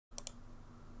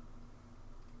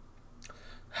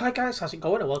Hi guys, how's it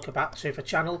going and welcome back to the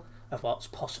channel of what's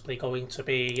possibly going to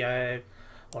be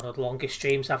one of the longest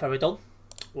streams I've ever done.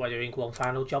 We're doing one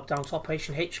final job down to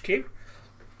Operation HQ.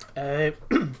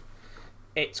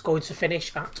 It's going to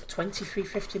finish at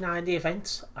 23:59 the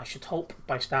event. I should hope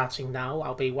by starting now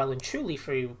I'll be well and truly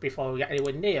through before we get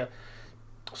anywhere near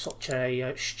such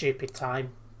a stupid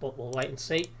time, but we'll wait and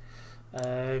see.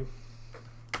 But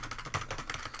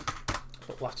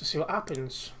we'll have to see what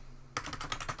happens.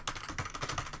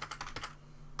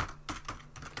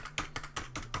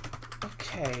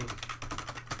 Okay.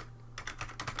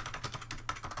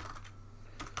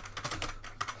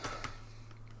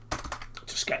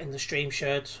 Just getting the stream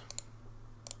shared.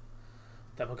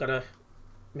 Then we're gonna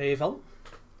move on.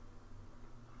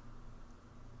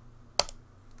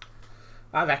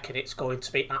 I reckon it's going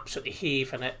to be absolutely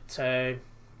heaving at the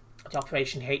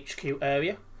Operation HQ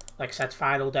area. Like I said,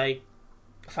 final day.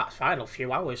 In fact, final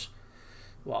few hours.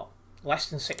 What? Less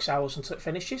than 6 hours until it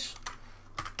finishes.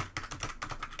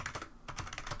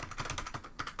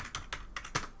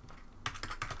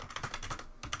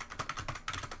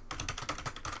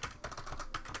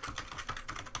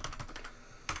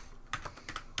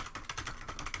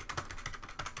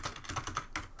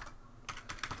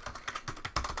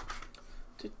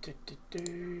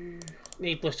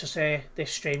 Needless to say,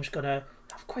 this stream's gonna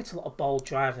have quite a lot of bold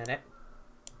driving in it,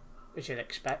 as you'd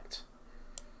expect.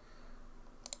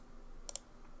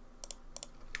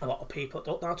 A lot of people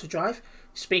don't know how to drive.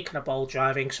 Speaking of bold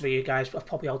driving, some of you guys have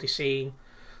probably already seen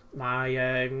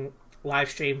my live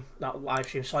stream,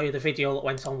 sorry, the video that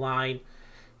went online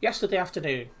yesterday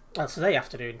afternoon. Today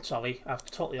afternoon, sorry, I've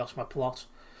totally lost my plot.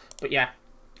 But yeah,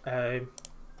 that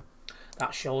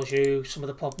shows you some of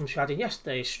the problems we had in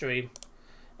yesterday's stream.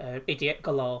 Idiot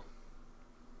galore.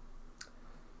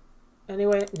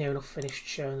 Anyway, near enough finished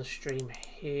sharing the stream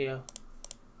here.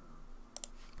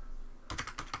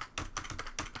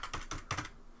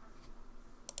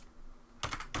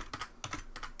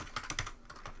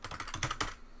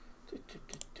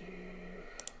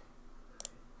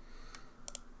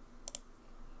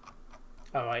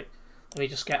 Alright, let me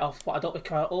just get off what I don't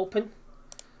require open.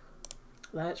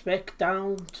 Let's break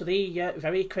down to the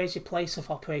very crazy place of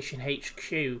Operation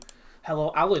HQ.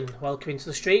 Hello Alan, welcome into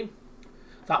the stream.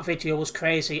 That video was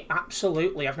crazy,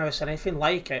 absolutely, I've never seen anything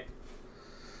like it.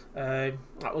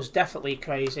 That was definitely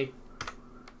crazy.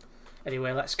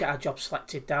 Anyway, let's get our job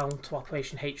selected down to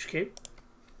Operation HQ.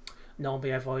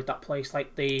 Normally I avoid that place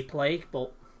like the plague,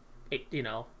 but it, you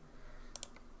know,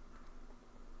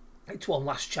 it's one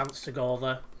last chance to go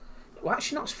there. We're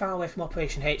actually not as far away from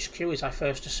Operation HQ as I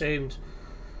first assumed,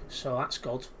 so that's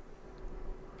good.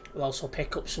 We'll also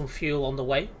pick up some fuel on the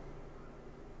way.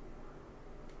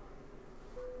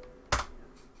 But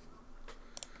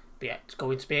yeah, it's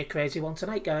going to be a crazy one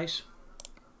tonight, guys.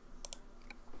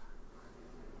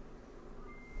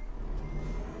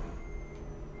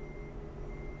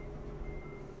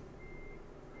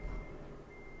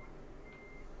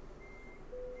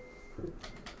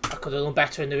 I could have done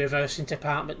better in the reversing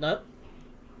department there.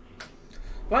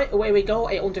 Right, away we go,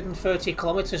 830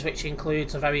 kilometres, which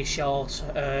includes a very short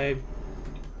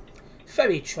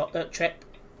ferry trip.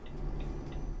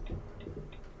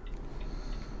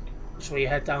 So we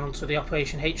head down to the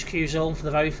Operation HQ zone for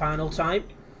the very final time.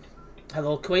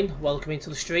 Hello Quinn, welcome into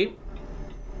the stream.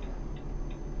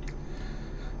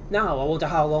 Now, I wonder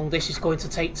how long this is going to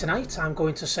take tonight. I'm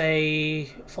going to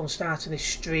say, from starting this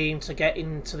stream to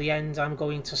getting to the end, I'm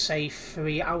going to say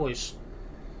 3 hours.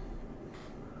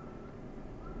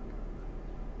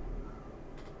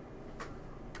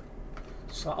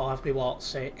 So that'll have me, what,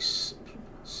 6,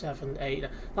 7, 8...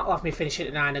 That'll have me finish it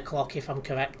at 9 o'clock if I'm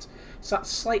correct. So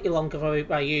that's slightly longer than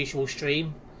my usual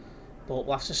stream, but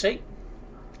we'll have to see.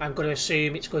 I'm going to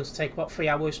assume it's going to take about 3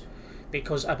 hours,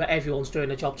 because I bet everyone's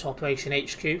doing a job to Operation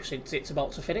HQ since it's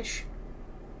about to finish.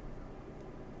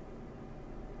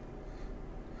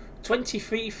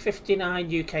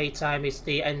 23:59 UK time is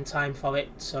the end time for it,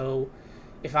 so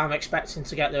if I'm expecting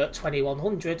to get there at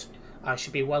 2100, I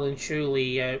should be well and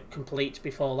truly complete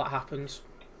before that happens.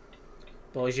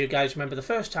 But as you guys remember, the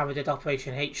first time I did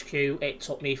Operation HQ, it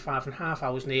took me 5.5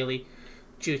 hours nearly,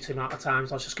 due to the amount of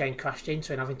times I was just getting crashed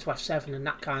into and having to F7 and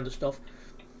that kind of stuff.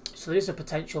 So there is a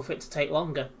potential for it to take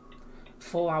longer.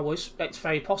 4 hours, it's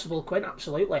very possible, Quinn,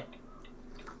 absolutely.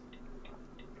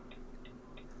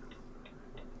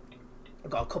 I've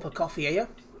got a cup of coffee here.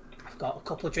 I've got a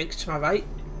couple of drinks to my right.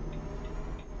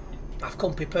 I've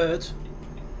come prepared.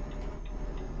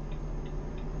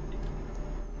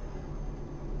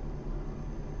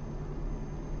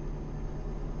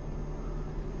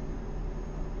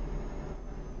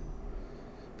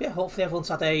 yeah, hopefully everyone's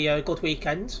had a good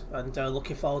weekend and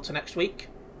looking forward to next week.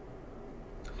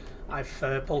 I've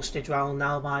posted around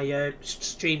now my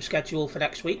stream schedule for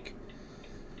next week.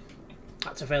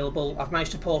 That's available. I've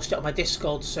managed to post it on my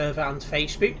Discord server and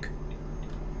Facebook.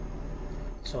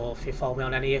 So if you follow me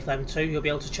on any of them too, you'll be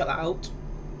able to check that out.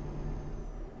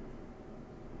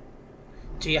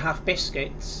 Do you have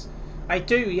biscuits? I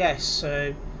do, yes.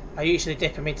 I usually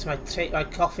dip them into my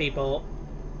coffee, but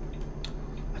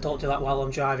I don't do that while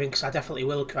I'm driving because I definitely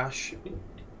will crash.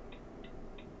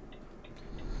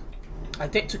 I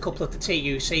dipped a couple of the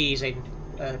TUCs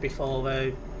in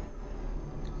before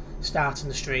starting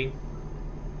the stream.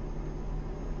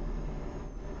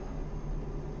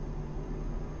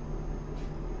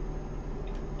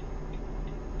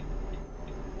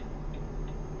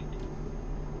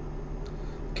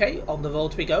 Okay, on the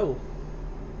road we go.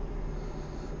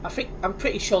 I'm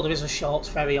pretty sure there is a short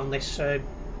ferry on this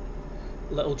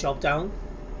little job down.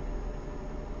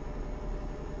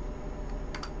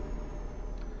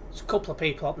 There's a couple of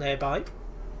people up nearby,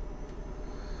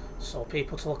 so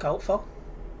people to look out for.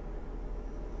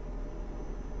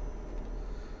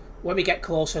 When we get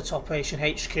closer to Operation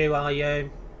HQ,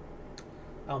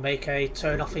 I'll make a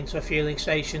turn off into a fueling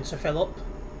station to fill up.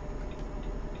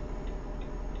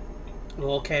 We're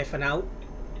okay for now.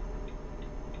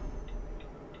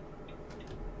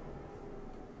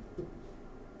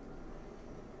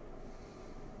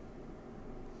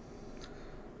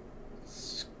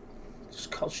 Just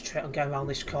concentrate on getting around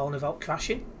this corner without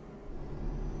crashing.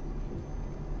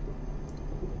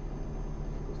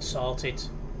 Sorted.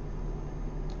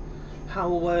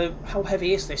 How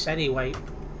heavy is this anyway?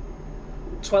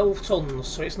 12 tons,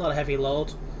 so it's not a heavy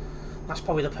load. That's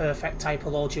probably the perfect type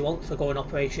of load you want for going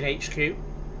Operation HQ.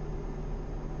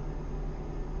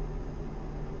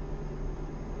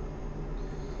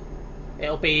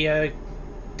 It'll be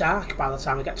dark by the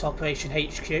time we get to Operation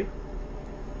HQ.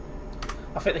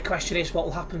 I think the question is, what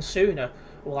will happen sooner?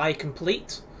 Will I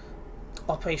complete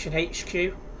Operation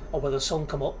HQ or will the sun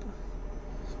come up?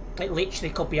 It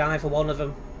literally could be either one of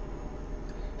them.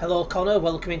 Hello Connor,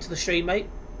 welcome into the stream, mate.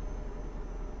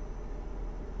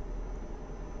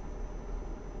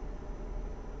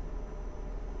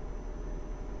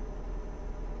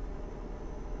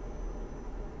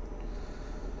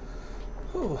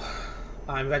 Ooh,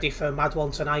 I'm ready for a mad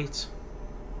one tonight.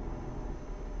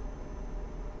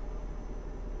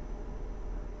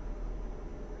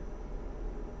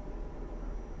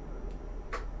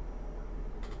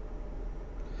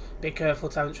 Be careful,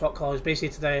 Terence. Rock Call is busy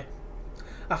today.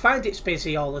 I find it's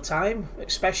busy all the time,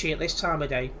 especially at this time of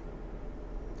day.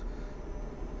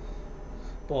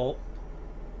 But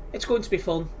it's going to be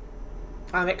fun.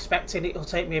 I'm expecting it'll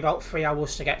take me about 3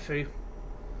 hours to get through.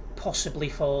 Possibly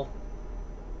 4.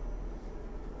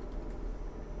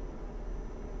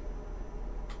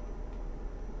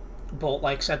 But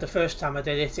like I said, the first time I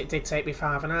did it, it did take me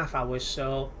 5.5 hours,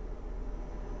 so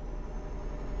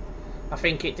I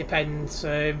think it depends.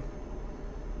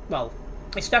 Well,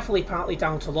 it's definitely partly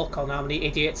down to luck on how many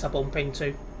idiots I bump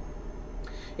into.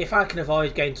 If I can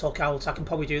avoid getting took out, I can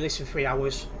probably do this in 3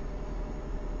 hours.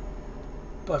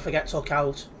 But if I get took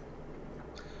out,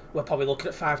 we're probably looking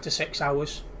at 5 to 6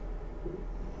 hours.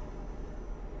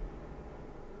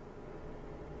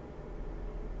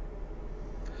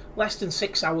 Less than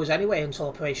 6 hours anyway until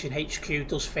Operation HQ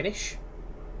does finish.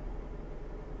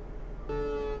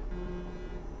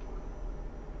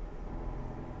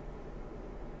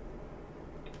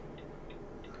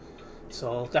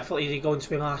 So definitely going to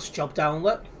be my last job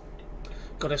downlet.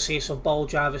 Gonna see some ball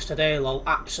drivers today, lol.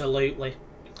 Absolutely.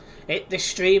 This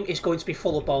stream is going to be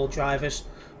full of ball drivers,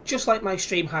 just like my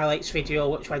stream highlights video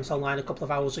which went online a couple of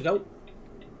hours ago.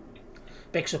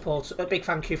 Big support, a big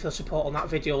thank you for the support on that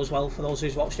video as well for those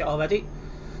who's watched it already.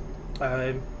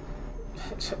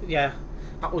 Yeah,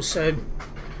 that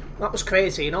was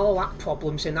crazy, and all that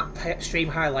problems in that stream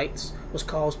highlights was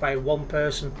caused by one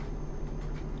person,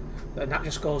 and that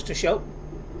just goes to show.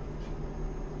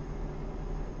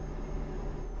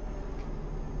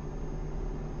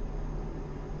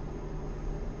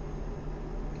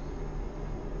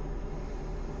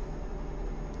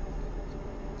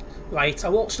 Right, I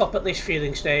won't stop at this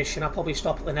fueling station, I'll probably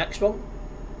stop at the next one.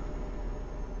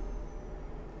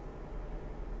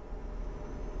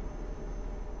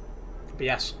 But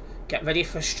yes, get ready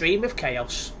for a stream of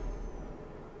chaos.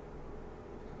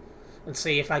 And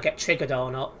see if I get triggered or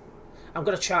not. I'm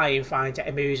going to try and find it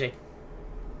amusing.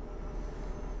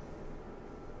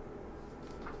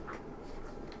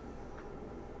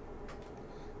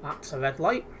 That's a red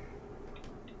light.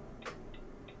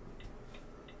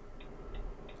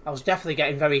 I was definitely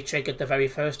getting very triggered the very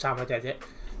first time I did it.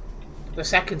 The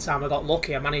second time I got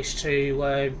lucky, I managed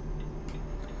to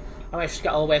get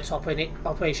all the way to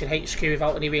Operation HQ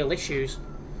without any real issues.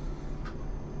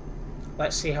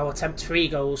 Let's see how attempt 3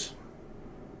 goes.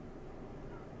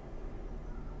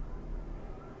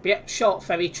 But yeah, short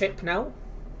ferry trip now.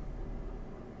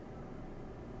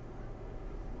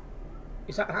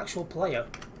 Is that an actual player?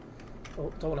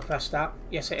 Oh, don't want to press that.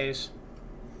 Yes, it is.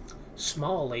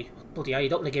 Smalley. Bloody hell, you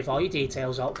don't want to give all your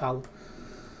details out, pal.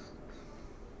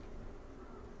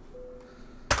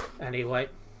 Anyway,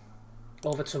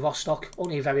 over to Rostock.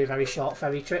 Only a very, very short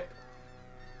ferry trip.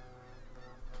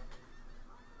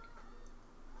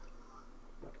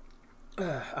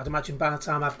 I'd imagine by the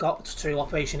time I've got to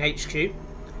Operation HQ,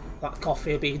 that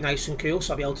coffee will be nice and cool,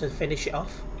 so I'll be able to finish it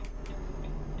off.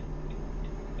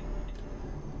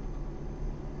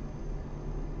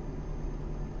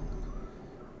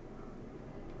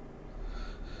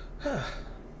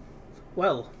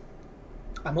 Well,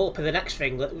 I'm hoping the next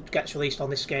thing that gets released on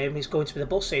this game is going to be the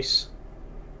buses.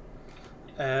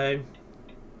 I'm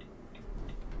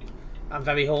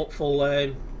very hopeful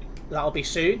that'll be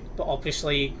soon, but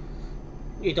obviously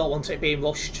you don't want it being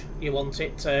rushed. You want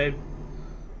it.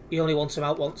 You only want them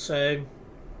out once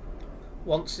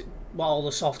all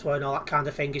the software and all that kind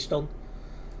of thing is done.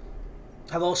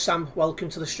 Hello Sam, welcome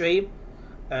to the stream.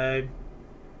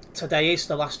 Today is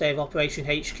the last day of Operation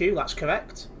HQ, that's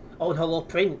correct. Oh, and hello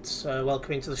Prince,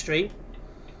 welcome into the stream.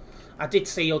 I did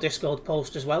see your Discord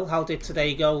post as well. How did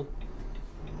today go?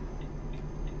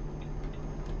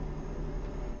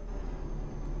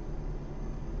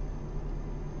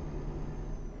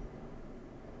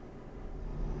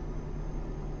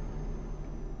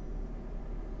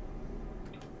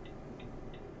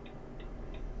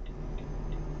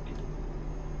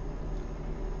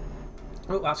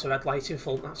 Oh, that's a red light in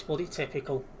front. That's bloody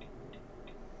typical.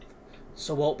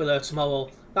 So won't be there tomorrow.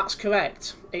 That's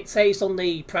correct. It says on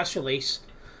the press release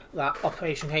that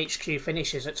Operation HQ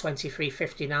finishes at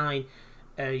 23:59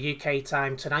 UK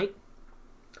time tonight,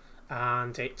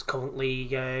 and it's currently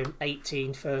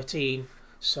 18:13.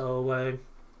 So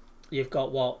you've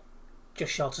got what,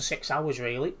 just short of 6 hours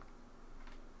really.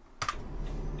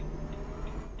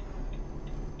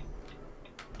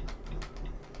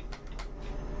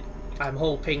 I'm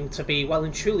hoping to be well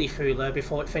and truly through there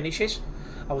before it finishes.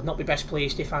 I would not be best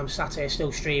pleased if I'm sat here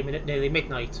still streaming at nearly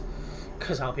midnight,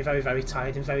 because I'll be very, very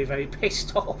tired and very, very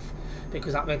pissed off,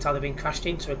 because that meant I'd have been crashed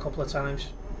into a couple of times.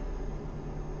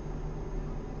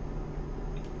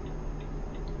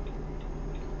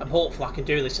 I'm hopeful I can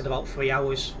do this in about 3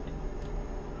 hours.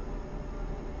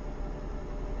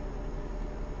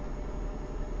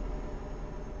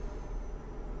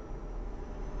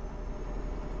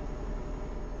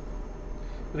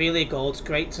 Really good.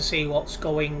 Great to see what's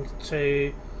going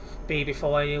to be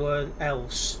before anyone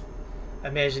else.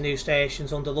 Amazing new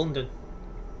stations under London.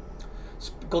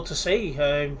 It's good to see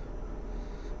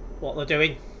what they're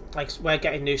doing. Like, we're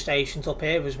getting new stations up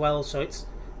here as well, so it's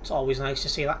always nice to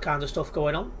see that kind of stuff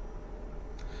going on.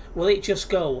 Will it just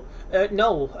go?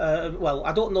 No. Well,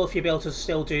 I don't know if you'll be able to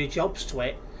still do jobs to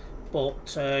it, but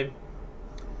the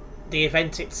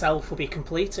event itself will be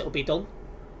complete. It'll be done.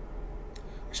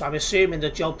 So I'm assuming the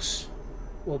jobs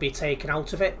will be taken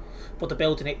out of it, but the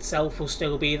building itself will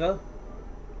still be there.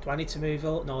 Do I need to move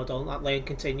out? No, I don't. That lane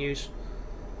continues.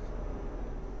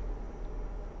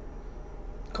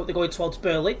 Currently going towards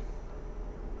Berlin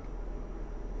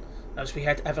as we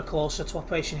head ever closer to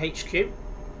Operation HQ.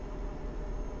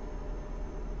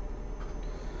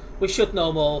 We should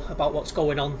know more about what's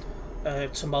going on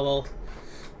tomorrow,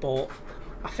 but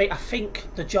I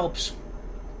think the jobs.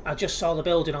 I just saw the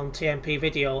building on TMP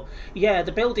video. Yeah,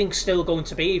 the building's still going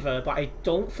to be there, but I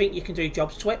don't think you can do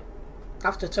jobs to it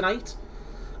after tonight.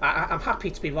 I'm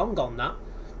happy to be wrong on that,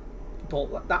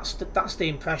 but that's the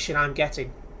impression I'm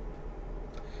getting.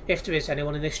 If there is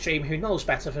anyone in this stream who knows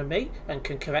better than me and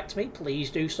can correct me, please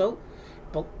do so.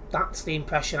 But that's the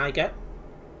impression I get.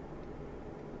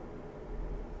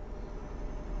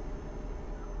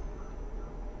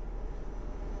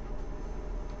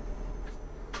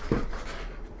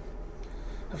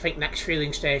 I think next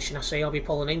fueling station I see I'll be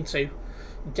pulling into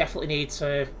definitely need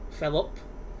to fill up.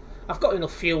 I've got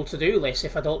enough fuel to do this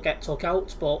if I don't get took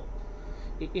out, but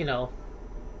you know,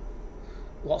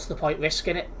 what's the point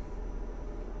risking it?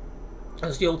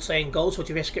 As the old saying goes, would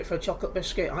you risk it for a chocolate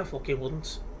biscuit? I fucking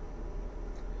wouldn't.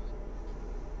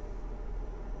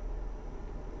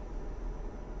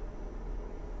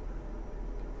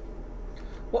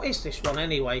 What is this one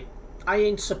anyway?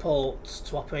 Iron support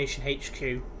to Operation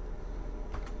HQ.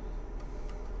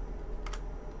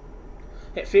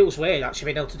 It feels weird actually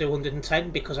being able to do 110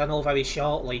 because I know very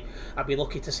shortly I'd be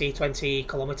lucky to see 20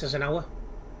 kilometres an hour.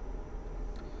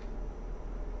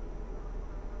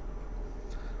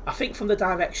 I think from the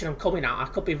direction I'm coming at, I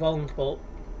could be wrong, but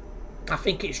I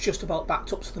think it's just about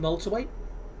backed up to the motorway.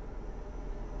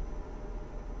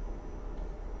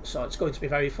 So it's going to be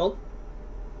very full.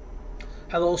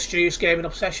 Hello Stu's Gaming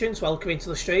Obsessions, welcome into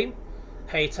the stream.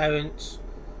 Hey Terence,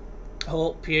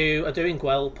 hope you are doing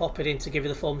well, popping in to give you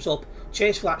the thumbs up.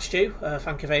 Cheers for that Stu,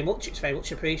 thank you very much, it's very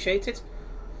much appreciated.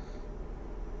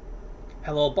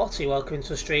 Hello Botty, welcome into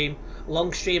the stream.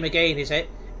 Long stream again, is it?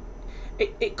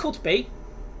 It could be.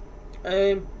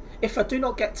 If I do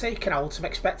not get taken out, I'm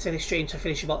expecting this stream to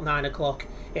finish about 9 o'clock.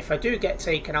 If I do get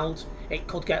taken out, it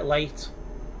could get late.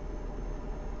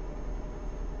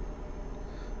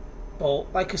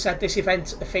 But like I said, this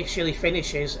event officially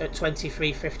finishes at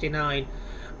 23:59.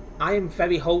 I am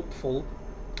very hopeful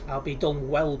I'll be done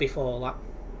well before that.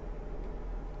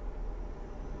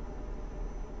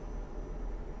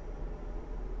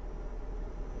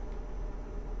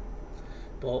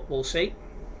 But we'll see.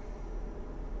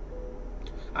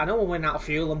 I know I'm running out of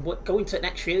fuel. I'm going to the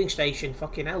next fueling station.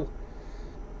 Fucking hell.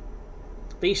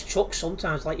 These trucks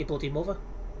sometimes like your bloody mother.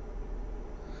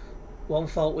 One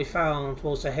fault we found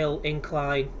was the hill,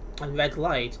 incline and red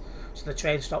light. So the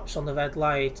train stops on the red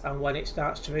light, and when it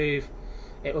starts to move,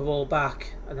 it will roll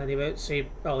back, and then you won't see.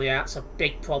 Oh yeah, that's a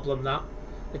big problem. That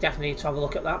we definitely need to have a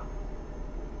look at that.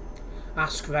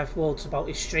 Ask Rev Woods about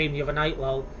his stream the other night,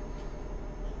 lol.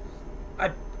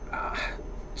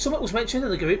 Something was mentioned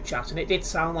in the group chat, and it did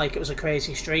sound like it was a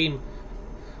crazy stream,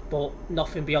 but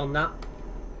nothing beyond that.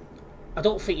 I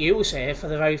don't think you was here for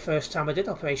the very first time I did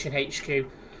Operation HQ.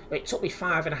 It took me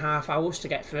 5.5 hours to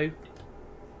get through.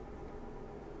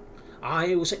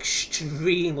 I was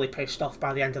extremely pissed off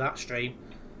by the end of that stream.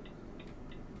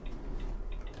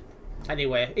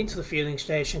 Anyway, into the fueling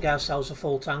station, get ourselves a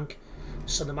full tank,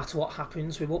 so no matter what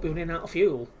happens, we won't be running out of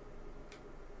fuel.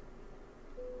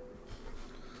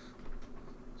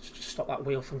 Stop that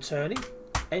wheel from turning.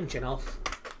 Engine off.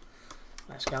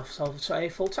 Let's get ourselves a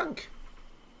full tank.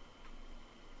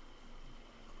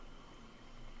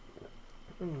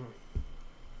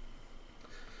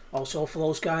 Also, for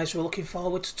those guys who are looking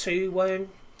forward to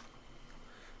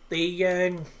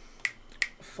the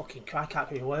fucking I can't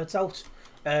get my words out.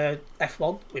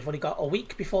 F1. We've only got a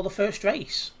week before the first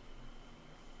race.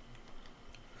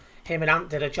 Him and Ant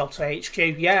did a job to HQ.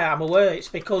 Yeah, I'm aware. It's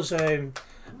because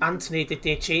Anthony did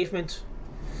the achievement,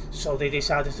 so they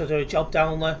decided to do a job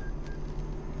down there.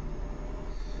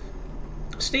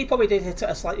 Steve probably did it at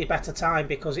a slightly better time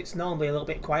because it's normally a little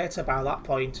bit quieter by that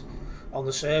point on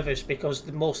the servers because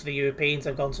most of the Europeans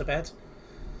have gone to bed.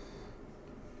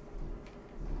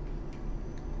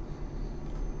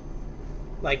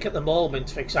 Like at the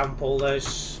moment, for example,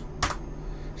 there's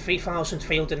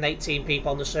 3,318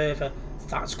 people on the server.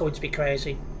 That's going to be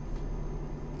crazy.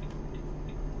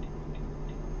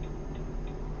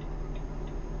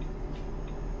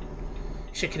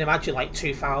 So you can imagine like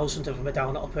 2,000 of them are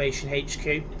down at Operation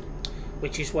HQ,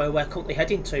 which is where we're currently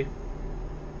heading to.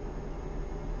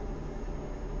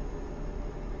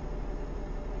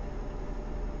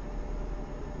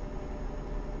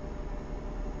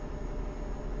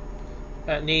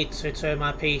 Need to turn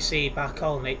my PC back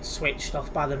on, it's switched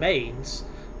off by the mains.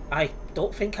 I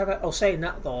don't think I've... Oh, saying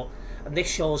that though, and this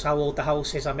shows how old the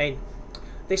house is I'm in.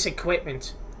 This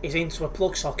equipment is into a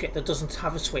plug socket that doesn't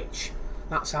have a switch.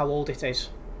 That's how old it is.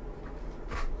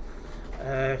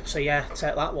 So yeah,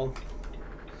 take that one.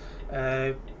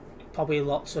 Probably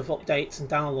lots of updates and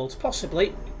downloads,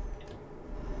 possibly.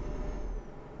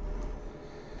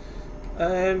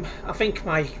 I think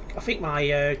my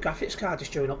graphics card is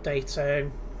due an update.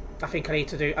 I think I need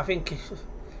to do. I think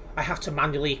I have to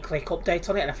manually click update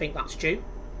on it, and I think that's due.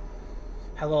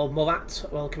 Hello, Murat.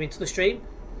 Welcome into the stream.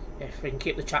 If we can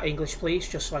keep the chat English, please,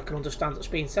 just so I can understand what's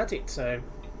being said. It's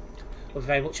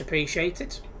very much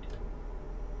appreciated.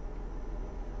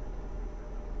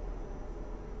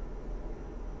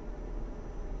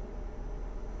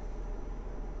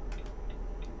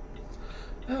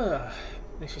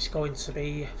 This is going to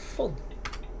be fun.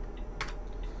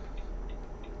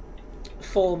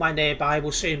 For my nearby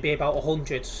will soon be about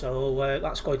 100, so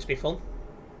that's going to be fun.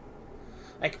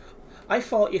 Like, I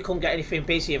thought you couldn't get anything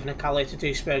busier than a Calais to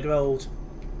Dewsburg Road,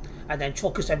 and then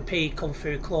Truckers MP come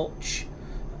through clutch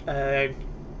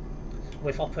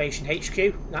with Operation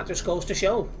HQ. That just goes to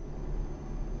show.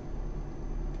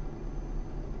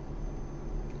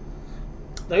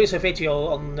 There is a video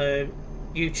on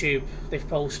YouTube they've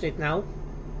posted now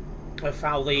of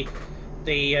how the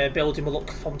building will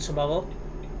look from tomorrow.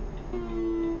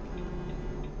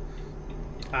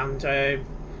 and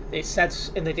it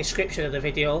says in the description of the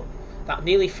video that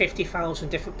nearly 50,000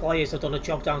 different players have done a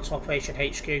job down to Operation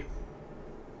HQ.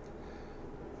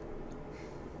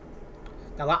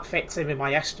 Now that fits in with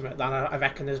my estimate that I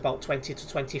reckon there's about 20 to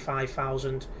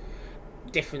 25,000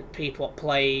 different people that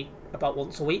play about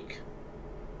once a week.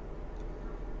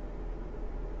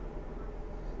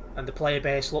 And the player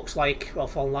base looks like, well,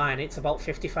 for online it's about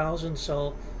 50,000,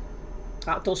 so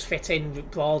that does fit in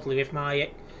broadly with my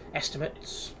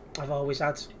estimates I've always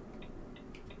had.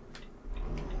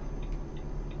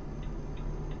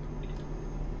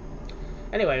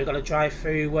 Anyway, we're going to drive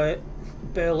through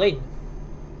Berlin.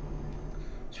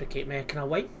 So we keep making our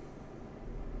way.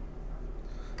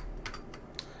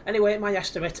 Anyway, my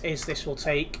estimate is this will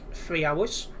take 3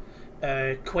 hours.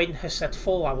 Quinn has said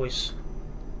 4 hours.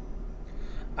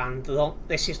 And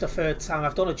this is the third time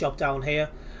I've done a job down here,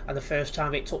 and the first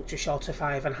time it took just short of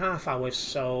 5.5 hours.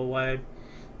 So,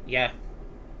 yeah.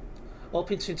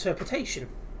 Open to interpretation.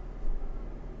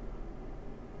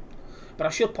 But I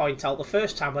should point out, the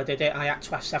first time I did it, I had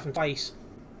to F7 twice.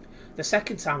 The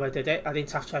second time I did it, I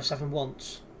didn't have to F7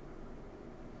 once.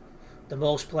 The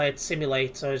most played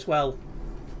simulator as well.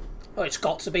 Oh, it's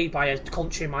got to be by a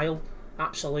country mile.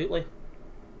 Absolutely.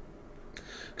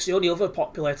 Because the only other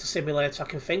populated simulator I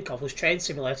can think of was Train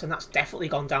Simulator, and that's definitely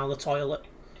gone down the toilet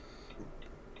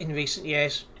in recent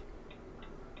years.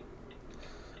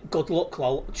 Good luck,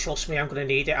 lol. Trust me, I'm going to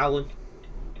need it, Alan.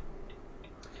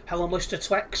 Hello, Mr.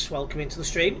 Twex. Welcome into the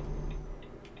stream.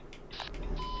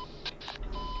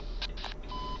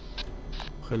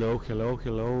 Hello, hello,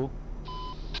 hello.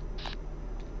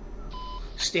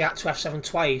 Stay at to F7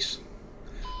 twice.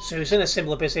 So he's in a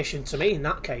similar position to me in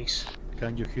that case.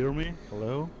 Can you hear me?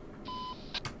 Hello?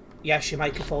 Yes, your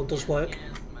microphone does work.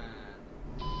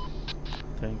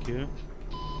 Thank you.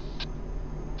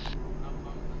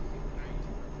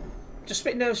 Just a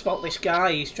bit nervous about this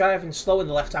guy. He's driving slow in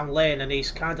the left-hand lane and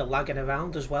he's kind of lagging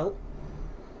around as well.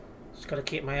 Just got to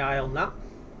keep my eye on that.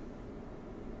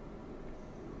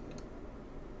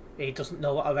 He doesn't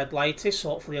know what a red light is,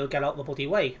 so hopefully he'll get out the bloody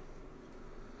way.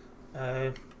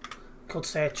 Could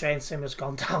say Train Sim has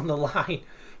gone down the line.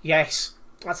 Yes,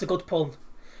 that's a good pun.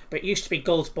 But it used to be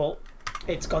good, but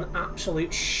it's gone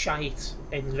absolute shite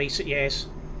in recent years.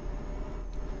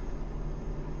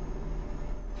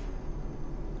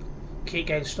 Keep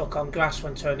getting stuck on grass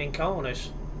when turning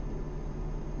corners.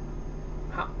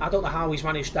 I don't know how he's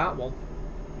managed that one.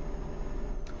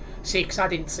 See, because I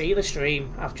didn't see the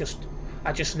stream. I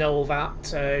just know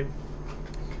that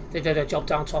they did a job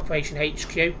down to Operation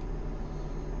HQ,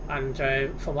 and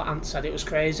from what Ant said, it was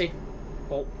crazy,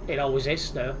 but it always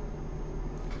is there.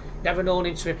 Never known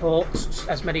him to report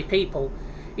as many people.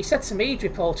 He said to me he'd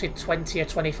reported 20 or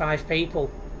 25 people.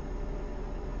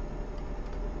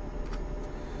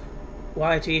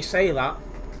 Why do you say that?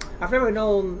 I've never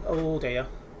known, oh dear,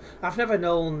 I've never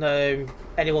known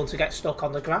anyone to get stuck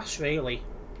on the grass really.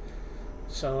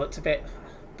 So it's a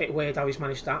bit weird how he's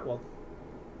managed that one.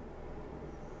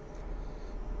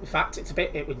 In fact, it's a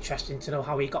bit interesting to know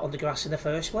how he got on the grass in the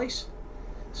first place.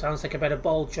 Sounds like a bit of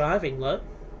bold driving there.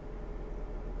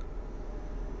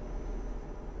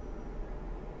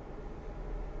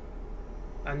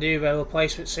 A new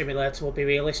replacement simulator will be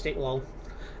realistic, lol.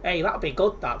 Hey, that'd be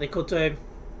good. That they could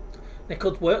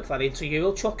work that into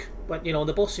Euro Truck when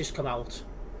the buses come out.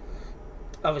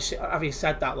 Obviously, having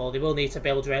said that, though, they will need to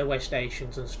build railway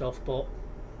stations and stuff, but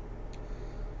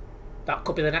that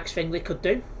could be the next thing they could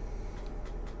do.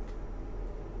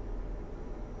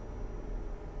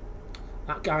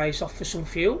 That guy's off for some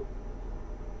fuel.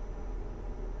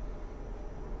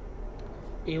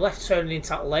 He left turning into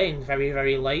that lane very,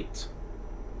 very late.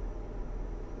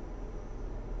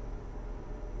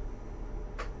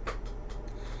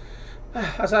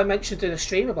 As I mentioned in a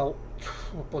stream about,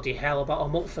 oh, bloody hell, about a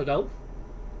month ago.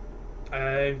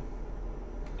 It's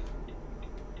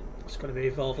going to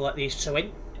move over, let these two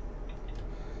in.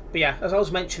 But yeah, as I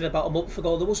was mentioning about a month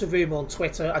ago, there was a rumour on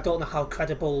Twitter. I don't know how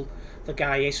credible the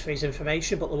guy is for his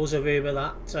information, but there was a rumour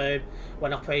that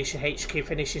when Operation HQ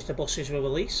finishes, the buses will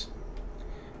release.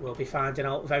 We'll be finding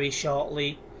out very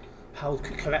shortly how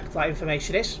correct that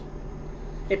information is.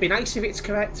 It'd be nice if it's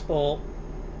correct, but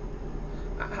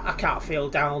I can't feel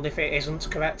down if it isn't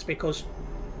correct, because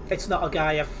it's not a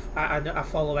guy I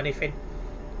follow anything.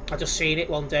 I just seen it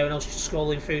one day when I was just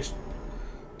scrolling through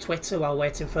Twitter while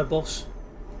waiting for a bus,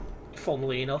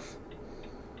 funnily enough.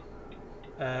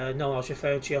 No, I was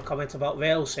referring to your comment about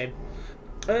rail sim.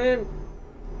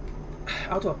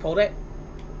 How do I put it?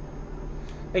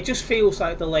 It just feels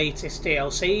like the latest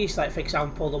DLCs, like for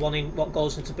example the one in what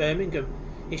goes into Birmingham,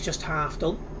 is just half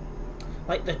done.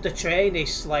 Like the train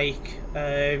is like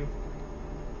it's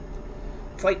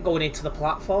like going into the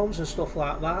platforms and stuff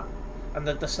like that, and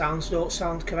the sounds don't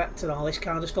sound correct and all this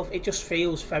kind of stuff. It just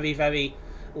feels very, very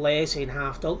lazy and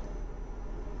half done.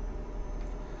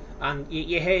 And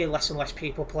you hear less and less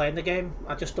people playing the game.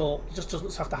 It just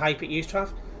doesn't have the hype it used to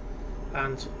have,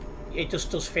 and it just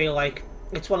does feel like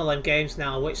it's one of them games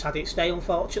now which had its day,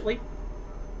 unfortunately.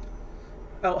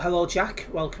 Oh, hello Jack,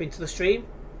 welcome into the stream.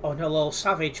 Oh, and hello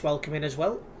Savage, welcome in as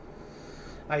well.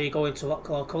 Are you going to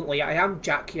Locklaw currently? I am,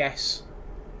 Jack, yes.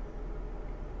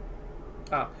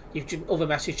 Ah, other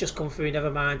message just come through, never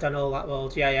mind, I know that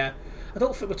road. Yeah. I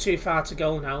don't think we're too far to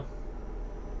go now,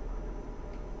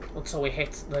 until we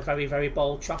hit the very, very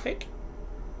bold traffic.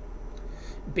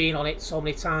 Being on it so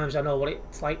many times, I know what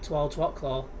it's like towards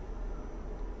Locklaw.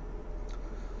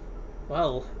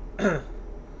 Well,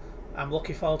 I'm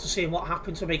looking forward to seeing what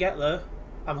happens when we get there.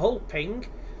 I'm hoping,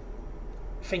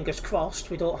 fingers crossed,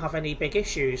 we don't have any big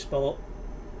issues, but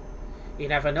you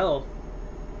never know.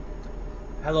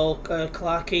 Hello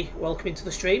Clarky, welcome into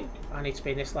the stream. I need to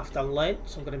be in this left hand lane,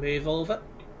 so I'm going to move over.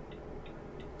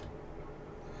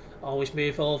 Always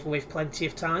move over with plenty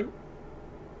of time.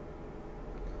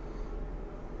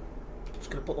 Just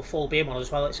going to put the full beam on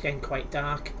as well, it's getting quite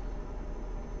dark.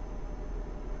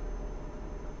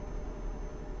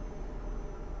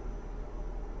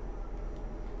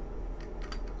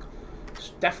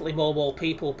 Definitely more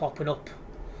people popping up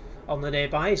on the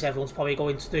nearbys. Everyone's probably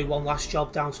going to do one last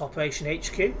job down to Operation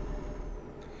HQ.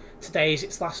 Today is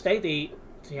its last day.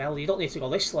 Hell, you don't need to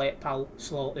go this late, pal.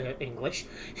 Slow English.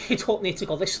 You don't need to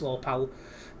go this slow, pal.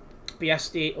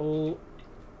 BSD. Oh.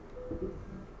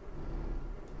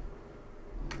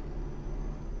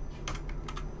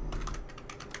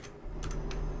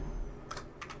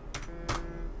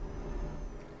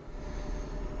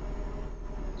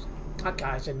 That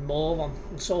guy's a moron,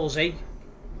 and so is he.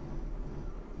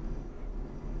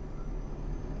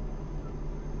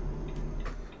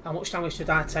 How much damage did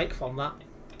I take from that?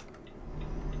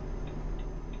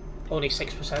 Only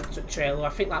 6% to trailer. I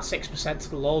think that 6% to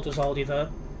the load was already there.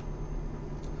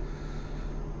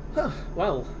 Huh,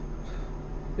 well,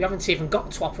 we haven't even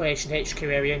got to Operation HQ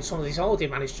area and somebody's already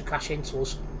managed to crash into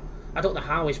us. I don't know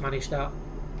how he's managed that.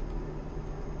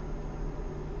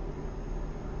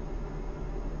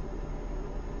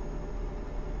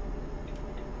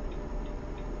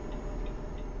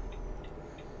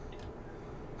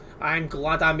 I'm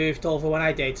glad I moved over when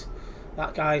I did.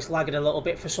 That guy's lagging a little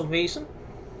bit for some reason.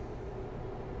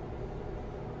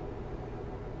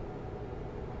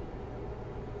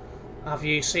 Have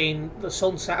you seen the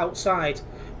sunset outside?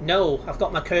 No, I've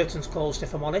got my curtains closed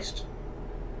if I'm honest.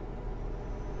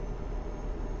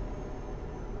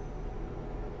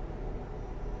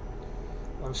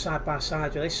 I'm side by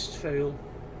side with this fool.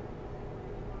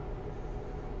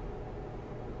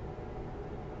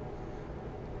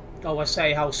 Oh, I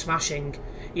say how smashing.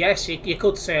 Yes, you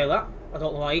could say that. I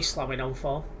don't know what he's slamming on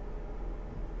for.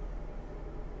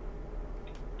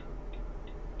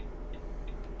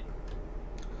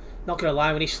 Not gonna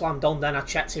lie, when he slammed on then I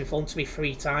checked in front of me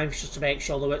 3 times just to make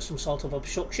sure there was some sort of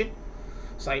obstruction.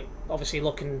 It's like, obviously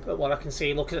looking at what I can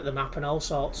see, looking at the map and all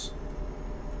sorts.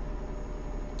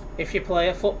 If you play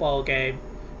a football game,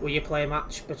 will you play a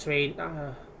match between...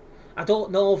 I don't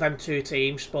know them 2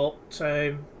 teams, but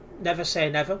never say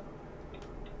never.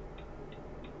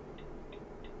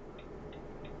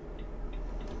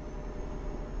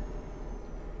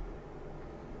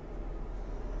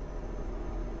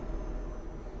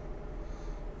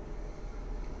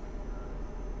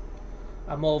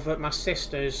 I'm over at my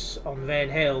sister's on Vane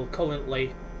Hill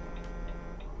currently.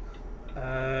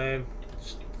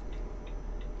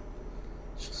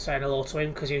 Just saying hello to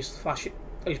him because he was flashing,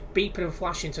 he was beeping and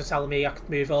flashing to tell me I could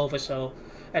move over. So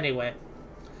anyway,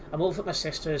 I'm over at my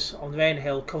sister's on Vane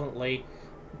Hill currently,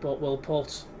 but we'll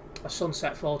put a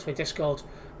sunset photo in Discord.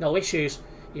 No issues.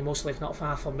 You must live not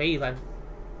far from me then.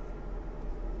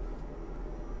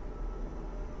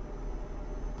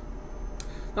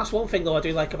 That's one thing though I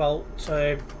do like about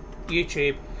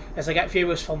YouTube, is I get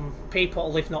viewers from people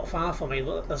who live not far from me,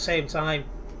 but at the same time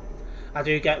I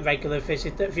do get regular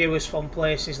viewers from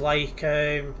places like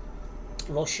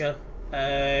Russia,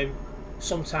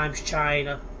 sometimes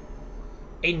China,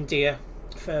 India,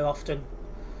 fair often,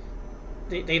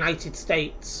 the United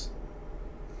States,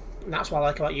 and that's what I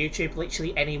like about YouTube.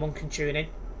 Literally anyone can tune in.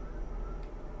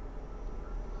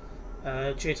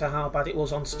 Due to how bad it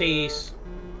was on Steve's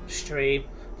stream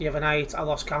the other night, I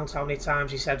lost count how many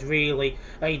times he said really,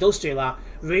 and he does do that,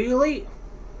 really?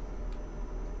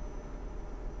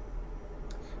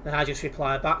 And I just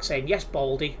replied back saying, yes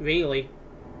Baldy, really.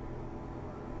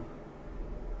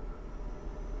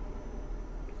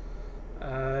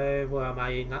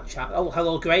 in that chat. Oh,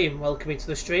 hello Graham, welcome into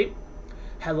the stream.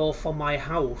 Hello from my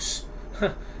house.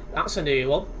 That's a new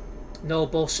one. No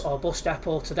bus or bus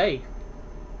depot today.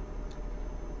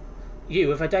 You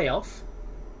have a day off?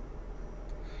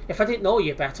 If I didn't know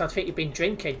you better, I'd think you'd been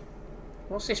drinking.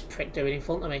 What's this prick doing in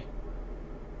front of me?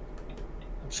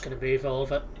 I'm just going to move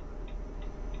over.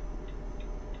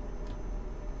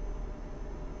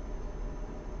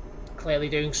 Clearly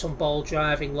doing some ball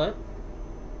driving, look.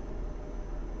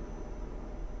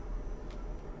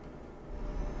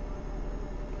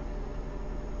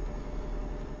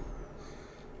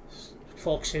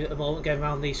 Focusing at the moment, getting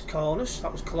around these corners.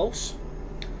 That was close.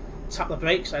 Tap the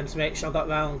brakes then to make sure I got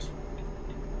round.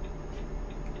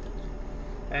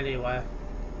 Anyway.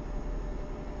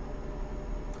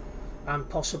 I'm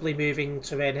possibly moving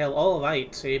to Rain Hill.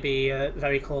 Alright, so you'll be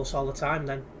very close all the time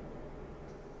then.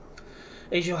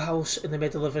 Is your house in the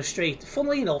middle of a street?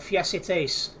 Funnily enough, yes it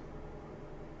is.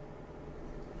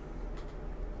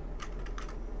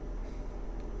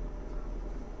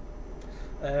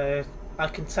 I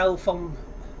can tell from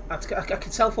I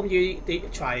can tell from you.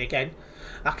 Try again.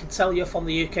 I can tell you're from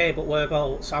the UK, but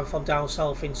whereabouts? I'm from down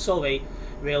south in Surrey,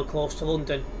 real close to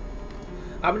London.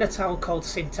 I'm in a town called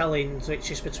St Helens, which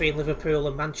is between Liverpool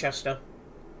and Manchester.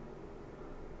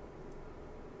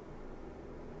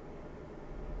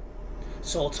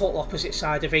 So total opposite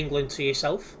side of England to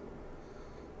yourself.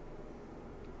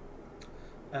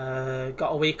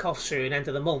 Got a week off soon, end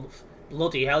of the month.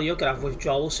 Bloody hell, you're gonna have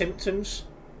withdrawal symptoms.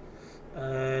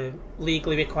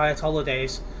 Legally required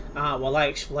holidays. Ah, well that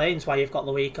explains why you've got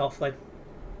the week off then.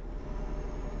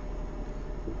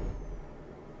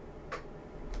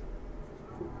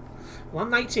 Well, I'm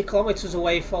 90 kilometres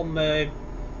away from the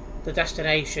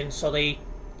destination, so the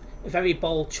very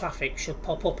bold traffic should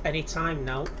pop up any time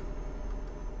now.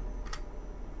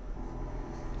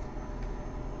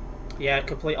 Yeah,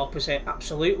 complete opposite.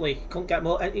 Absolutely, couldn't get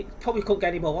more. It probably couldn't get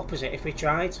any more opposite if we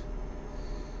tried.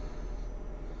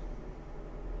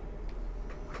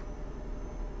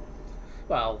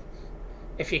 Well,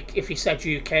 if you said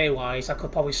UK wise, I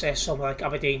could probably say somewhere like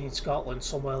Aberdeen in Scotland,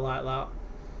 somewhere like that.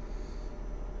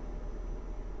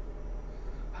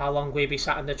 How long will you be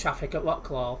sat in the traffic at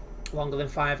Rocklaw? Longer than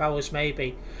 5 hours,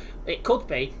 maybe. It could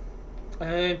be.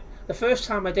 The first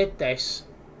time I did this,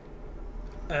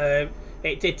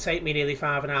 it did take me nearly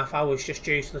 5.5 hours just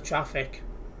due to the traffic.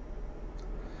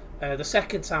 The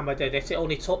second time I did it, it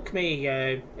only took me,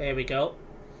 here we go,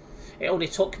 it only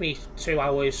took me 2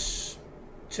 hours,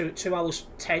 2 hours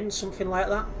 10, something like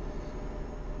that.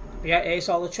 But yeah, here's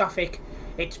all the traffic.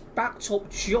 It's backed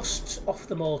up just off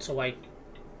the motorway.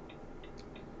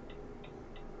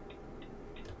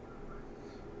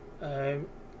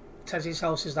 Tezzy's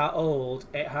house is that old,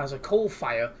 it has a coal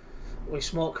fire with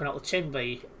smoke coming out the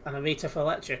chimney and a meter for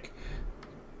electric.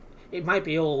 It might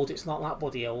be old, it's not that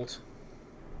bloody old.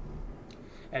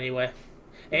 Anyway,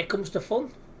 here comes the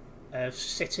fun of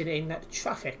sitting in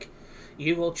traffic.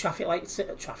 Euro traffic light,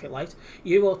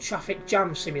 Euro traffic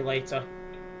jam simulator.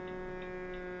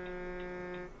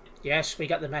 Yes, we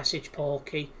get the message,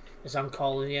 Porky, as I'm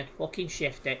calling you. Fucking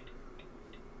shift it.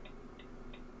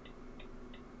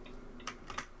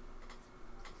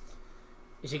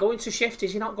 Is he going to shift?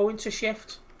 Is he not going to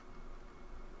shift?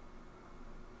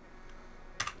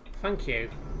 Thank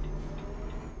you.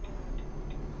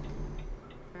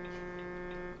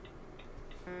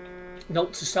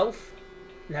 Note to self,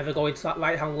 never go into that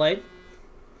right hand lane.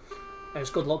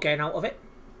 There's good luck getting out of it.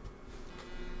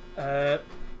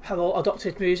 Hello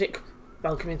Adopted Music,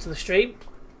 welcome into the stream.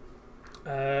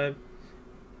 Not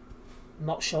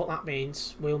sure what that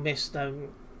means. We'll miss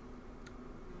them.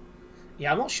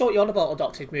 Yeah, I'm not sure what you're on about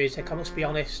Adopted Music, I must be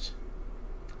honest.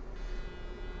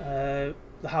 The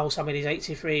house I'm in is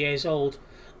 83 years old.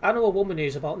 I know a woman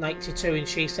who's about 92 and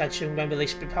she said she remembered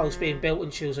this house being built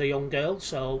when she was a young girl,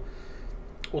 so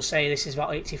we'll say this is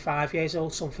about 85 years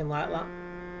old, something like that.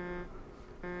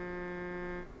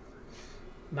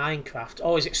 Minecraft.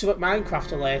 Oh, is it something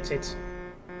Minecraft related?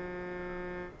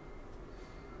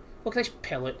 Look at this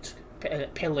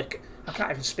pillock. I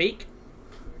can't even speak.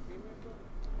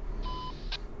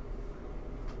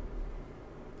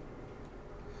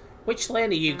 Which lane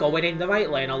are you going in? The right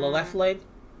lane or the left lane?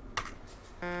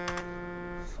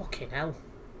 Fucking hell.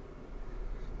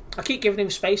 I keep giving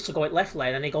him space to go at left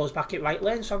lane and he goes back at right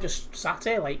lane, so I'm just sat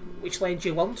here like, which lane do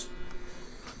you want?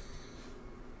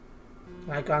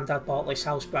 My granddad bought this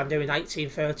house brand new in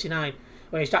 1939.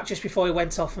 Well, is that just before he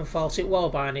went off and fought at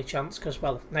war by any chance? Because,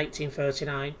 well,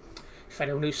 1939, if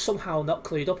anyone who's somehow not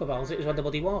clued up about it, was when the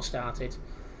bloody war started.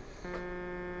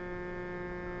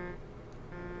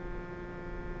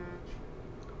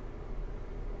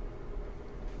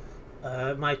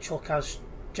 My truck has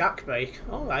jack brake.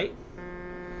 Alright.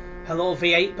 Hello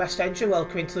V8 best engine,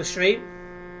 welcome into the stream.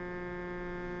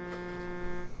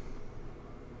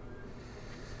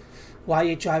 Why are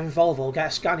you driving Volvo? Get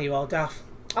a Scania or DAF.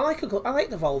 I like the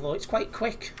Volvo, it's quite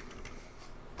quick.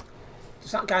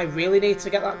 Does that guy really need to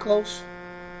get that close?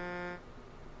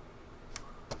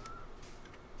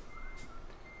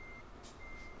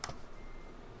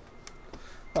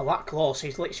 Well, that close,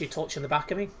 he's literally touching the back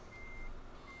of me.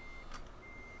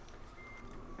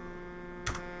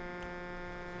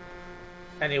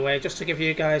 Anyway, just to give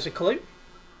you guys a clue.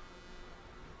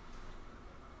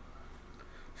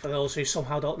 For those who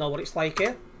somehow don't know what it's like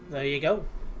here, there you go.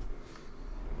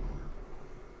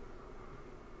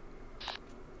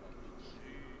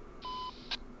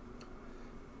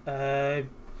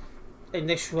 In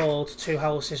this road, 2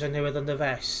 houses are newer than the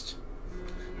rest,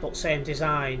 but same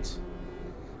design.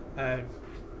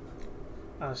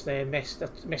 As they missed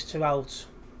 2 out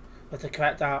with the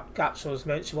correct gap, so as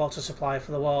emergency water supply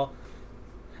for the war.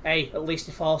 Hey, at least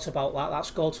they thought about that, that's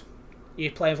good.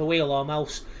 You play with a wheel or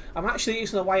mouse. I'm actually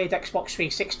using a wired Xbox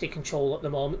 360 controller at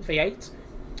the moment, V8,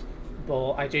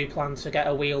 but I do plan to get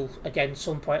a wheel again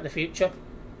some point in the future.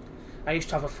 I used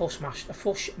to have a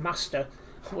Fushmaster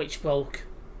which broke.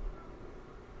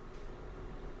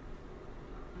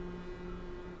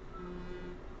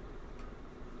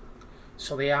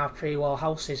 So they are pre-war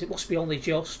houses, it must be only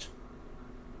just.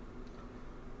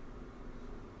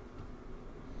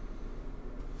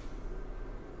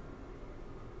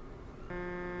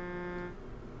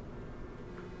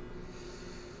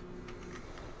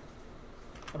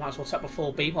 I might as well take my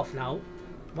full beam off now.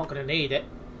 I'm not going to need it.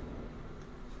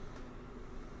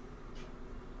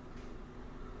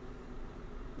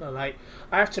 Alright,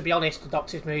 I have to be honest,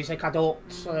 Adopted Music, I've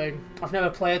never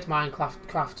played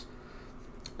Minecraft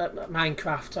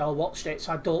or watched it,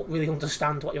 so I don't really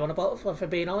understand what you're on about, if I'm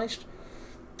being honest.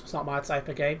 It's not my type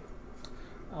of game.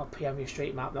 I'll PM your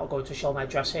street map, not going to show my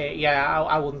address here. Yeah,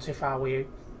 I wouldn't if I were you.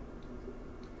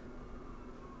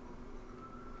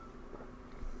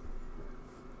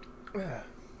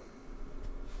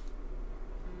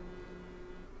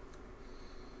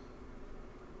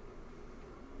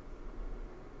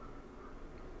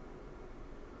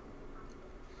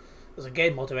 There's a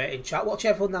game moderator in chat. Watch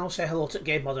everyone now say hello to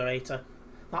game moderator.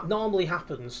 That normally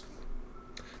happens.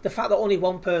 The fact that only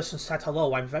one person said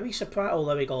hello, I'm very surprised. Oh,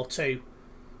 there we go, 2.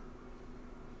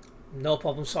 No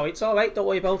problem, sorry, it's alright, don't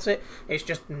worry about it. It's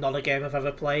just not a game I've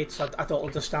ever played, so I don't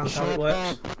understand how it works.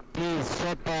 Shut up, please,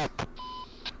 shut up.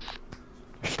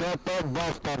 Shut up,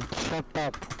 bastard, shut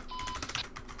up.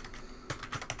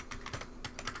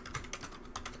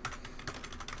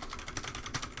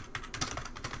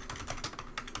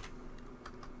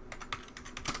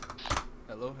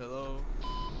 Hello, hello.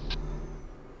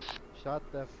 Shut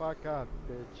the fuck up,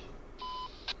 bitch.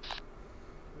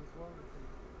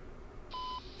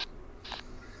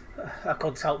 I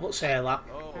couldn't help but say that.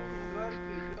 Oh,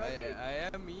 I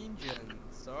am Indian.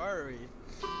 Sorry.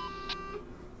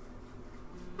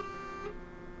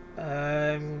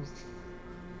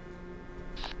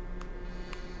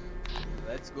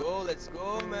 Let's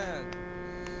go, man.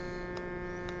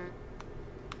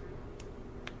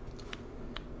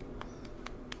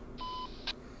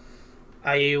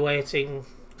 Are you waiting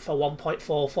for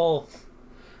 1.44?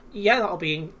 Yeah, that'll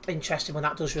be interesting when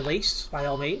that does release, by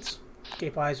all means.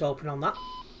 Keep eyes open on that.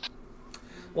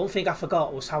 One thing I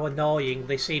forgot was how annoying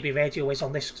the CB radio is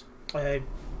on this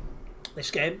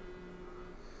this game.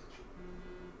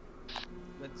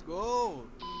 Let's go.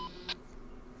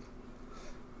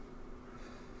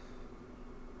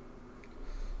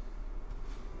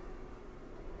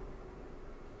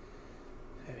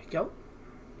 There we go.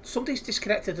 Somebody's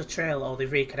disconnected the trailer, or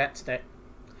they've reconnected it.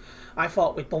 I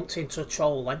thought we'd bumped into a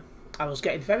troll then. I was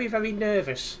getting very, very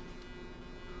nervous.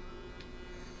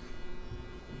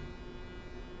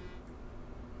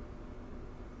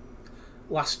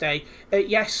 Last day.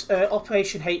 Yes,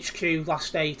 Operation HQ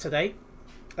last day today.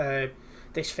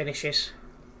 This finishes.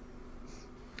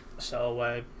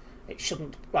 So it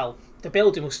shouldn't... Well, the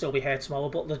building will still be here tomorrow,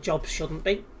 but the job shouldn't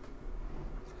be.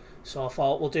 So I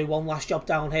thought we'll do one last job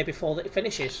down here before it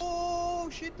finishes. Oh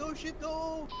shit, oh shit,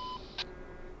 oh.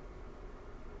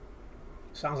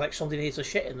 Sounds like somebody needs a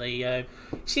shit in the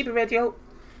CB radio.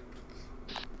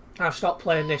 I've stopped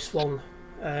playing this one.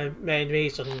 Main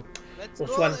reason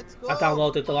was when I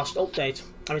downloaded the last update.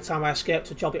 Every time I escaped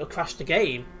a job, it'll crash the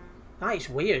game. That is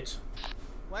weird.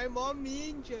 My mom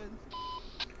Indian.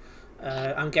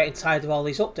 I'm getting tired of all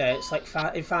these updates.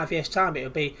 Like in 5 years' time,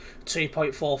 it'll be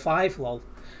 2.45 lol.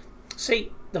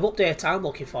 See, the update I'm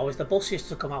looking for is the buses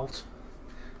to come out.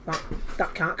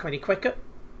 That can't come any quicker.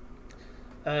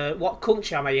 What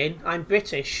country am I in? I'm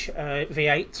British,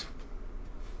 V8.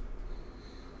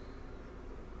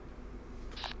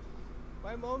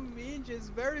 My mom Minja is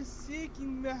very sick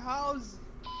in the house.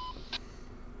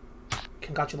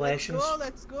 Congratulations.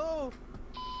 Let's go.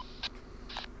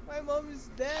 My mom is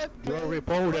dead. You are man.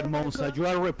 reported, Oh my Monster. God. You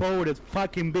are reported,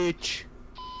 fucking bitch.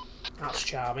 That's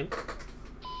charming.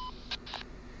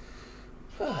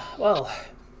 Well,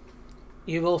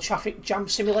 Euro Traffic Jam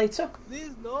Simulator?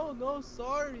 Please, no,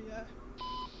 sorry.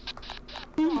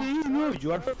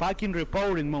 You are fucking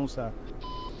reported, Monster.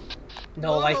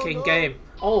 No, No, like in no. game.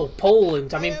 Oh,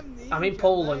 Poland. I I'm in ninja,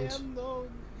 Poland. I am no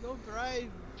drive.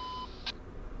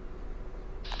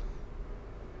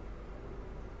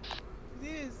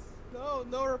 Please,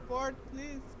 no report,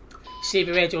 please.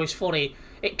 CB Radio is funny.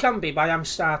 It can be, but I'm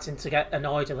starting to get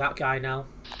annoyed at that guy now.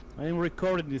 I am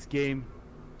recording this game.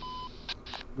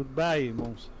 Goodbye,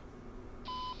 Monster.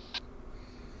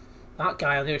 That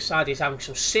guy on the other side is having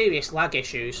some serious lag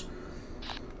issues.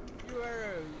 You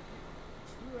are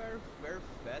very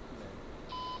fat,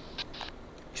 man.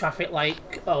 Traffic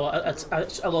like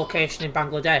a location in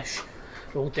Bangladesh.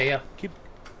 Oh dear. Keep.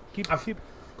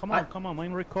 Come I- on,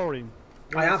 I'm recording.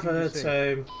 I have Everything you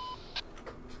say. heard.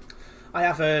 I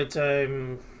have heard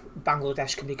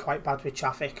Bangladesh can be quite bad with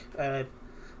traffic, but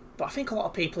I think a lot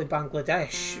of people in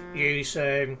Bangladesh use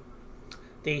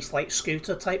these like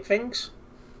scooter type things.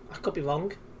 I could be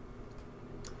wrong.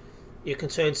 You can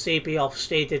turn CB off.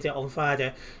 Steve did it on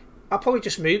Friday. I'll probably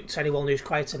just mute anyone who's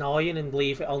quite annoying and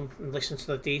leave it on and listen to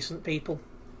the decent people.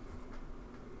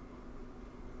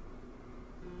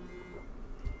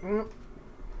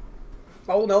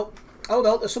 Oh no,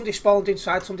 there's somebody spawned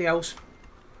inside somebody else.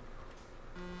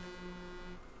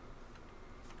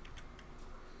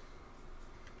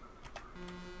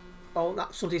 Oh,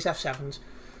 that's somebody's F7s.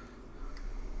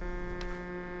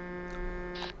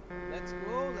 Let's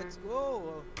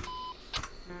go.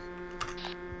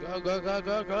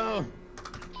 Go.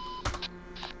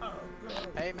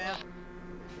 Hey man.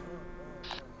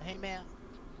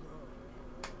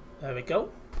 There we go.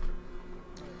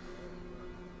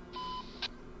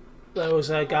 There was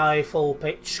a guy full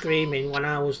pitch screaming when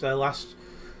I was there last.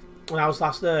 When I was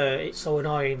last there, it's so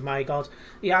annoying. My God,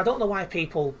 yeah, I don't know why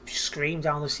people scream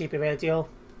down the CB radio.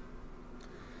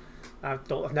 I've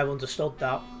never understood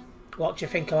that. What do you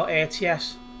think about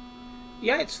ATS?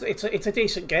 Yeah, it's a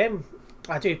decent game.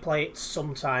 I do play it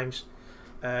sometimes,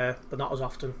 but not as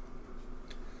often.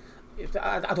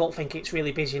 I don't think it's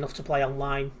really busy enough to play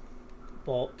online,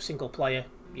 but single player,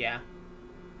 yeah.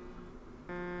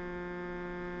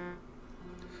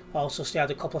 Also, he had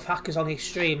a couple of hackers on his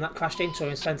stream that crashed into him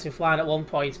and sent him flying at one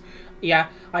point. Yeah,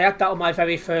 I had that on my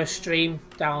very first stream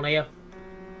down here.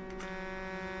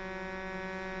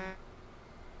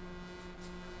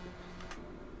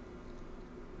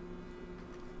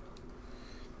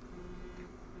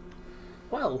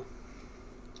 Well,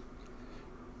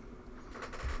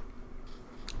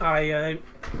 I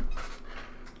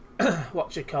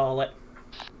what do you call it?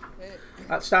 Hey,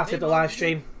 I started the Mom, live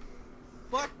stream.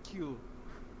 Fuck you.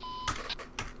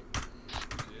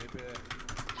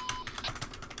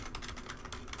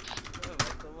 Vai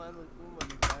tomar no cu,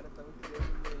 mano. O cara tava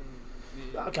querendo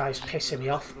me... That guy's pissing me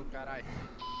off.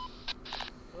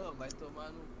 Ô, vai tomar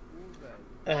no cu,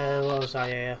 velho. What was I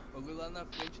here? O bagulho lá na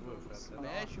frente não se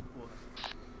mexe,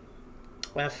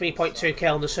 porra.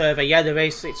 3.2k on the server. Yeah, there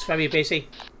is. It's very busy.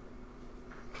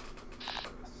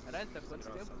 Caralho, tá quanto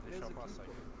tempo preso aqui, pô?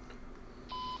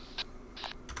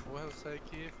 Porra, eu saí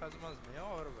aqui faz umas meia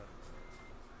hora, velho.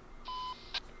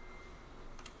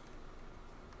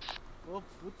 Ô,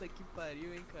 puta que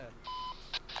pariu, hein, cara.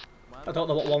 Mano, I don't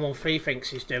know what 113 thinks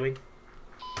he's doing.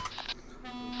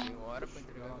 tem hora pra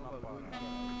entregar um bagulho, cara.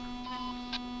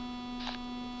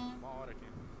 Uma hora aqui.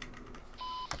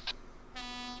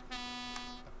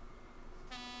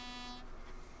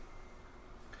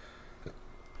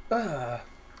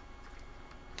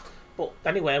 But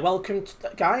anyway, welcome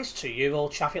guys to Euro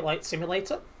Traffic Light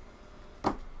Simulator.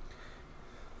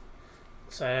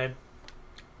 It's a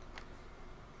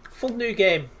fun new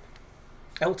game.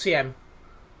 LTM.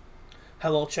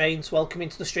 Hello trains, welcome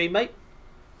into the stream, mate.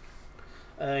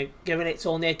 Given it's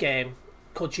only a game,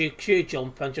 could you queue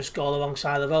jump and just go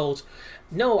alongside the roads?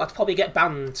 No, I'd probably get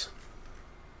banned.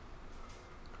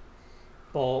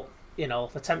 But, you know,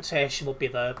 the temptation would be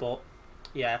there, but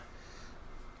yeah.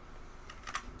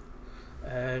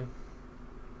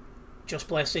 Just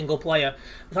play single player.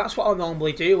 That's what I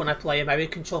normally do when I play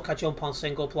American Truck. I jump on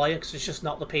single player because there's just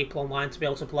not the people online to be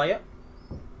able to play it.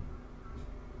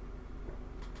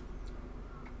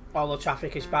 All the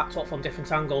traffic is backed up from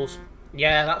different angles.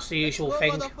 Yeah, that's the usual Go,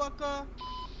 thing. motherfucker.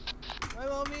 My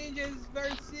mommy is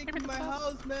very sick in my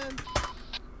house, man.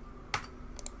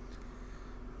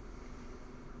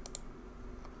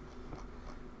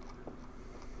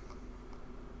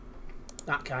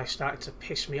 That guy's starting to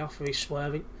piss me off with his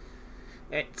swearing.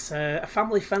 It's a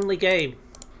family-friendly game.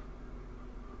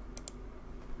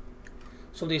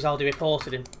 Somebody's already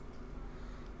reported him.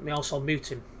 Let me also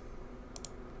mute him.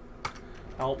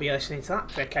 I won't be listening to that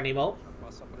prick anymore.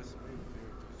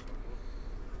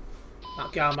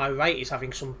 That guy on my right is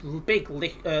having some big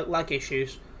lag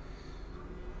issues.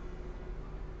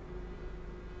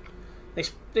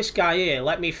 This guy here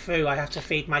let me through. I have to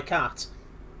feed my cat.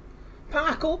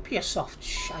 Park up, you soft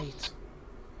shite.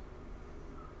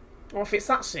 Or if it's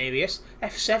that serious,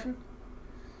 F7.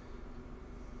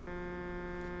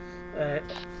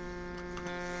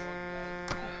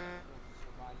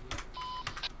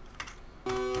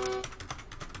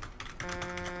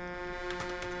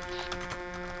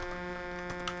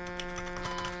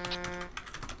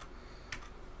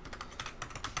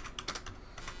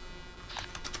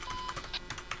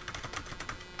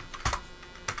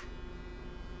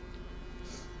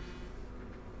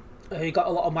 You got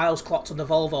a lot of miles clocked on the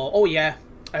Volvo. Oh yeah,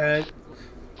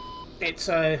 it's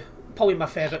probably my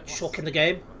favourite truck in the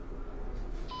game.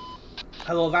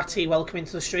 Hello Ratty, welcome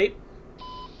into the stream.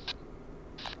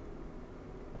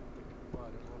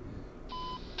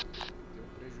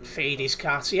 Feed his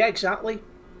cat, yeah, exactly.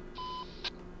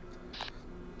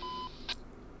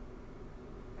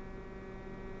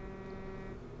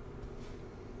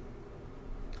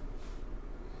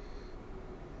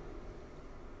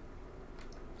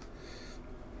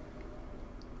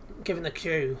 Given the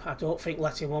queue, I don't think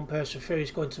letting one person through is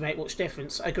going to make much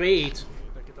difference. Agreed.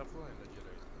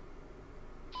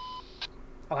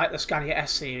 I like the Scania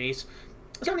S series.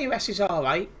 The Scania S is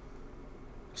alright.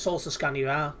 So's the Scania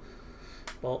R.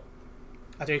 But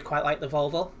I do quite like the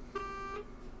Volvo.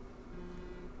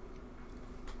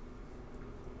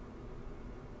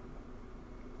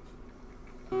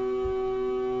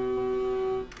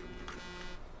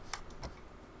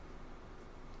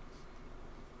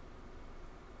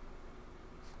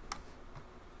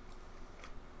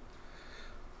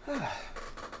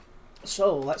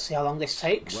 So, let's see how long this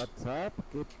takes. What's up?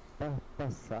 ¿Qué está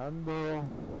pasando?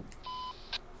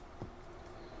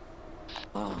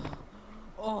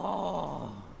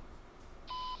 Oh.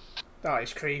 That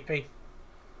is creepy.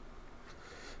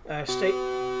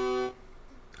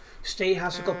 Steve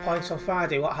has a good point on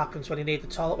Friday. What happens when you need the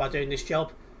toilet while doing this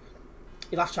job?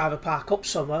 You'll have to either park up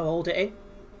somewhere or hold it in.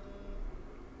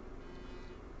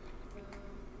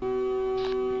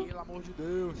 Pelo amor de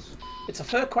Deus. It's a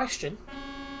fair question.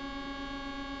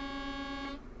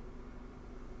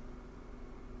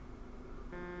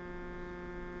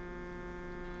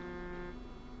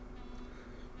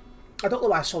 I don't know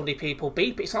why so many people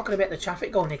beep. It's not going to make the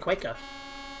traffic go any quicker.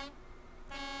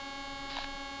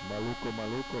 Maluco,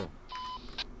 maluco.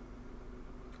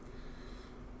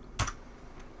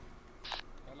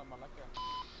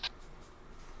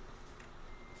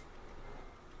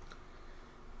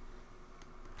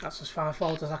 That's as far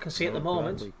forward as I can see at the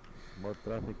moment. More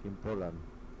traffic in Poland.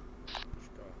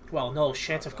 Well, no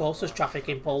shit, of course there's traffic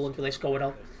in Poland with this going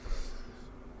on.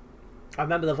 I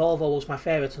remember the Volvo was my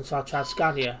favourite until I tried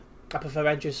Scania. I prefer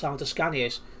engine sound to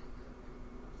Scanias.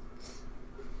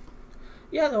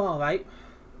 Yeah, they're alright.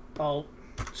 Oh,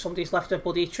 somebody's left a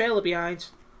bloody trailer behind.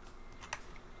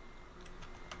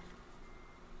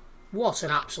 What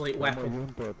an absolute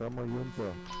weapon. Tamo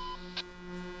junto.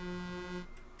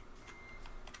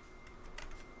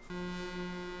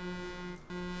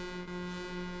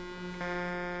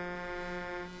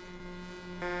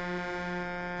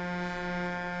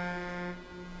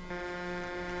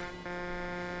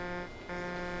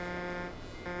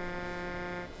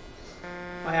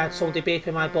 I had somebody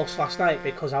beeping my bus last night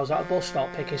because I was at a bus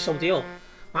stop picking somebody up.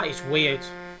 That is weird.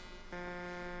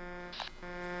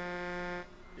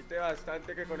 Viste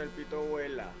bastante que con el pito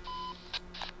vuela.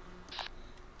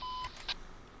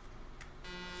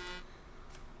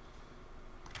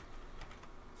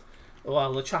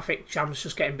 Well, the traffic jam's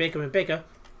just getting bigger and bigger.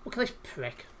 Look at this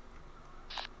prick.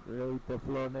 Really,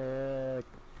 Teflonek.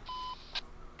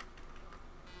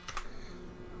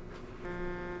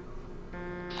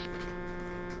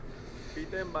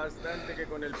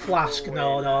 Flask,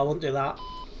 no, I wouldn't do that.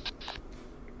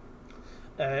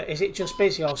 Is it just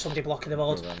busy or somebody blocking the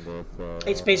road?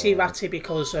 It's busy, Ratty,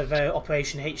 because of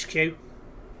Operation HQ.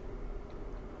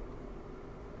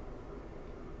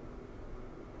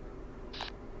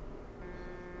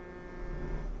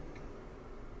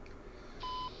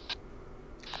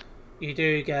 You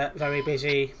do get very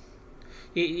busy.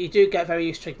 You do get very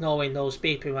used to ignoring those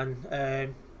beeping when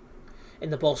in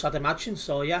the bus, I'd imagine.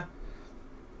 So yeah,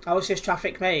 how is this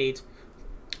traffic made?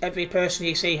 Every person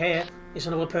you see here is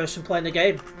another person playing the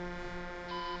game.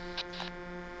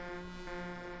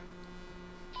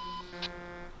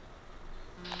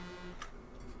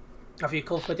 Have you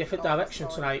come from a different direction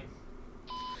tonight?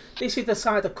 This is the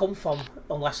side I come from,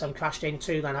 unless I'm crashed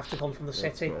into, then I have to come from the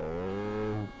city.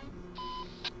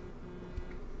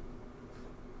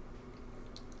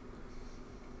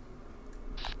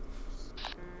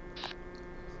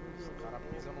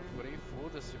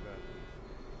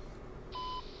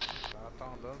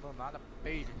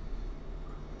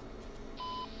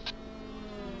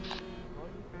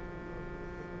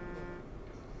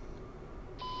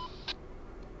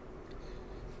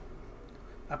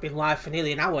 I've been live for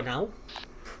nearly an hour now,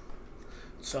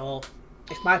 so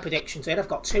if my prediction's in, I've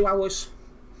got 2 hours.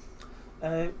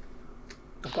 I've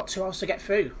got 2 hours to get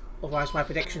through, otherwise my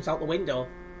prediction's out the window.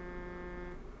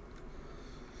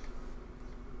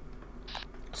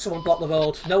 Someone blocked the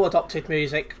road. No adopted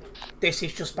music. This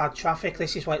is just bad traffic.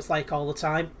 This is what it's like all the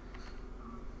time.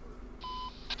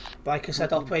 But like I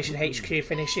said, Operation HQ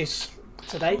finishes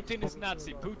today. Putin is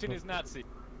Nazi. Putin is Nazi.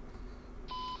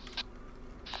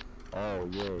 Oh,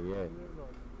 yeah.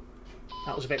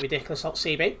 That was a bit ridiculous, not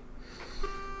CB.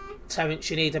 Terence,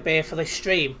 you need a beer for this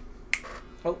stream.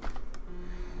 Oh.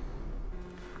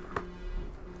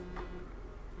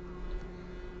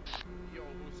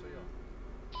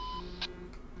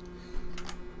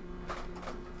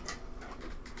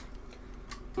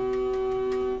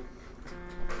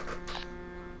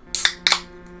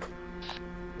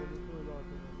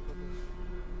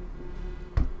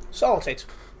 Sorted.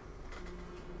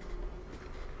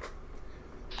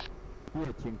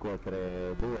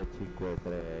 253,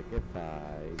 253, che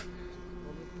fai?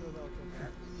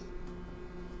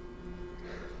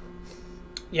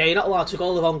 Yeah, you're not allowed to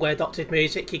go the wrong way, adopted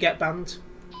music, you get banned.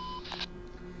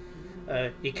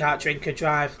 You can't drink and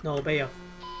drive, no beer.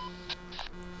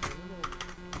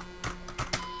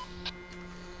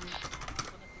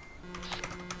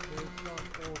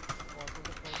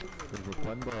 ¿Desde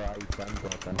cuándo hay tanto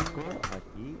atasco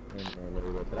aquí en el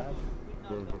Eurotrack?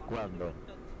 ¿Desde cuándo?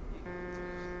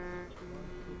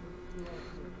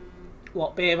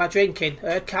 What beer am I drinking?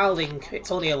 Carling.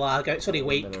 It's only a lager, it's only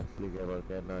weak.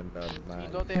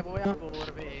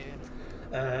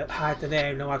 Hide the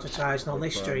name, no advertising on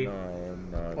this stream.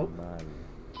 Oh.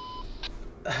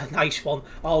 Nice one.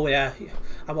 Oh yeah,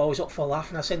 I'm always up for a laugh,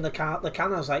 and I seen the can,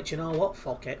 I was like, do you know what,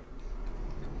 fuck it.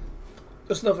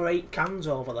 There's another 8 cans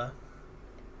over there.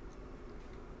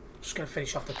 Just gonna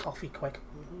finish off the coffee quick.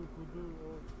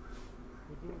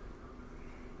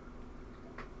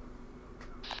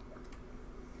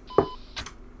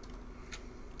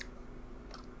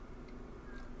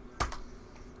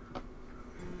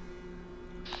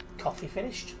 Coffee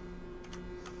finished.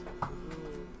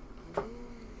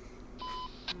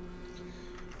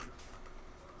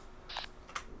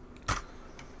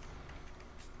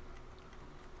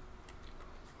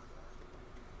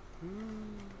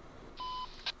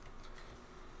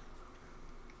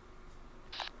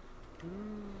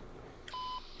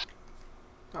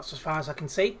 That's as far as I can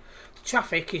see. The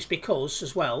traffic is because,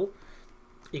 as well,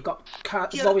 you've got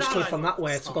lorries coming from that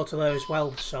way to go to there as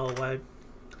well, so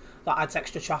that adds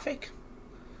extra traffic.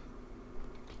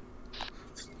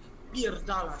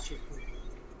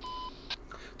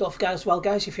 Don't forget as well,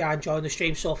 guys, if you are enjoying the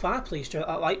stream so far, please do hit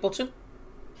that like button.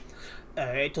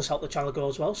 It does help the channel grow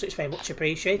as well, so it's very much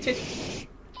appreciated.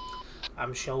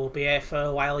 I'm sure we'll be here for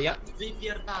a while yet.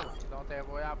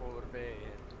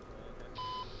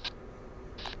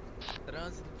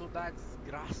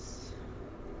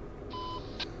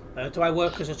 Do I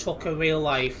work as a trucker in real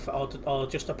life, or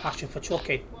just a passion for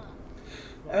trucking?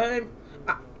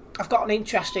 I've got an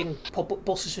interest in public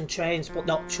buses and trains, but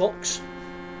not trucks.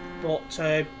 But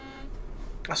I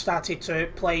started to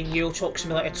play Euro Truck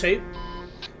Simulator 2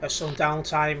 as some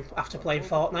downtime after playing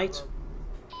Fortnite.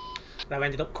 And I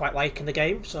ended up quite liking the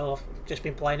game, so I've just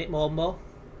been playing it more and more.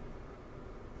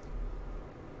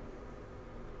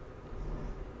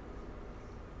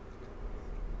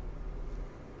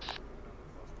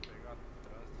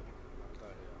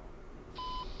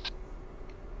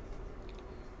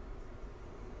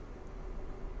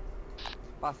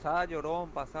 Pasa,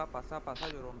 llorón, pasa,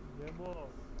 llorón.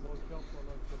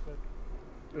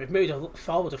 We've moved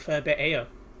forward a fair bit here.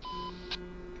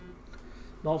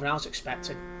 More than I was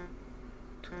expecting.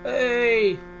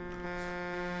 Hey!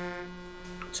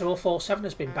 2047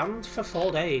 has been banned for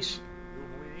 4 days.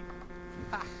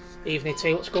 Evening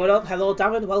tea, what's going on? Hello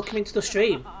Darren, welcome into the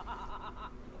stream.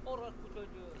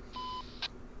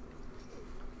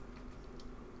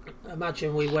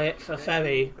 Imagine we wait for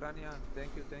ferry. Ukrainian.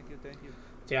 Thank you, thank you, thank you.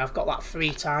 Yeah, I've got that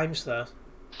 3 times there.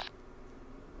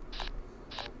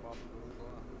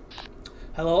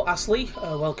 Hello, Ashley.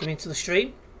 Welcome into the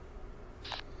stream.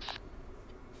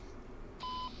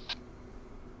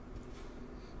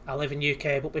 I live in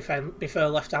UK, but prefer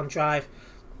left-hand drive.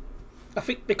 I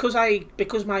think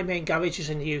because my main garage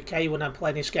is in the UK when I'm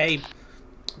playing this game,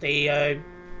 the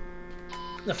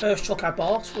first truck I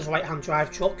bought was a right-hand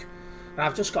drive truck, and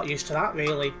I've just got used to that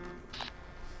really.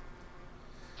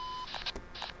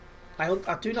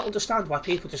 I do not understand why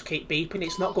people just keep beeping.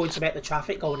 It's not going to make the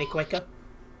traffic go any quicker.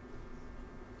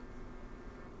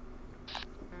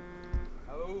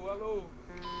 Hello, hello.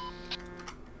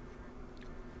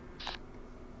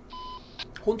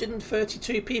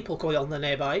 132 people going on there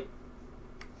nearby.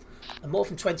 And more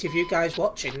than 20 of you guys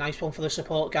watching. Nice one for the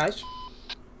support, guys.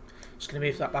 Just going to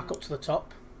move that back up to the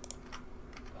top.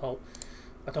 Oh,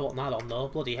 I don't want that on though.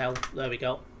 Bloody hell. There we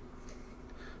go.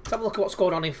 Let's have a look at what's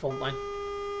going on in front then.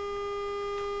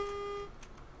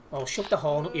 Oh, shove the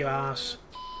horn up your arse.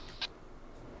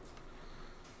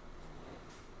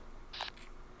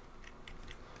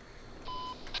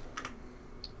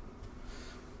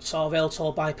 Saw rail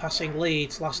toll bypassing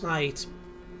Leeds last night.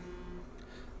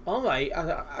 Alright,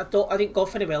 I didn't go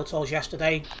for any rail tolls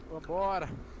yesterday. Vambora.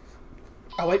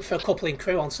 I went for a couple in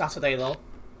Crewe on Saturday though.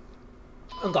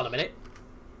 Hang on a minute.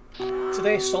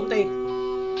 Today's Sunday.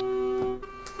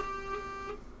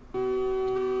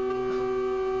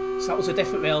 So that was a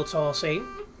different rail toll scene.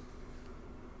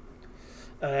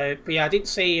 But yeah, I didn't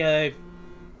see the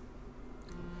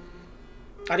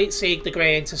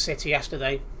Grey Intercity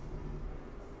yesterday.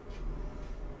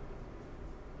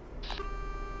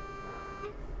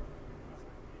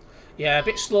 Yeah, a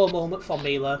bit slow moment for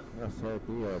me there. No sé,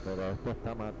 tío, pero esto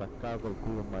está más atascado que el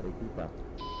culo en Mariquita.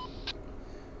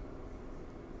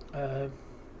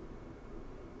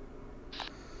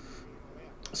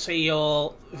 See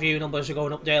your view numbers are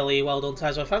going up daily. Well done,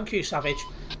 Tezza. Thank you, Savage.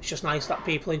 It's just nice that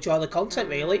people enjoy the content,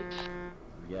 really.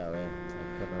 Ya ves,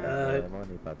 es que no tenemos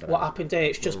ni para atrás. What happened here?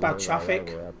 It's just bad traffic.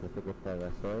 Antes que está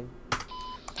gasoil.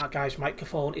 That guy's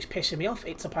microphone is pissing me off.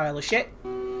 It's a pile of shit.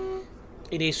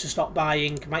 He needs to stop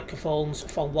buying microphones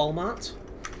from Walmart.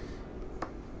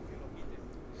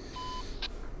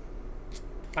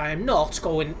 I am not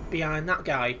going behind that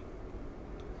guy.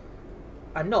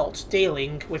 I'm not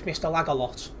dealing with Mr.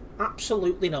 Lagalot.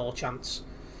 Absolutely no chance.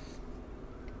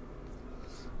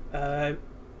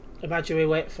 Imagine we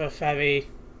wait for a ferry.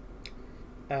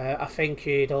 I think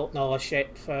you don't know a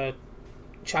shit for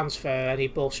transfer any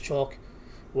bus truck.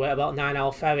 Wait about a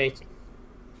 9-hour ferry.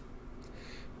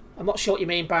 I'm not sure what you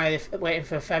mean by waiting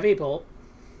for a ferry, but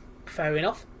fair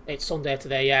enough. It's Sunday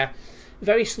today, yeah.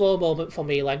 Very slow moment for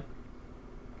me, Len.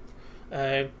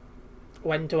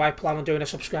 When do I plan on doing a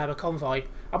subscriber convoy?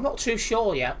 I'm not too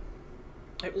sure yet.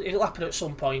 It'll happen at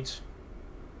some point.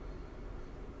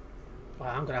 Well,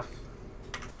 I'm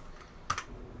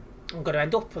gonna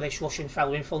end up with this Russian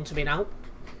fellow in front of me now.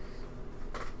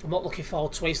 I'm not looking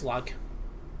forward to his lag.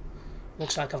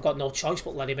 Looks like I've got no choice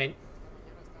but let him in.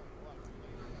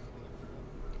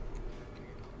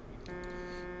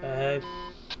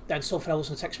 Then something I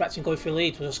wasn't expecting going through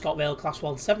Leeds was a Scott Rail Class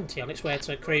 170 on its way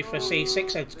to Crewe for a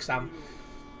C6 exam.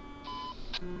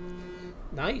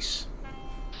 Nice.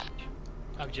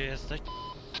 A gdzie jesteś?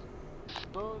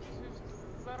 No,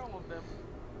 za rondem.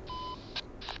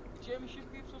 Chciałem się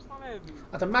zastanowić.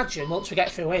 I'd imagine once we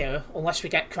get through here, unless we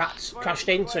get crashed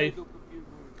into,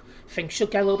 things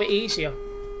should get a little bit easier.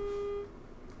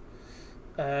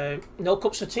 No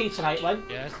cups of tea tonight, Len.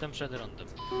 Ja jestem przed rondem,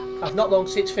 I've not long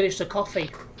since finished the coffee.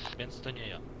 więc to nie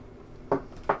ja.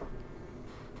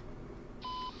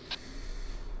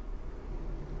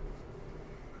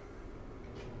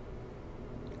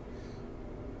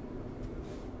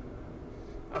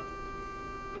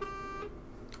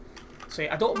 See,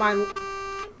 I don't mind.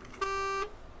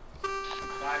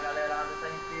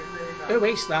 Who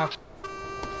is that?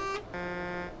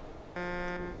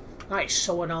 That is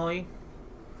so annoying.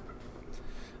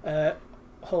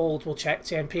 Hold, we'll check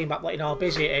TMP map, letting you know how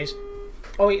busy it is.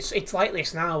 Oh, it's like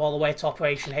this now all the way to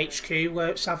Operation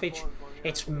HQ, Savage.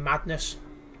 It's madness.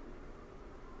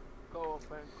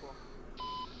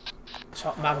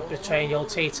 Top man betraying your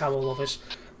tea towel lovers.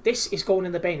 This is going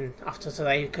in the bin after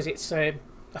today because it's a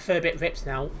fair bit ripped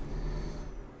now.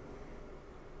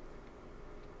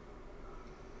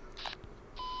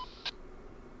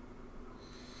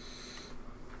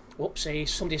 Whoopsie,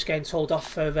 somebody's getting told off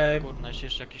for Kurna,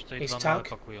 jeszcze jakieś tutaj his dwa tag. małe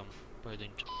pakują.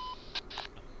 Pojedyncze.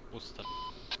 Puste.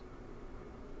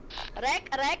 Rec.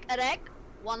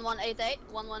 1188,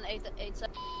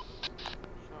 1187.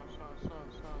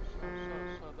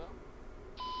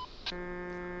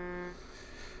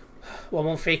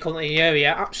 113 currently in the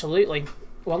area, absolutely.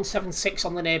 176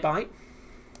 on the nearby.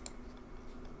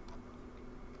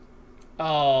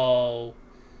 Oh.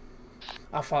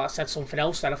 I thought I said something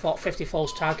else then. I thought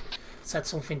 54's tag said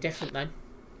something different then.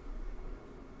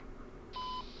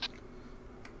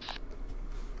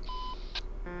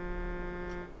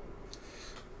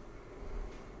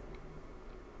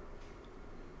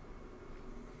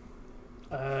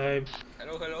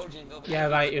 Hello, dzień dobry. Yeah,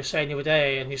 right, you were saying the other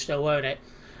day and you still weren't it.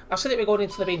 I said it we're going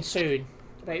into the bin soon,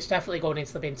 but it's definitely going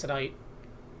into the bin tonight.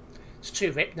 It's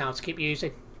too ripped now to keep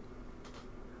using.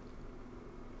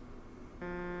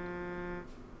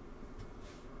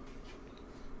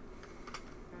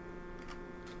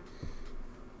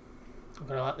 I'm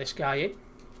going to let this guy in.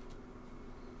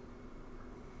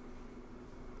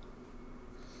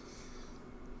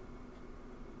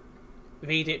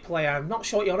 Read it, play. I'm not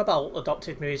sure what you're on about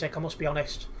adopted music, I must be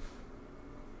honest.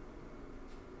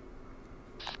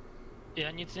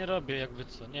 Ja nic nie robię, jakby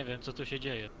co. Nie wiem, co tu się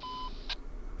dzieje.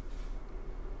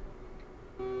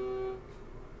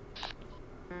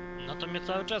 No to mnie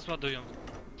cały czas ładują.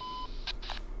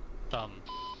 Tam.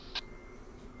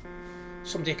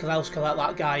 Somebody else can let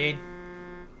that guy in.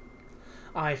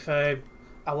 I've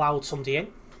allowed somebody in.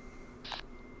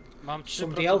 Mam 3%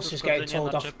 Somebody else is getting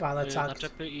uszkodzenia told off by the tag.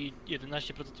 naczepy i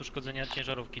 11% uszkodzenia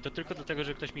ciężarówki. To tylko dlatego,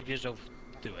 że ktoś mi wjeżdżał w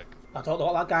tyłek. I don't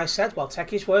know what that guy said. Well,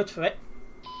 take his word for it.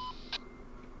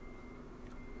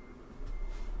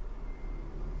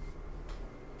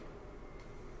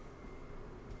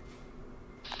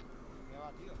 ¿Qué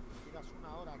va, tío? Tiras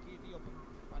una hora aquí, tío,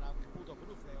 para un puto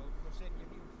cruce, o no sé, ni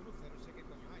un cruce, no sé qué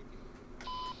coño hay, tío.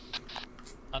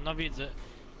 A no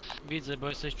widzę, bo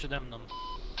jesteś przede mną.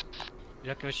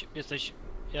 Jakoś jesteś...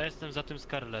 Ja jestem za tym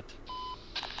Scarlet. Sí,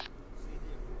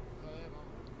 tío.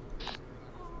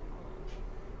 Vamos.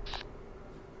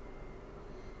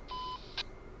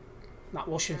 That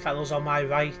Russian fellow's on my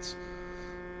right.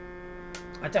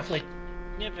 I definitely...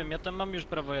 Nie wiem, ja tam mam już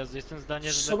prawo jazdy, jestem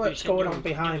zdania, że Something's lepiej się going nie, on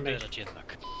behind nie me. uderzać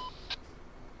jednak.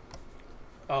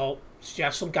 Oh,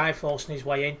 yeah, some guy forcing his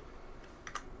way in. Es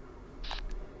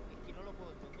que no lo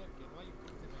puedo entender, que no hay un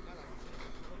cruce, no hay nada, no sé,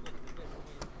 no lo puedo entender, no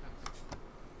voy a entrar.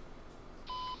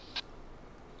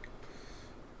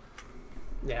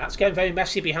 Yeah, that's getting very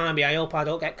messy behind me. I hope I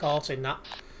don't get caught in that.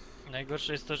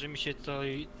 Najgorsze jest to, że mi się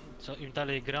co im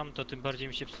dalej gram, to tym bardziej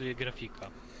mi się psuje grafika.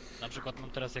 Na przykład mam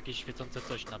teraz jakieś świecące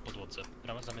coś na podłodze,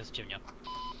 zamiast ciemnia.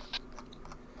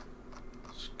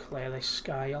 Let's clear this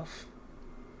sky off.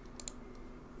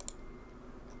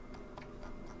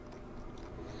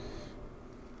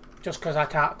 Just because I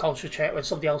can't concentrate when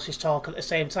somebody else is talking at the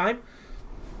same time.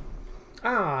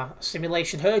 Ah,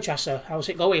 Simulation Hairdresser. How's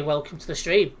it going? Welcome to the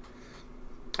stream.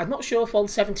 I'm not sure if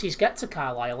 170s get to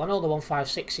Carlisle. I know the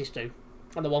 156s do.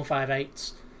 And the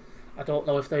 158s. I don't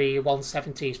know if the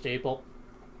 170s do, but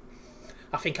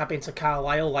I think I've been to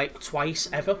Carlisle like twice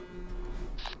ever.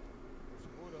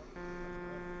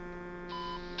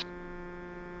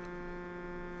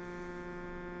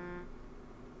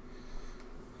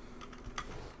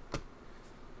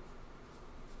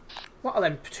 What are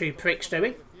them two pricks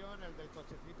doing?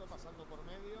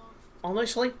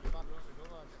 Honestly?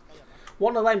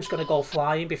 One of them's going to go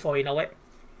flying before you know it.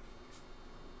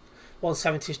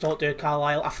 170s don't do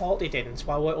Carlisle. I thought they didn't,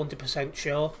 but I weren't 100%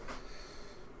 sure.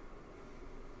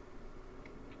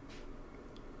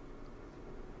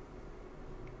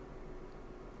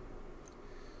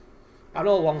 I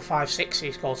know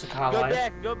 156s go to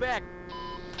Carlisle. Go back!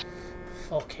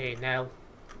 Fucking hell.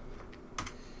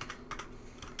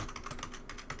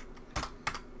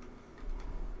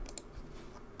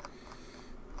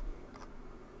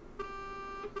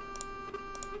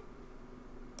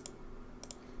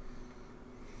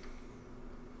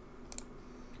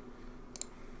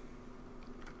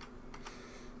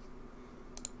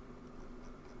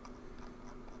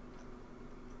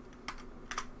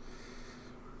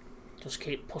 Just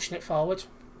keep pushing it forward.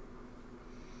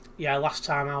 Yeah, last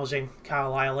time I was in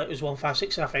Carlisle it was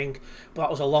 156 I think, but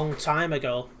that was a long time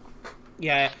ago.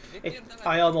 Yeah,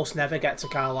 I almost never get to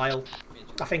Carlisle.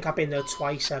 I think I've been there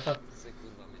twice ever.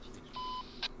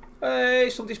 Hey,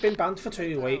 somebody's been banned for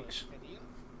 2 weeks.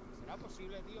 ¿Será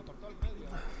posible, tío, por todo el medio?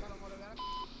 ¿Está la moral?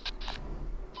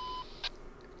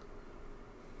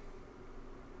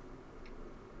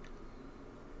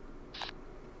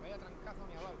 Vaya trancazo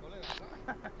ni hablar, colega,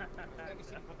 ¿sabes? Que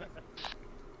sin poder.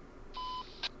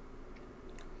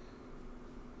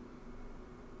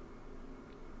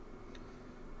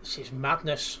 This is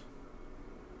madness.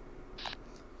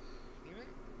 Dime.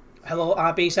 Hello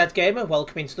RBZ Gamer,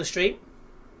 welcome into the stream.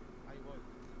 Ahí voy.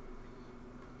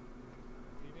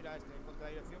 Y mira, en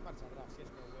contradirección marcha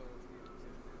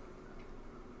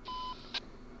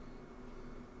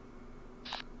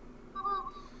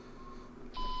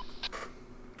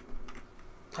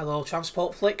Hello,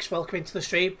 Transport Flicks. Welcome into the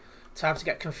stream. Time to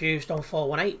get confused on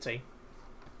 4180.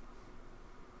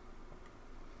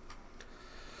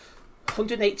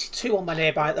 182 on my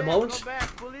nearby at the moment. Go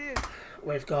back, police.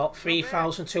 We've got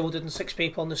 3,206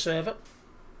 people on the server.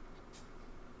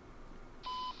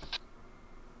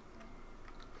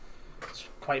 It's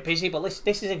quite busy, but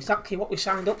this is exactly what we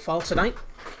signed up for tonight.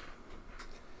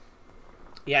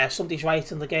 Yeah, somebody's right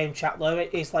in the game chat though.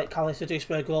 It is like Cali to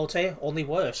Duisburg Road here, only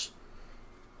worse.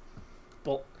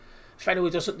 But if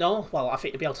anyone doesn't know, well, I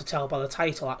think you'll be able to tell by the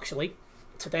title actually.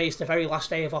 Today is the very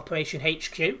last day of Operation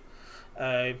HQ.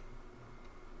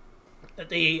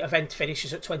 The event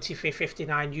finishes at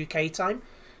 23:59 UK time.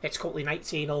 It's currently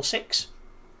 19:06.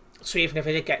 So even if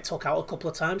it did get took out a couple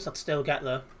of times, I'd still get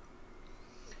there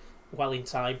well in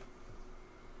time.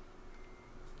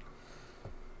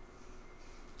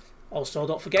 Also,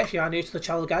 don't forget, if you are new to the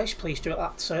channel, guys, please do hit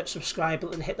that subscribe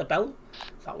button and hit the bell.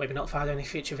 That way we're notified of any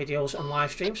future videos and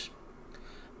live streams.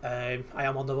 I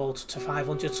am on the road to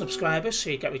 500 subscribers, so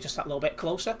you get me just that little bit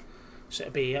closer. So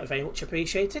it'd be very much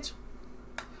appreciated.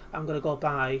 I'm going to go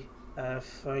bye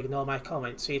for ignore my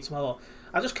comments. See you tomorrow.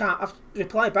 I just can't. I've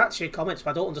replied back to your comments, but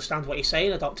I don't understand what you're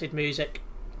saying. Adopted music.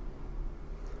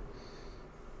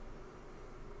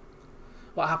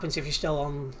 What happens if you're still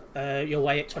on your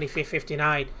way at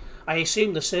 23:59? I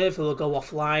assume the server will go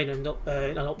offline and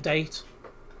an update.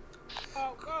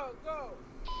 Go, go, go.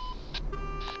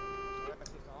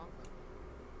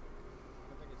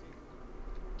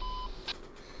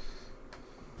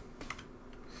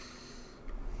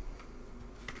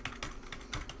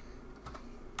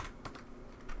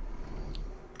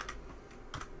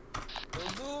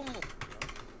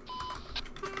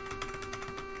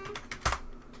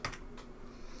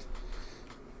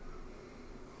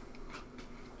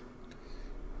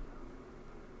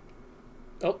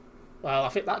 Oh, well, I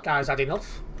think that guy's had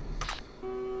enough.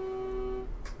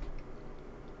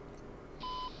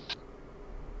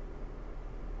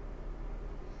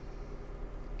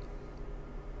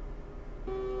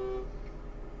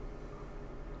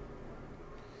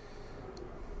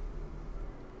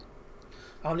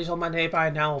 How many's on my nearby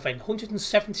now then?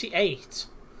 178.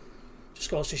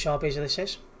 Just goes to show how busy this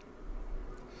is.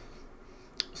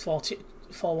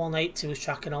 4180 was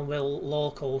tracking on real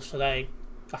locals today.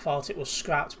 I thought it was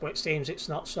scrapped, but it seems it's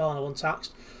not so, and I wasn't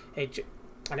taxed.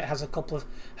 And it has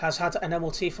had an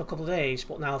MOT for a couple of days,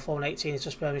 but now 4118 is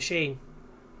just per machine.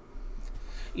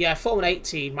 Yeah,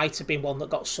 4118 might have been one that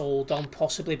got sold on,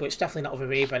 possibly, but it's definitely not a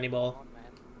Viva anymore.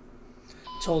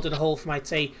 Told in a hole for my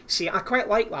tea. See, I quite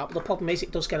like that, but the problem is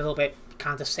it does get a little bit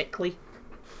kind of sickly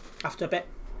after a bit.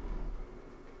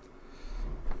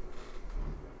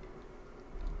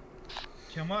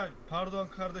 Kemal, pardon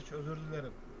kardeş, özür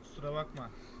dilerim. Kusura bakma.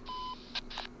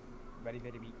 Very,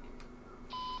 very weak.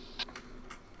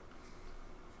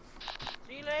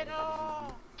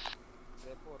 Chileno!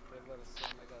 Report, reverse. Oh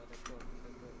my god, report.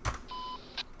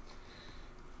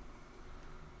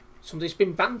 Somebody's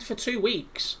been banned for 2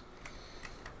 weeks.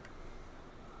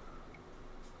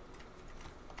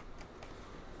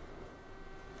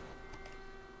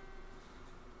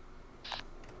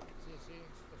 Sí, sí,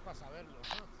 es para saberlo,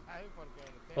 ¿no? ¿Sabes? Porque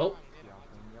el tema Oh.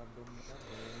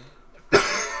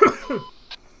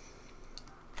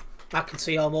 I can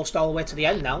see almost all the way to the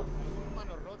end now. Algunas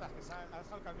manos rotas que se ha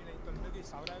dejado el caminito en medio y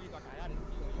se habrá ido a cagar el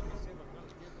tío, yo qué sé, porque no lo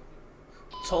entiendo,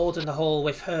 tío. Told in the hole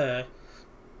with her.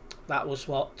 That was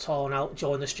what torn out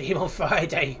during the stream on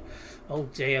Friday. Oh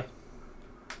dear.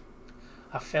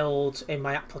 I filled in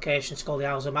my application to go to the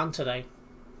House of Man today.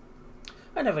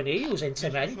 I never knew you was into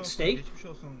men, Steve. Geçmiş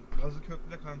olsun. Gazı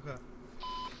kökle kanka.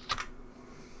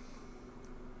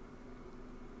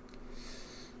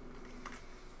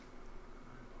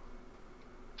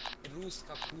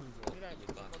 Ruska kurwo. Mira,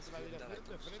 contra la dirección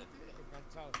de frente,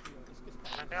 enganchados, tío. Es que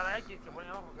está... Mantega la X, que pone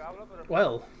abajo que hablo, pero...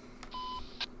 Well,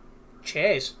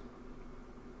 cheers.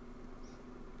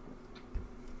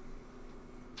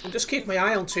 I'm just keeping my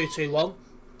eye on 221.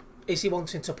 Is he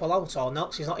wanting to pull out or not?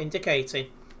 'Cause he's not indicating.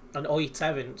 And oi,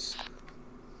 Terence.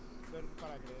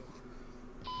 para creer.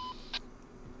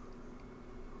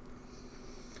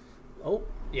 Oh,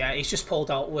 yeah, he's just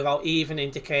pulled out without even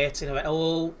indicating.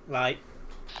 Oh, right.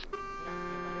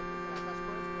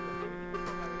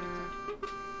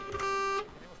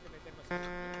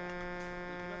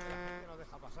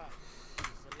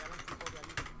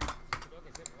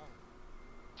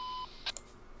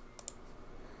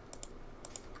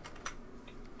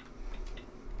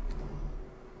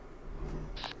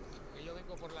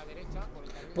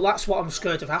 Well, that's what I'm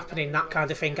scared of happening, that kind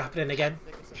of thing happening again.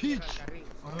 Piç.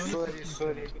 Sorry,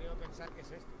 sorry.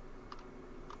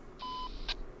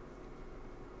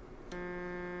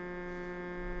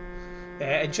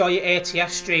 Enjoy your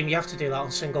ATS stream. You have to do that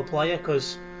on single player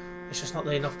because there's just not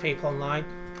really enough people online.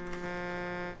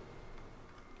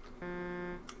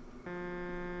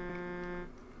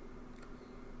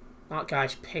 That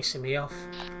guy's pissing me off.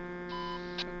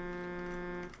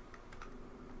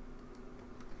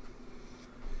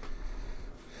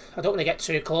 I don't want to get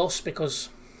too close because...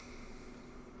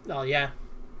 Oh yeah.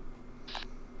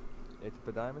 Ej, ty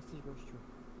pedałem jesteś, gościu?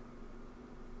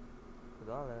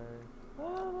 Pedale.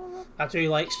 I do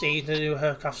like Steve, the new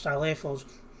Aircraft style earphones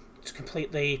to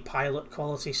complete the pilot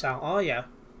quality sound. Oh yeah.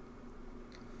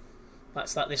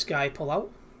 Let's let this guy pull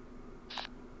out.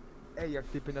 Ej, jak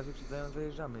typy nas wyprzedzają,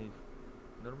 zajeżdżamy ich.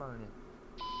 Normalnie.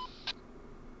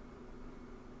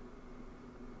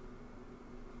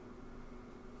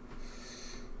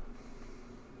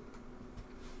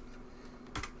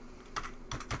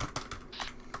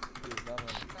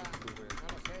 No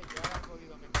lo sé, yo ahora he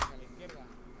podido meterme a la izquierda.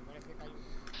 Me parece que hay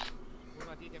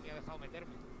uno aquí que me ha dejado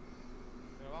meterme.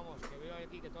 Pero vamos, que veo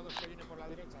aquí que todos que vienen por la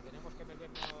derecha tenemos que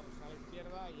meternos a la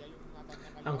izquierda y hay una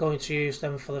tangana. I'm going to use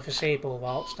them for the foreseeable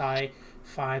whilst I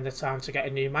find the time to get a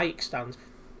new mic stand.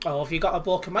 Oh, have you got a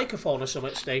broken microphone or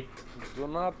something, Steve? Do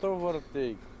not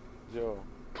overtake, Joe.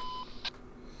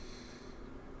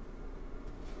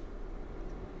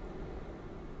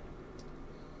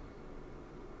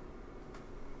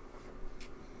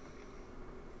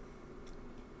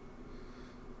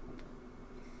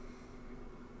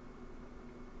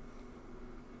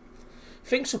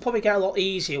 Things will probably get a lot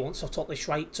easier once I've took this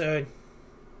right turn.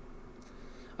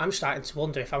 I'm starting to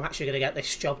wonder if I'm actually going to get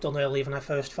this job done earlier than I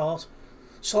first thought.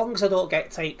 So long as I don't get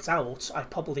taked out, I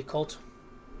probably could.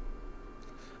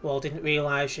 Well, didn't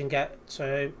realise you can get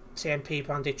TMP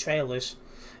branded trailers.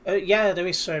 Yeah, there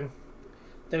is a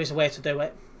way to do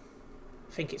it.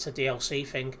 I think it's a DLC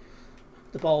thing.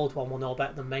 The bald one will know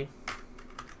better than me.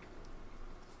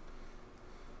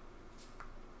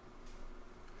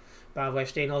 By the way,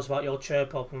 Steve knows about your chair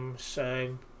problems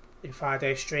in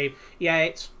Friday's stream. Yeah,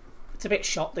 it's a bit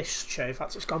shot, this chair. In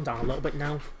fact, it's gone down a little bit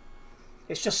now.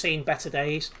 It's just seen better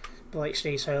days. Blake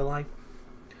Steve's hairline.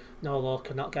 No, Lord,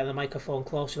 cannot get the microphone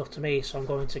close enough to me, so I'm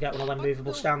going to get one of them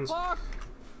movable stands.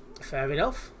 Fair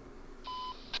enough.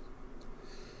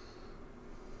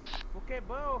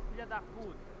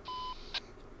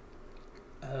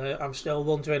 I'm still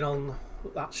wondering on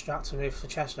that strat to move to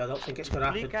Chester. I don't think it's going to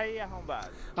happen.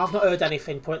 I've not heard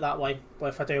anything, put it that way, but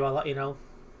if I do, I'll let you know.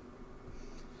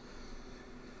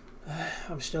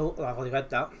 I've only read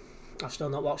that. I've still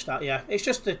not watched that, yeah. It's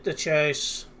just the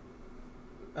chairs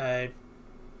that's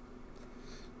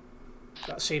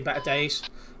seen better days.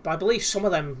 But I believe some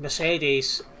of them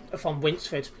Mercedes are from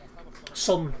Winsford.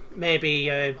 Some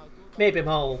maybe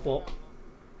more,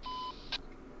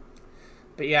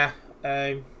 but yeah.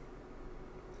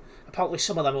 Apparently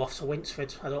some of them are off to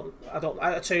Winsford. I don't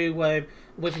to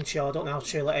Wivenshaw. I don't know how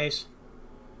true it is.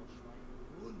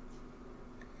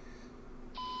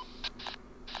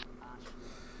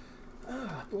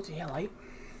 Ah, bloody hell, eh?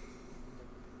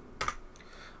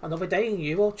 Another day in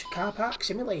Euro Car Park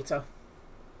Simulator.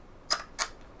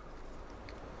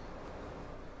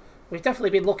 We've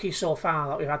definitely been lucky so far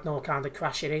that we've had no kind of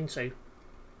crashing into.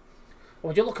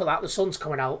 When you look at that, the sun's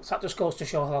coming out. So that just goes to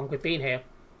show how long we've been here.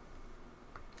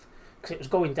 Because it was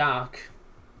going dark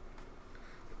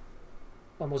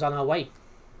when we was on our way.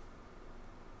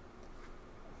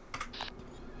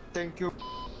 Thank you.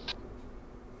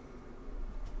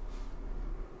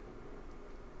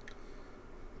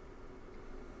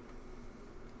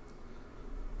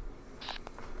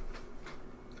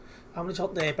 How many's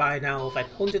up there by now then?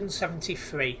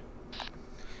 173.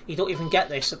 You don't even get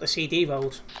this at the CD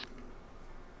road.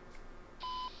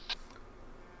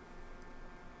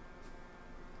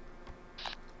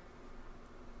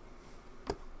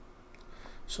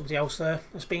 Somebody else there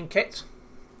that's been kicked.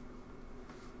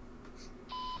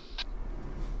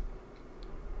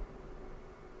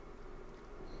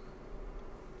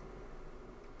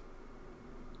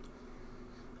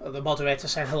 The moderator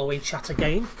said hello in chat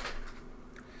again.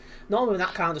 Normally when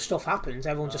that kind of stuff happens,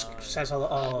 everyone just says,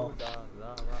 oh,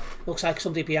 looks like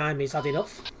somebody behind me's had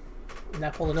enough. And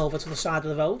they're pulling over to the side of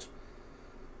the road.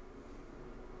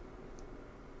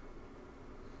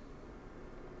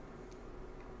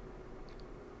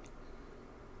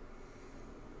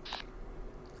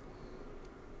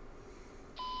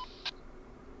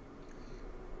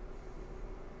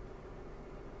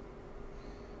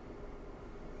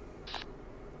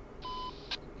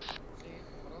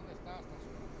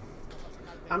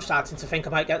 I'm starting to think I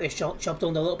might get this job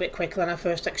done a little bit quicker than I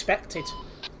first expected.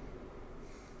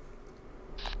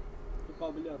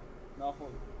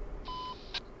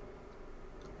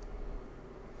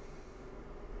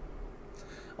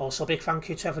 Also, big thank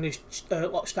you to everyone who's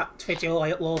watched that video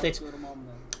I uploaded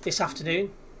this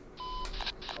afternoon.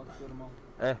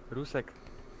 Rusek.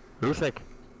 Rusek.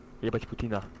 Jebać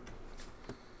Putina.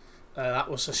 That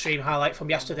was a stream highlight from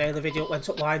yesterday. The video went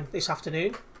online this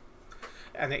afternoon.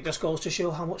 And it just goes to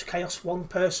show how much chaos one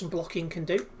person blocking can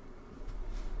do.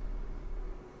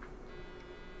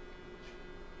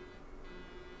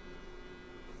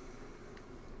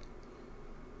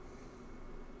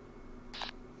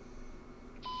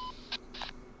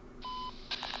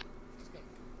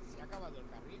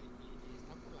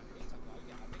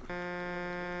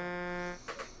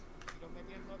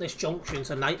 This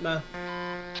junction's a nightmare.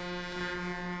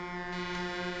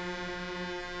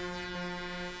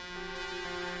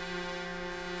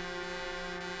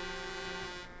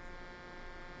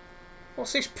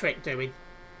 What's this prick doing?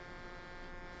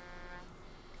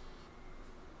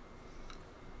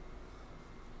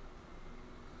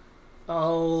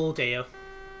 Oh dear.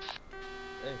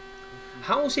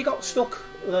 How has he got stuck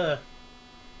there?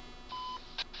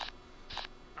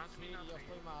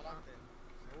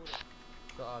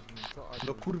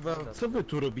 No kurwa, co wy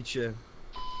tu robicie?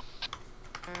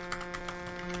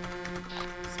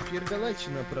 Spierdalajcie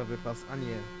na prawy pas, a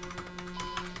nie.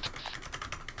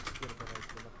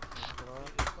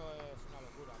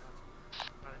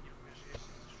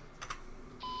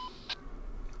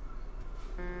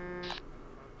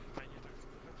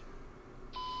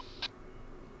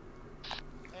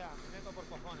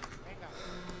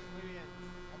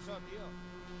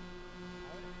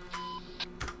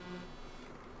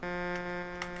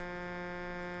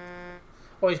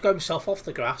 Well, he's got himself off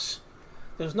the grass.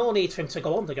 There's no need for him to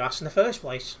go on the grass in the first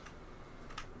place.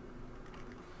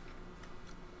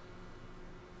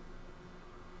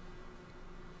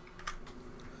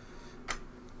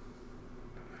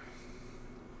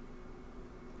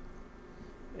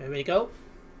 There we go.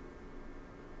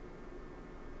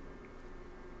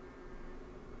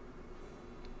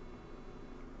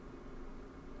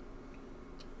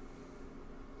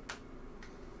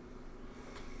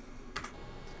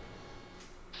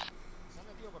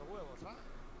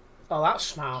 Oh, that's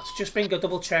smart. Just bring a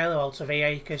double trailer out of 8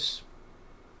 acres.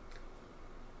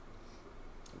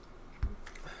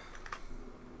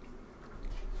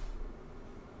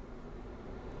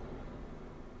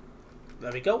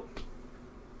 There we go.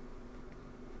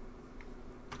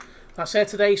 That's it.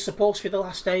 Today's supposed to be the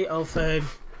last day of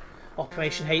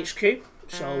Operation HQ,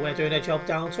 so we're doing a job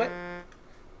down to it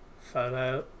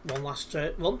for one last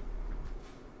run.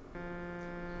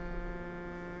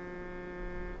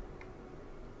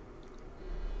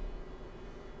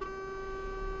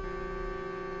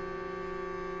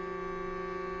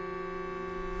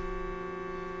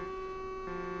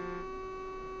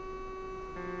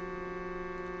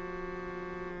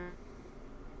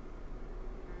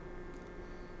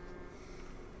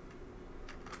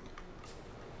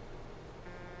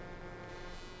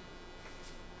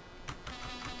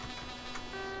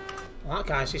 That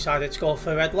guy's decided to go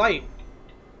for a red light.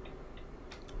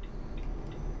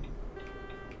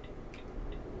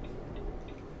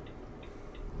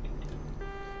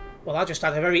 Well, I just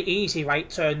had a very easy right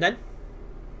turn then.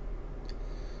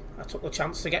 I took the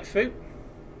chance to get through.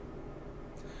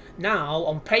 Now,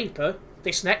 on paper,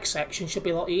 this next section should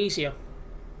be a lot easier.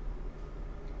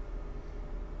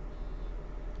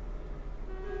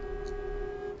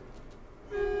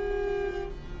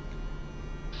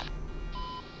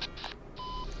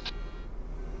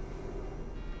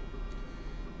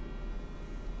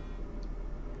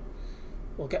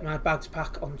 We'll get my bags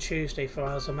packed on Tuesday for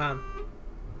as a man,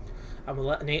 and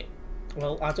we'll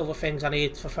add other things I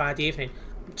need for Friday evening.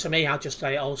 To me, I'll just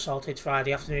get it all sorted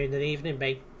Friday afternoon and evening,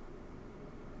 me.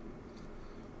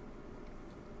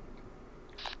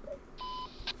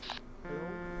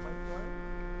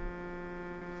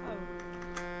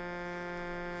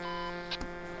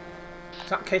 Is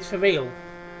that kid for real?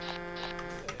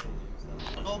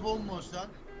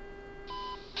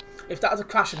 If that had a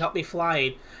crash and not be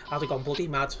flying, I'd have gone bloody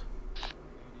mad.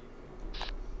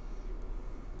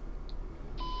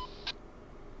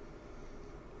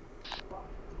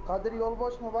 Kadir yol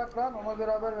boş mu bak lan, ona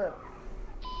göre haber ver.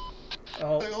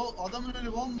 Oh. Adamın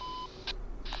önü bomboş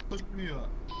gitmiyor.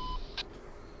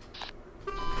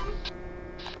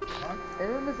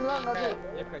 Emin misin lan Kadir?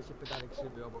 Jebkaj się pedale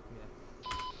krzywy obok mnie.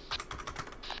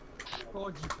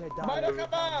 Chodzi pedale. Maro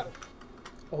kabar!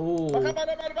 Oh.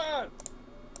 Kabar!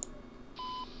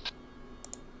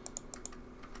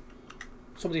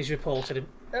 Somebody's reported him.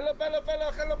 Hello.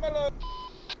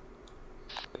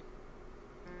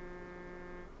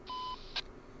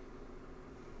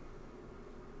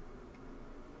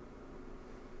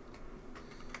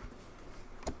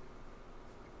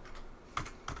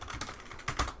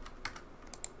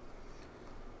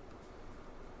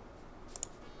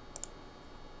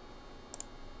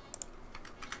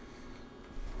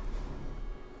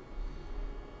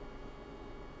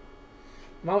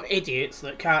 The amount of idiots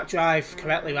that can't drive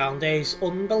correctly around here is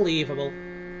unbelievable.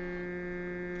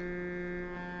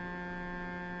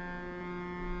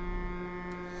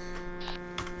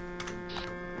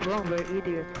 Wrong way,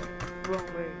 idiot. Wrong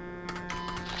way.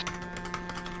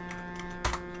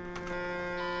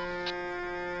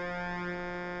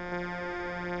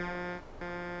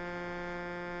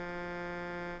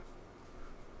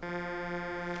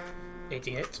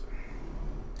 Idiot.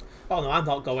 Oh no, I'm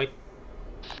not going. Oye,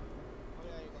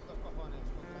 ahí, con dos cojones,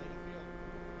 contradicción.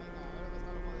 Venga, a ver dónde están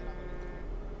los moderadores.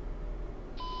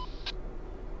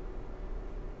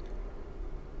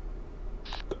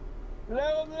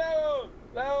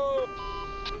 Leo!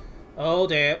 Oh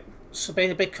dear. There's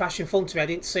been a big crash in front of me, I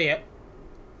didn't see it.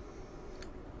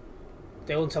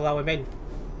 They won't allow him in.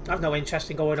 I've no interest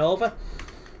in going over.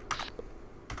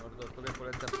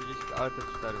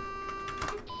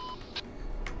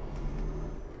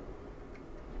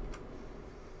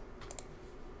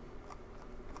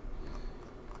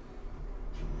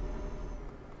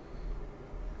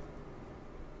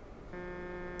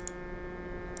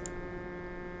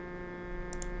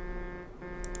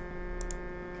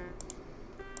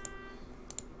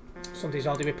 Somebody's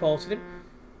already reported him.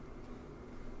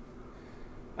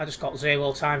 I just got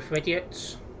 0 time for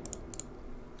idiots.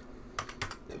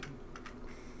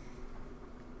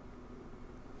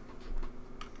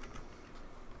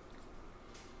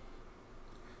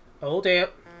 Oh dear.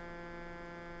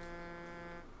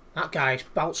 That guy's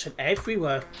bouncing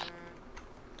everywhere.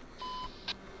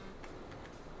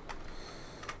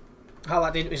 How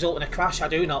that didn't result in a crash, I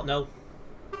do not know.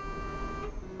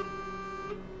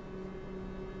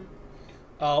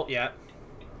 Oh, yeah.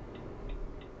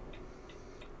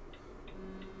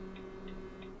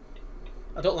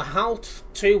 I don't know how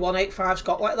 2185's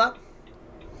got like that.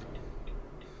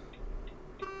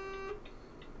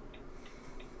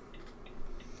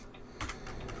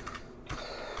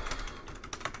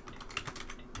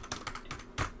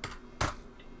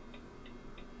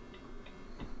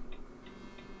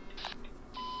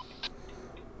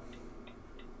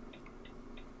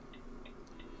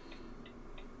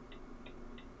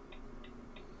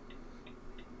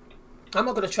 I'm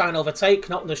not going to try and overtake,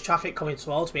 not when there's traffic coming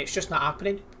towards me, it's just not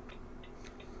happening.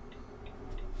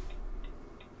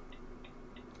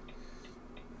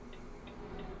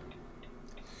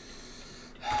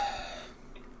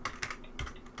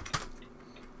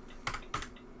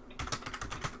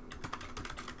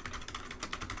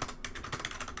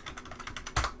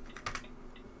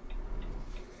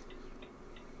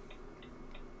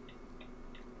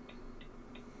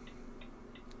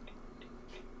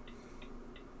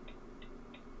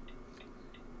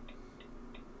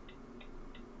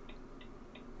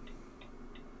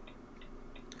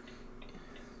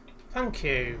 Thank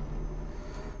you.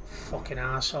 Fucking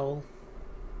arsehole.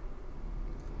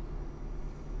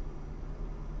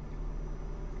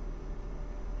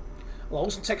 Well, I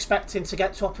wasn't expecting to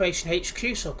get to Operation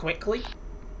HQ so quickly.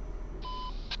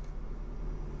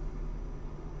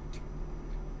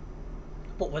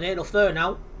 But we're near enough there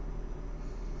now.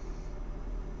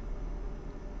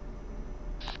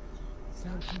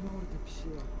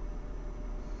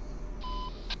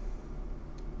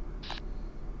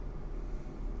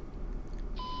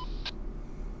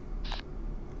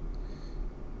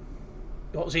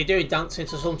 What was he doing, dancing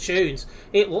to some tunes?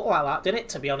 It looked like that, didn't it,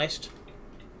 to be honest?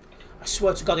 I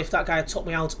swear to God, if that guy had took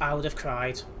me out, I would have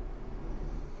cried.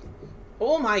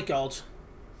 Oh my God.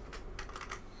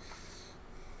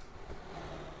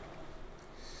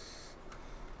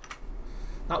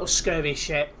 That was scary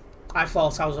shit. I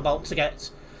thought I was about to get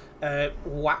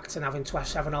whacked and having to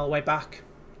F7 all the way back.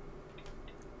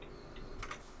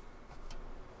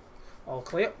 All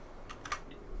clear.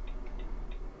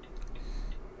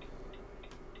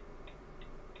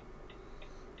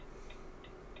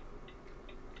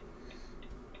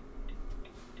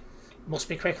 Must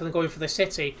be quicker than going for the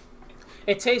city.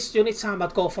 It is. The only time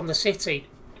I'd go from the city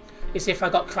is if I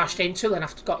got crashed into, then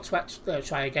I've got to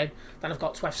try again. Then I've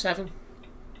got to F7.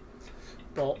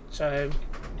 But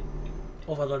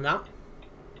other than that,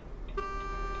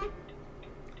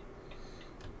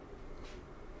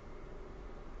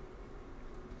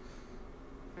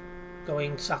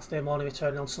 going Saturday morning,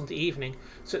 returning on Sunday evening.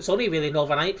 So it's only really an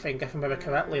overnight thing, if I remember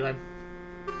correctly then.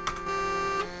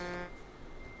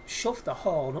 Shove the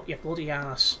horn up your bloody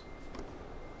ass.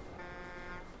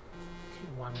 You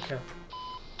wanker.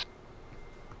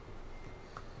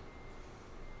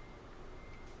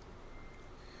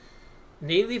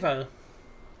 Nearly there.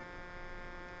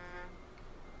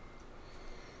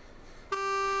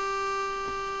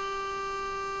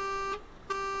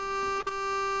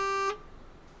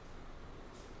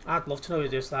 I'd love to know who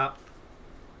does that.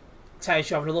 Terence,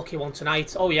 you're having a lucky one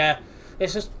tonight. Oh yeah,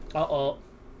 this is... Uh-oh.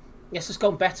 Yes, it's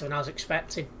gone better than I was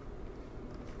expecting.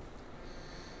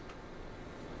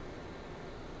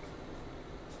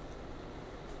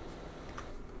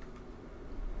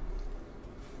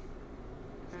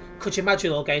 Could you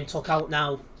imagine all getting took out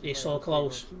now? You're so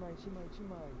close.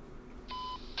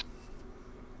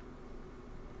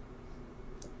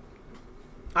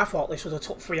 I thought this would have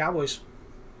took 3 hours.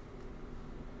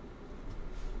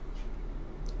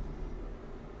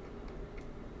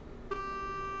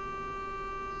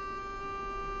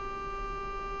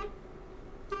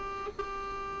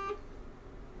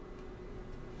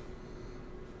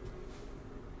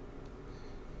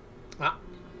 That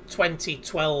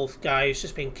 2012 guy who's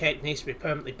just been kicked needs to be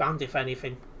permanently banned, if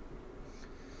anything.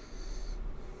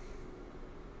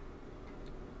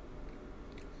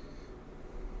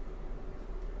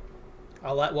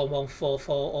 I'll let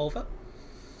 1144 over.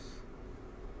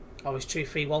 Oh, it's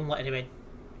 231 letting him in.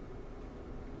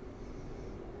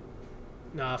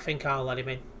 No, I think I'll let him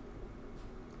in.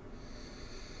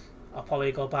 I'll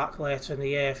probably go back later in the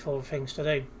year for things to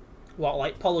do. What,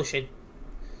 like polishing?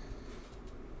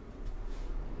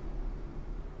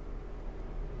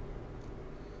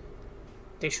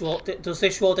 Does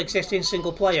this road exist in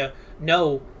single player?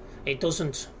 No, it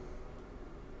doesn't.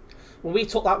 When we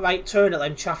took that right turn at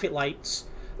them traffic lights,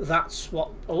 that's what...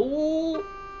 Oh!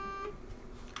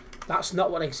 That's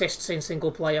not what exists in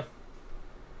single player.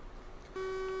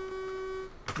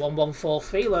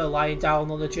 1143, they're lying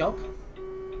down on the job.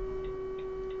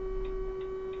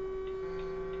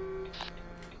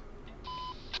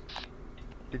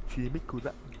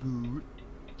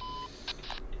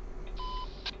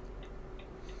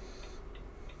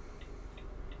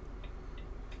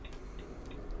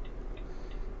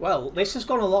 Well, this has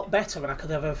gone a lot better than I could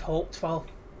ever have hoped for.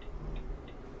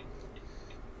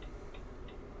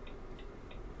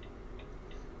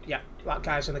 Yeah, that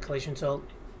guy's in the collision zone.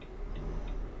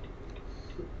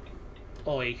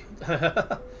 Oi.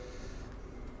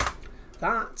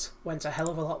 That went a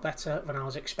hell of a lot better than I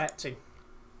was expecting.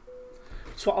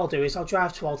 So what I'll do is I'll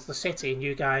drive towards the city and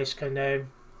you guys can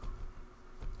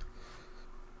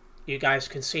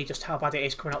see just how bad it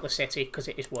is coming out the city, because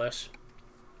it is worse.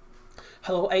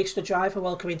 Hello Ace the driver,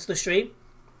 welcome into the stream.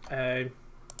 I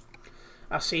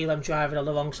see them driving on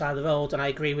the wrong side of the road and I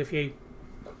agree with you.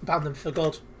 Ban them for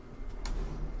good.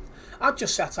 I'd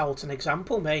just set out an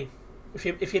example, mate.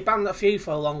 If you ban a few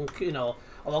for a long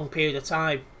period of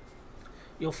time,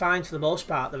 you'll find for the most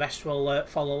part the rest will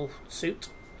follow suit.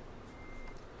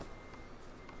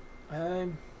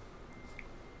 Wouldn't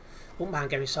mind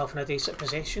getting myself in a decent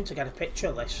position to get a picture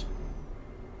of this.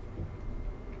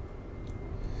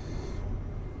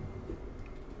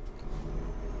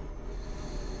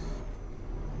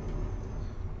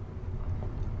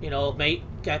 You know, mate,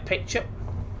 get a picture.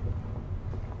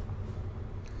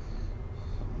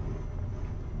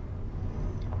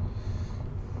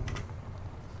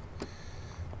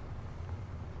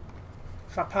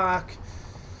 If I park,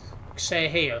 say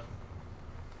here.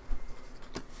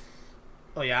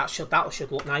 Oh yeah, that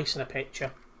should look nice in a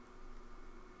picture.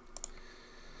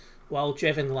 Well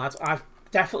driven, lad. I've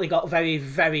definitely got very,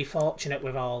 very fortunate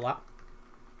with all that.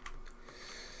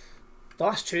 The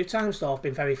last 2 times though, I've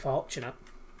been very fortunate.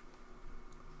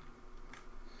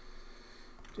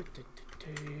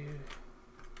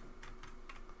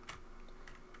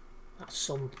 That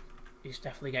sun is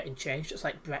definitely getting changed. It's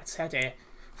like Brett's head here.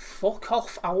 Fuck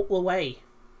off out the way.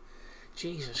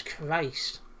 Jesus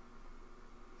Christ.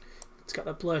 Let's get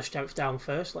the blur strength down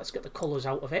first. Let's get the colours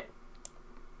out of it.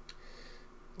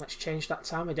 Let's change that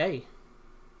time of day.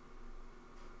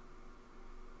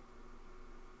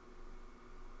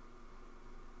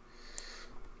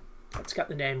 Let's get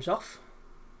the names off.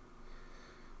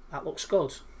 That looks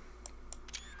good.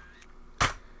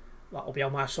 That'll be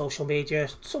on my social media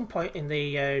at some point in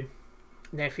the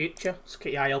near future, so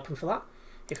keep your eye open for that.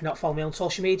 If not, follow me on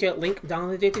social media, link down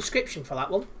in the description for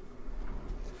that one.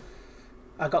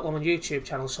 I got them on YouTube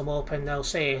channel, so I'm hoping they'll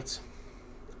see it.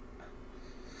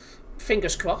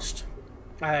 Fingers crossed.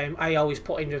 I always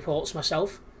put in reports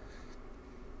myself.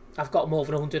 I've got more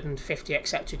than 150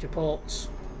 accepted reports,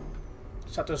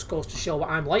 so that just goes to show what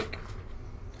I'm like.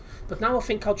 But now I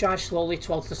think I'll drive slowly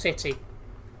towards the city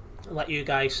and let you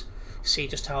guys see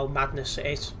just how madness it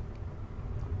is.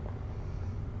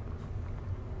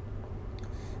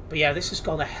 But yeah, this has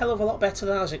gone a hell of a lot better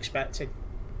than I was expecting.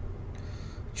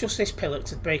 Just this pilot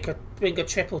to bring a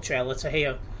triple trailer to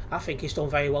here, I think he's done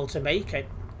very well to make it.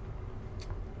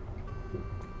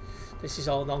 This is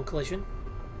all non-collision.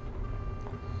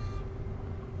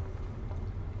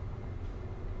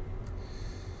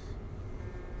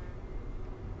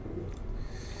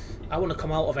 I want to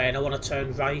come out of here and I want to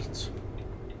turn right.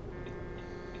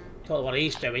 Don't know what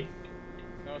he's doing.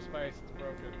 No space, it's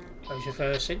broken. He's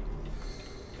reversing.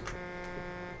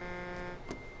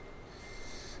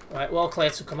 Right, well clear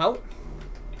to come out.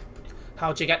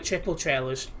 How do you get triple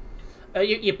trailers?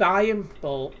 You buy them,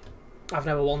 but I've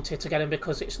never wanted to get them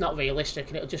because it's not realistic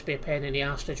and it'll just be a pain in the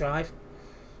arse to drive.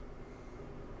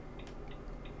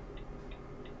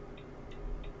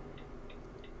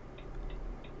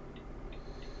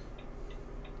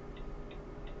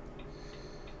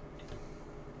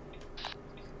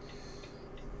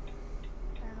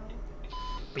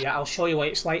 But yeah, I'll show you what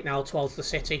it's like now towards the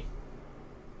city.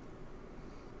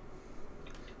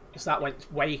 Because that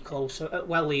went way closer,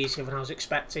 well easier than I was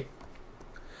expecting.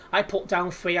 I put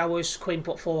down 3 hours, Quinn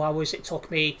put 4 hours. It took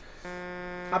me...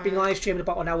 I've been live streaming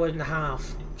about 1.5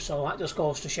 hours, so that just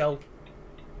goes to show.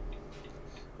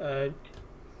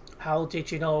 How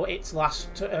did you know it's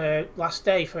last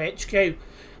day for HQ?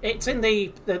 It's in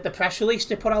the press release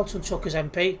they put out on Tucker's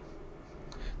MP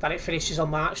that it finishes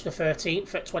on March the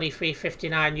 13th at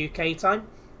 23:59 UK time,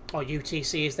 or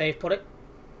UTC as they've put it.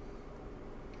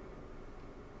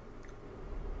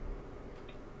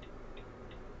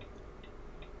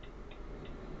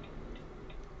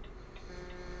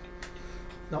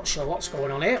 Not sure what's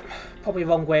going on here. Probably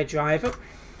wrong way driver.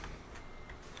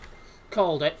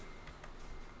 Called it.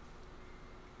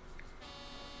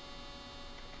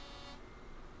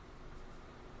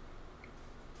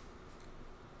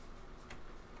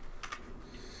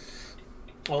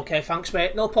 Okay, thanks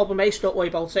mate. No problem mate, don't worry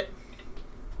about it.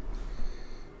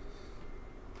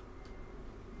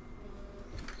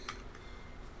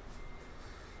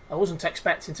 I wasn't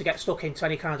expecting to get stuck into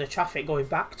any kind of traffic going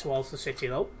back towards the city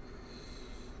though.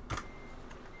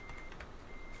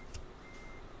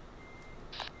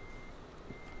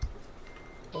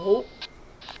 Oh.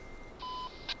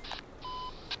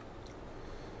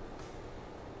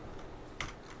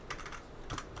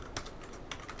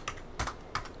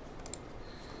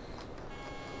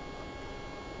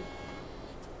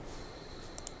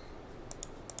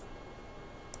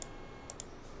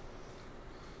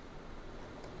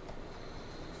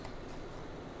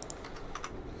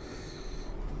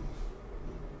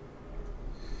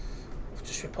 I've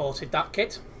just reported that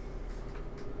kid.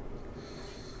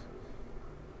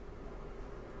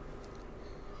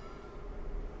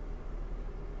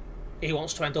 He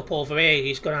wants to end up over here.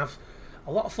 He's going to have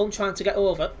a lot of fun trying to get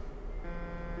over.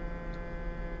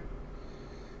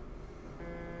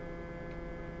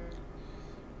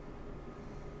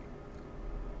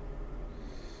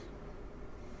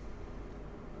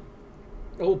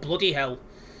 Oh, bloody hell.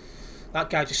 That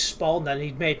guy just spawned and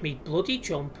he made me bloody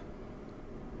jump.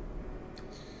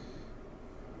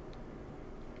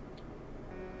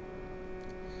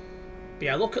 But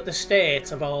yeah, look at the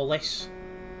state of all this.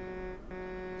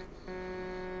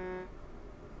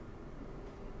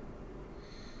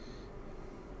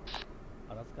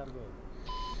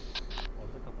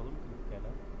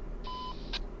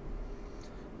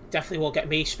 Definitely won't get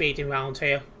me speeding round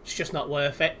here. It's just not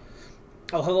worth it.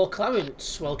 Oh, hello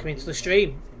Clarence. Welcome into the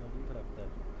stream.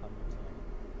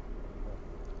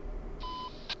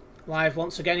 Live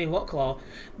once again in Whatclaw.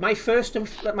 My third and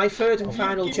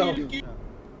final job.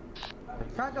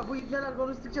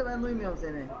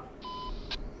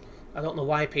 I don't know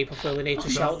why people feel the need to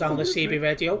shout down the CB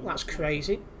radio. That's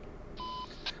crazy.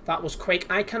 That was quick.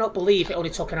 I cannot believe it only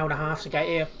took 1.5 hours to get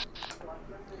here.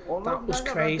 That was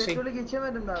crazy.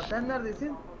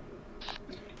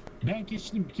 Ben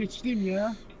geçtim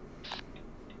ya.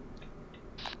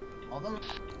 Adam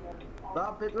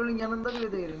daha petrolün yanında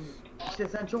bile değilim. İşte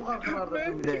sen çok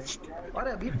arkalardasın bir de. Var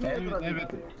ya bitmiyor.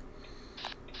 Evet.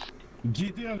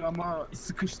 Gidiyor ama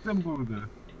sıkıştım burada.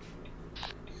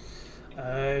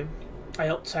 I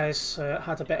hope Tez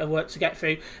had a bit of work to get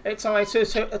through. It's alright,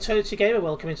 Eternity Gamer,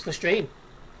 welcome into the stream.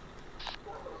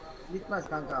 Bitmez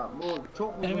kanka. Bu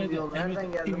çok uzun bir yol.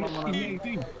 Nereden geldim amına?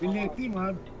 İleteyim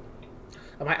abi.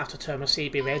 I might have to turn my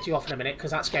CB radio off in a minute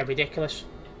because that's getting ridiculous.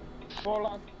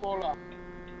 Poland.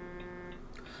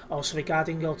 Also,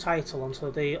 regarding your title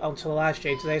onto the live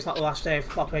stream, today's not the last day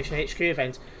of Operation HQ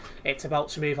event. It's about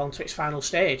to move on to its final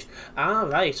stage. Ah,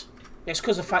 right. It's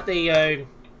because the fact the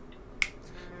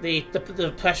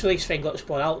press release thing that was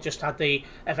put out just had the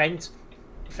event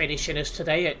finishing us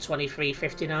today at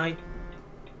 23:59.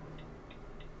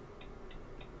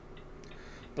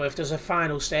 But if there's a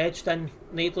final stage, then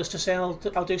needless to say, I'll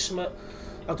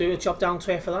do a job down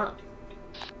to here for that.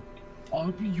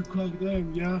 Abi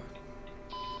yukarıdayım ya.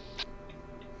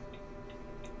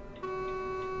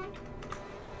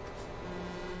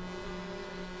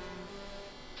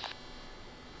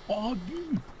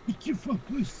 Abi 2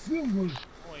 FPS var.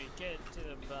 Oi, get to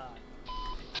the back.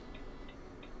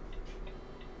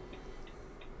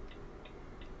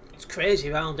 It's crazy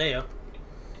round here.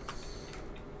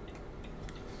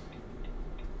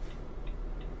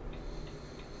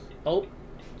 Oh,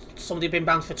 somebody been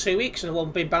banned for 2 weeks and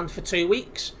one been banned for 2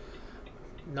 weeks.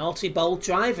 Naughty bold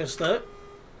drivers there.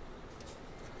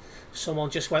 Someone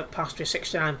just went past with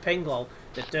 69 ping lol.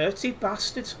 The dirty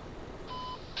bastard.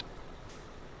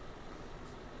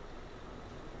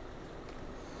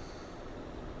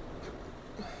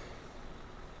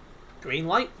 Green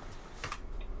light.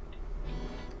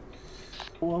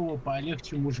 О,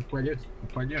 полегче, мужик, полегче,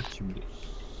 полегче, блядь.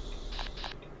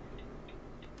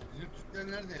 Bizim Türkler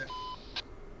nerede ya?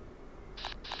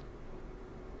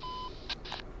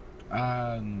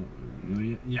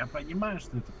 Я понимаю,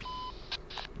 что это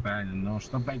правильно, но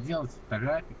что поделать, это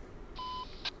график.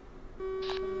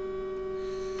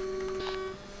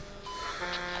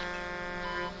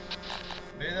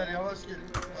 Beyler yavaş gelin.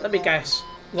 Let me guess.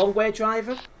 Long way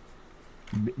driver?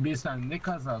 Bir saniye ne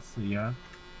kazası ya?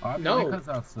 Abi No. ne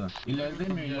kazası? İleride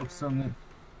mi yoksa ne?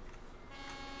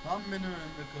 Tam benim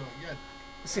önümde kal. Gel.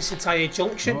 It's this entire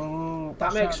junction. Oo,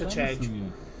 That makes a aşağıda change. mısın ya?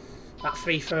 That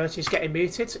 330 is getting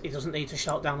muted. He doesn't need to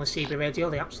shout down the CB radio,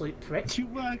 the absolute prick.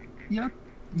 Чувак,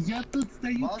 я тут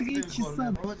стою 3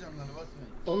 часа. Babacanları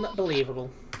basmayın. Unbelievable.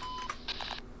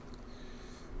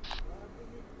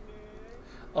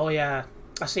 Oh yeah,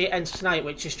 I see it ends tonight,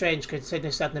 which is strange considering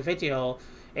it said in the video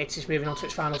it is moving on to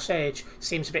its final stage.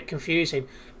 Seems a bit confusing.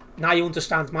 Now you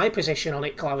understand my position on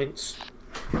it, Clarence.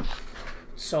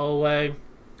 So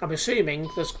I'm assuming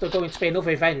there's going to be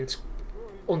another event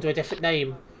under a different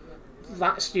name.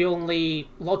 That's the only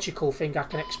logical thing I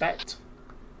can expect.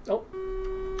 Oh.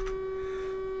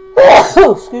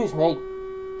 Excuse me.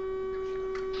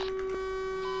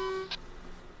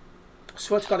 I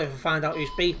swear to God if I find out who's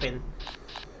beeping.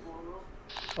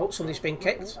 Oh, somebody's been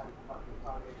kicked.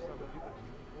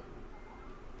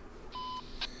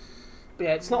 But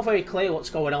yeah, it's not very clear what's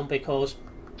going on because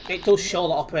it does show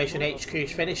that Operation HQ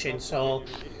is finishing, so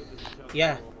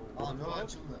yeah.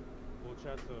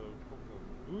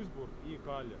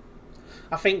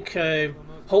 I think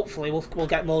hopefully we'll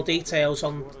get more details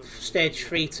on stage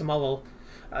 3 tomorrow,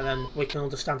 and then we can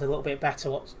understand a little bit better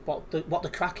what the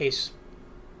crack is.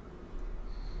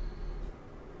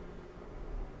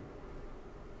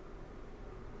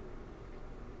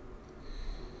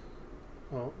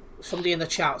 Oh, somebody in the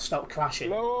chat stop crashing.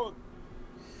 Load.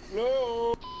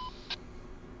 Load.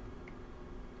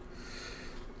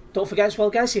 Don't forget as well,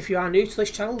 guys, if you are new to this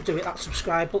channel, do hit that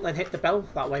subscribe button and hit the bell.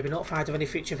 That way we're notified of any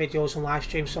future videos and live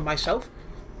streams from myself.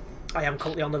 I am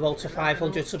currently on the road to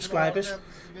 500 subscribers,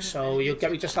 so you'll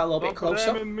get me just that little bit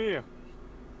closer,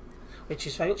 which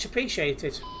is very much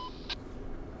appreciated.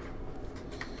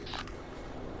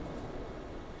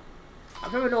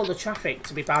 I've never known the traffic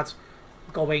to be bad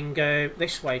going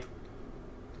this way.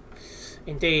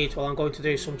 Indeed, well, I'm going to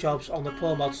do some jobs on the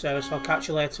Pro Mod server, so I'll catch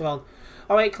you later on.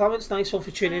 Alright, Clarence, nice one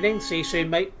for tuning in. See you soon,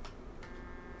 mate.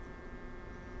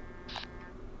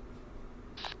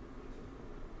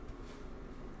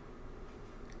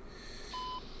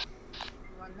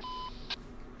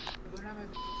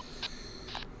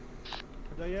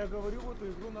 Да я говорю, в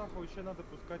эту игру нахуй еще надо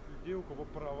пускать людей, у кого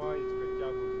права есть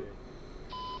хотя бы, блядь.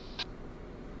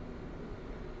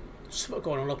 Something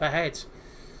going on up ahead.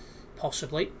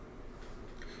 Possibly.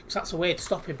 Because that's a weird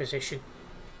stopping position.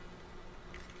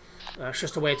 It's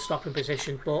just a weird stopping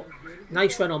position, but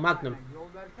nice Renault Magnum.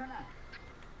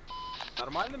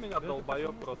 Нормально меня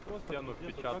долбоёб просто в стену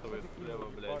впечатывает слева,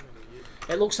 блядь.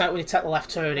 It looks like when you take the left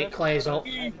turn, it clears up.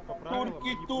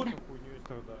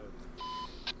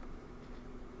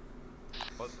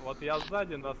 Вот я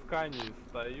сзади на скании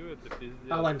стою, это пиздец.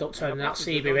 I'll end up turning that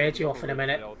CB radio off in a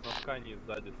minute. Я вот на скании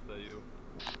сзади стою.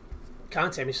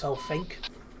 Can't hear myself think.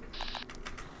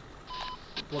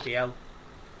 Bloody hell.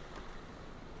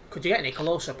 Could you get any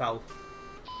closer, pal?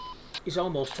 He's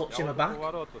almost touching my back.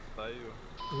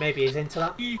 Maybe he's into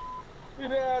that.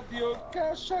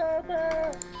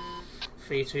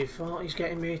 3240, he's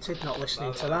getting muted, not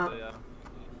listening to that.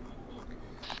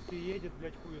 Едет,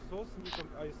 блядь, хуесос с ником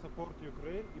I support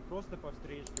Ukraine и просто по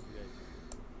встречке, блядь.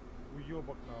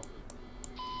 Уёбок нахуй.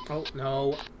 Oh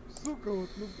no. Сука, вот,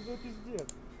 ну пиздец.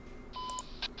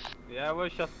 Я его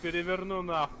сейчас переверну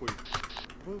нахуй.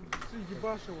 Вы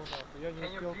ебашь его нахуй, я не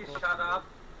успел просто.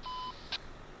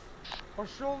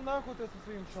 Пошел нахуй ты со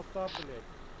своим шата, блядь.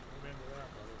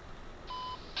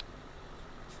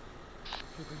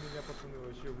 Что-то меня пацаны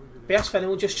вообще вывели. Yes, for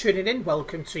anyone just tuning in,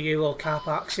 welcome to Euro Car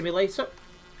Park Simulator.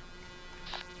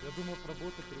 Я думал,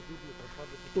 сработает 3 дубля,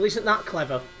 пропадает. Well, isn't that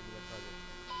clever?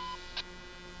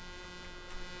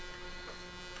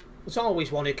 There's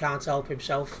always one who can't help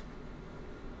himself.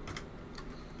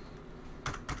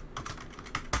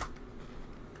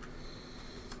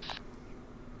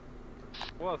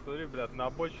 О, смотри, блядь, на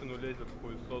обочину лезет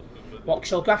хуесос уже. What's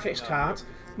your graphics card?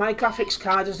 My graphics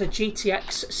card is a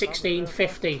GTX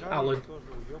 1650, Alan.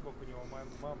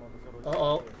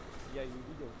 Uh-oh. Я ее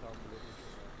видел там,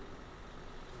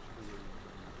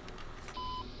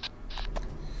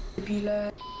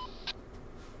 Дебила.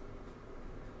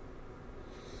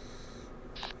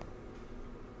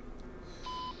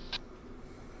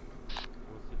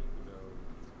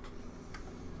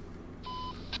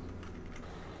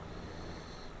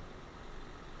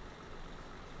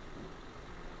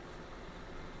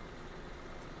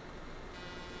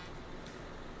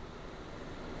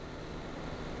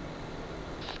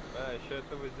 еще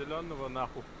этого зеленого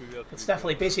нахуй в кювет. It's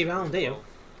definitely busy round here.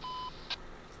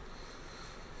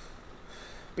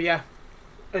 But yeah,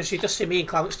 as you just see me and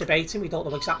Clarence debating, we don't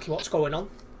know exactly what's going on.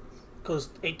 Because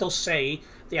it does say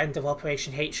the end of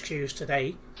Operation HQs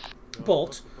today.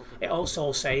 But it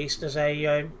also says there's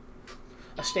a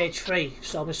stage 3.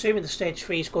 So I'm assuming the stage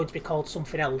 3 is going to be called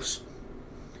something else.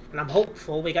 And I'm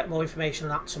hopeful we get more information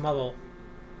on that tomorrow.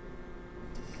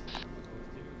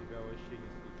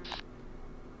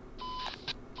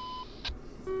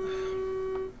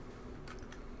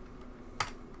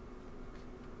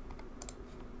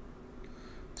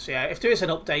 So yeah, if there is an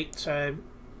update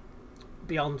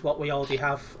beyond what we already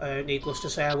have, needless to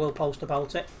say, I will post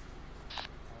about it.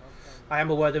 I am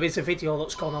aware there is a video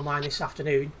that's gone online this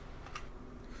afternoon,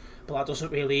 but that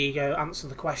doesn't really answer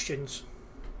the questions.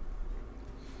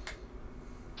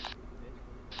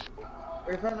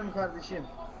 Efendim kardeşim.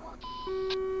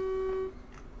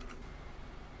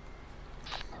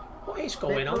 What is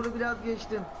going on? Petrolü biraz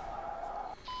geçtim.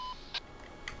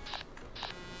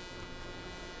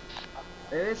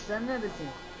 Evet, sen neredesin?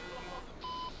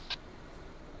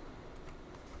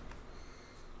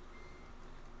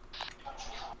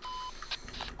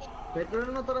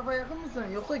 Petrolün o tarafa yakın mısın?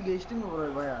 Yoksa geçtin mi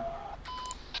burayı bayağı?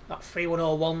 That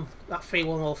 3101, that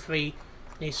 3103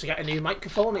 needs to get a new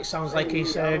microphone. It sounds like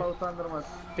he's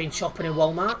been shopping in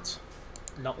Walmart.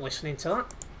 Not listening to that.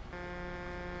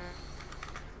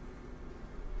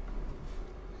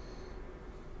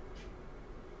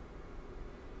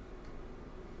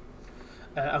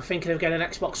 I'm thinking of getting an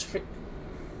Xbox.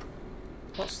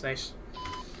 What's this?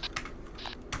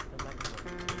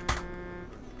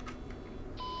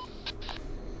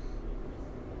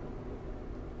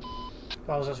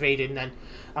 I was just reading then.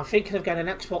 I'm thinking of getting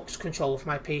an Xbox controller for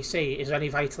my PC. Is there any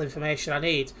vital information I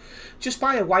need? Just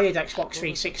buy a wired Xbox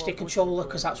 360 controller,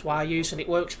 because that's what I use and it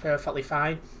works perfectly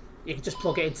fine. You can just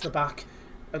plug it into the back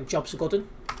and jobs are good 'un.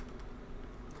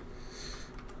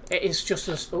 It is just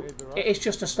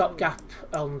a stopgap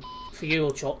for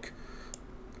you, Chuck,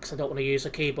 because I don't want to use a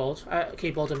keyboard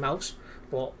and mouse,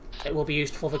 but it will be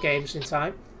used for other games in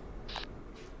time.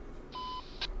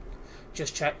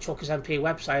 Just check Chuck's MP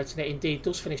website, and it indeed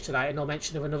does finish tonight, and no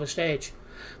mention of another stage.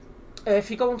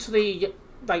 If you go onto the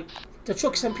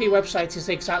Chuck's MP website is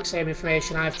the exact same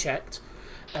information I've checked,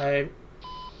 and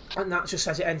that just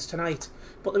says it ends tonight.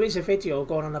 But there is a video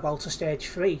going on about a stage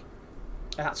 3.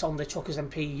 That's on the Chuckers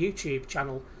MP YouTube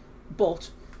channel,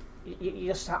 but you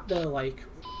just sat there like,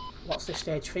 what's this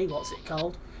stage 3? What's it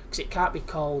called? Because it can't be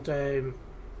called. I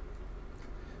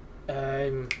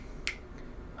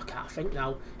can't think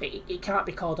now. It can't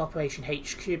be called Operation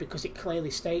HQ because it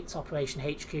clearly states Operation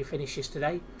HQ finishes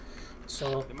today.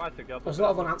 So there's a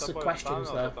lot of unanswered questions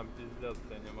there.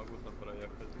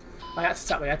 I had to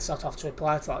take my headset off to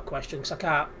reply to that question because I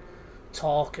can't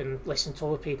talk and listen to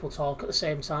other people talk at the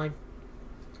same time.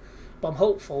 But I'm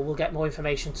hopeful we'll get more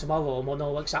information tomorrow and we'll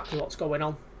know exactly what's going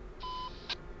on.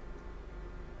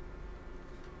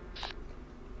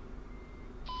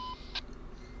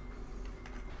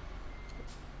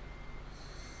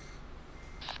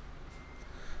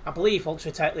 I believe once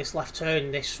we take this left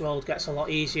turn, this road gets a lot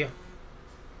easier.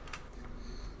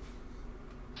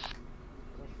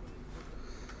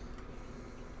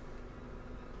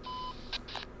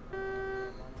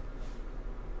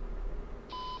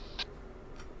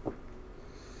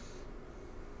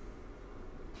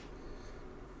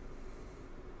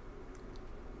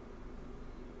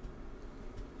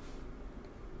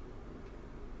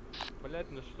 Блять,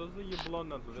 ну что за ебло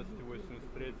на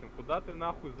 283-м? Куда ты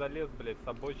нахуй залез, блять, с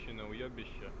обочины,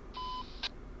 уебище?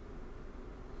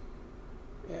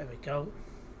 There we go.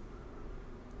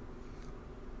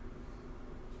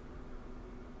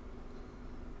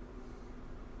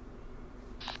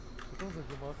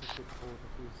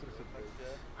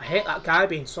 I hate that guy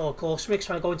being so close to me because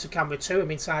when I go into camera 2,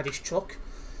 I'm inside his truck.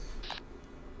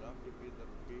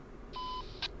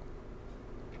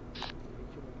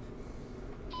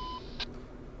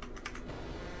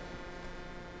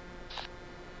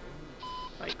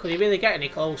 Right, could he really get any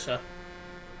closer?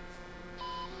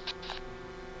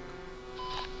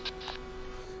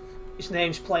 His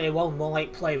name's Player 1, more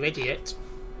like Player Idiot.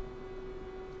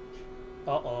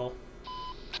 Uh-oh.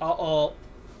 Uh-oh.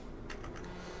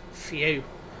 Phew.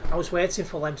 I was waiting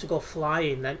for them to go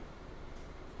flying then.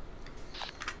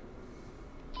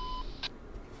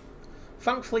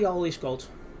 Thankfully all is good.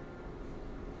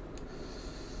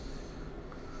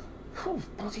 Oh,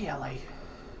 bloody LA.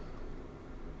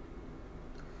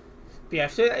 But yeah,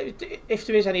 if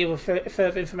there is any other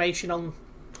further information on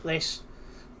this,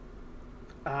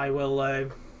 I will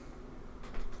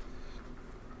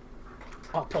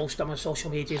I'll post on my social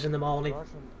medias in the morning.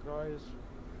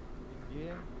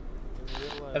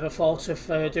 Ever thought of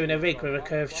doing a rig with a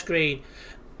curved screen?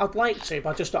 I'd like to,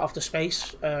 but I just don't have the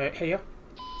space here.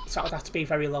 So that would have to be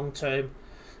very long term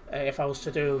if I was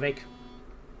to do a rig.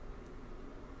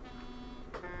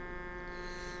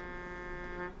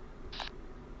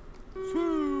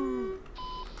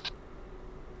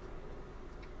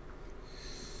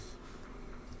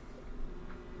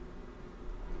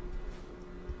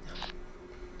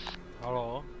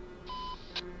 Hallå?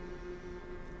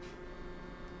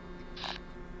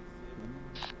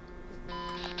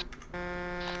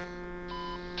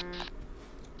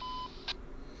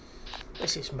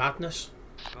 This is madness.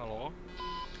 Hallå?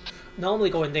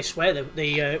 Normally going this way,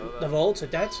 the roads are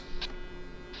dead.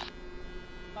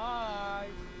 Hi.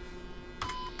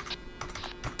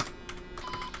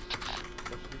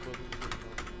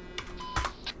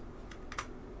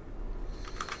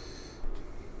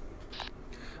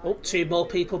 Oh, 2 more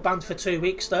people banned for 2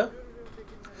 weeks though.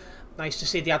 Nice to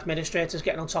see the administrators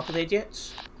getting on top of the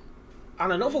idiots.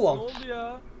 And another one.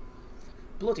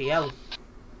 Bloody hell.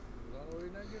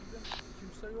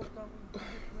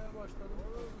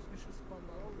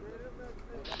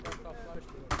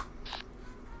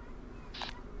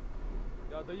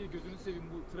 Ya dayı gözünü seveyim,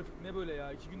 bu trafik ne böyle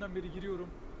ya? 2 günden beri giriyorum.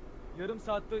 Yarım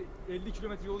saatte 50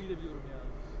 kilometre yol gidebiliyorum ya.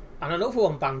 And another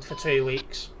one banned for 2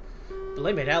 weeks.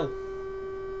 Blimey hell.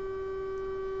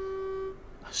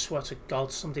 I swear to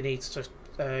God, somebody needs to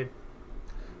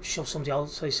shove somebody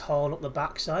else's horn up the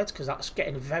backside because that's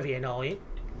getting very annoying.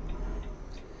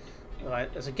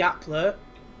 Right, there's a gap there.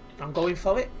 I'm going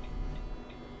for it.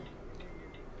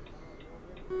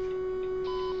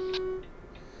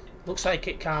 Looks like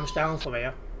it calms down from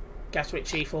here. Guess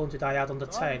which E400 I had under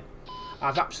 10.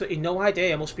 I've absolutely no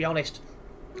idea, I must be honest.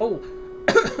 Oh,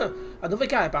 another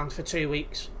guy banned for 2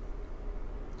 weeks.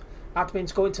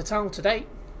 Admin's going to town today.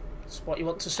 That's what you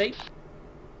want to see.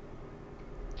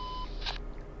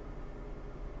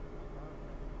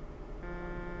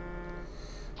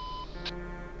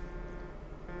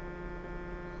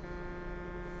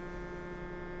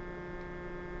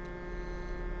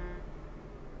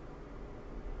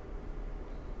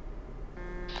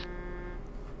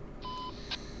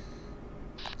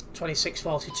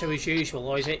 $26.42 as usual,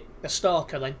 or is it a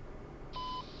stalker then?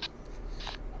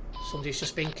 Somebody's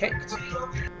just been kicked.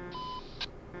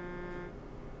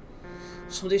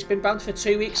 Somebody's been banned for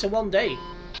 2 weeks and 1 day.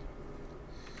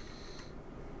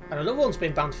 And another one's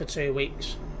been banned for 2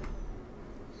 weeks.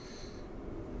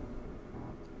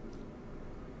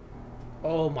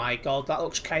 Oh my God, that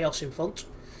looks chaos in front.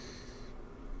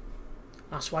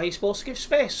 That's why you're supposed to give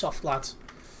space, soft lad.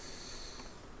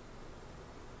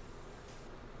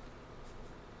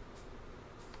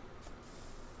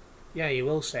 Yeah, you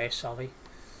will say sorry.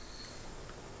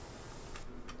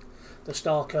 The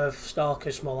stalker of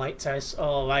stalkers, more like Tez.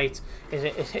 Oh right,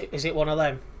 is it one of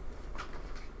them?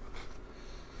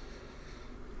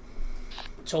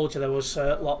 Told you there was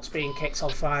lots being kicked on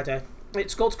Friday.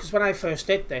 It's good because when I first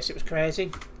did this, it was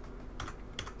crazy.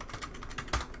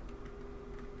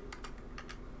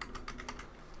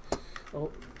 Oh.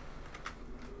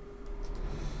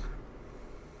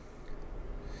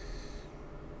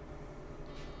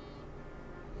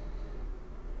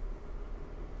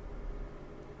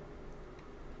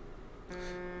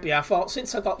 But yeah, I thought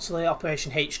since I got to the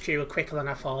Operation HQ quicker than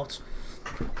I thought,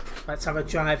 let's have a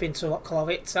drive into Clove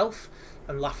itself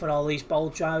and laugh at all these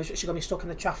bold drivers which are going to be stuck in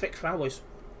the traffic for hours.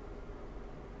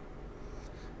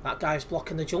 That guy's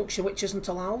blocking the junction, which isn't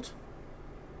allowed.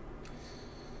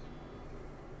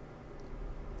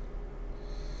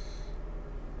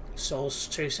 Source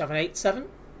 2787.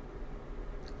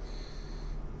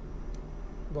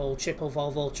 quadruple, triple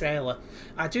Volvo trailer.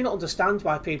 I do not understand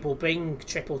why people bring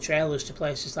triple trailers to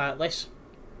places like this.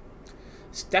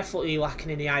 It's definitely lacking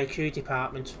in the IQ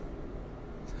department.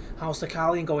 How's the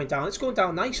carling going down? It's going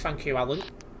down nice, thank you, Alan.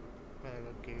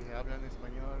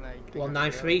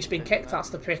 193's been kicked, that's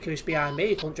the prick who's behind me,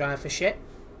 he couldn't drive for shit.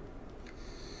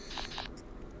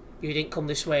 You didn't come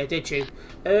this way, did you?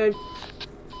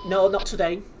 No, not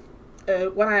today.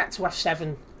 When I had to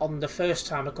F7 on the first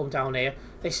time I come down here,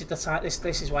 this is the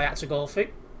this is what I had to go through.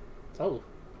 Oh,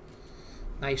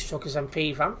 nice Truckers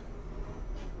MP van.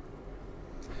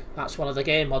 That's one of the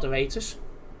game moderators.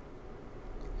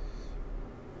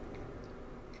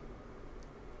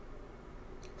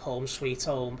 Home sweet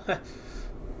home.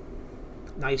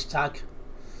 Nice tag.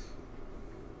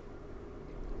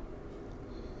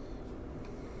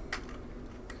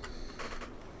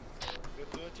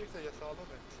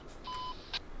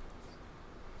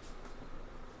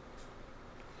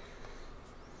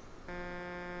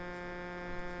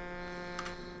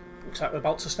 Looks like we're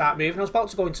about to start moving. I was about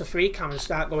to go into free cam and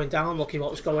start going down looking what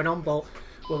was going on, but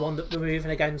we're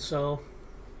moving again, so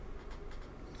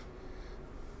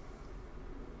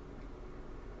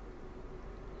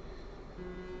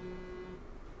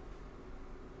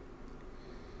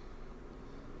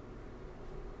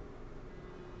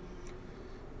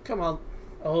come on.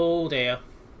 Oh dear.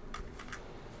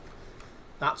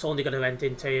 That's only going to end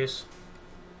in tears.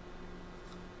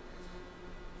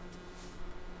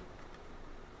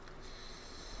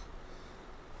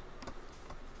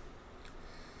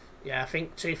 Yeah, I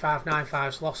think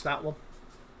 2595's lost that one.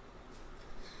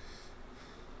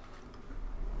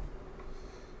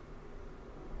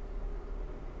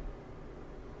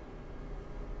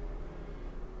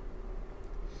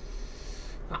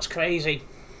 That's crazy.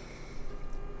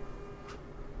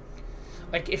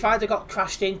 Like, if I'd have got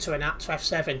crashed into an Act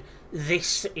 7,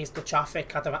 this is the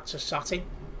traffic I'd have had to sat in.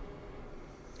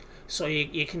 So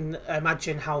you can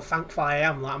imagine how thankful I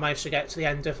am that I managed to get to the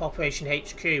end of Operation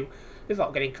HQ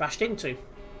without getting crashed into.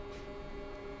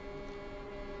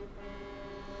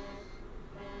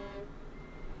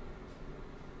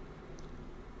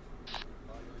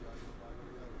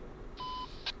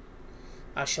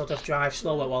 I should have drive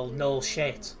slower, well, no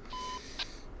shit.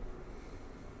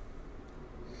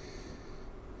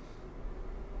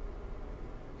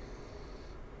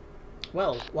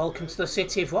 Well, welcome to the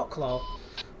city of Rocklaw,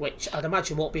 which I'd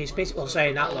imagine won't be as busy. Well,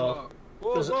 saying that though.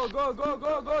 Go, go, go, go,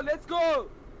 go, go, let's go!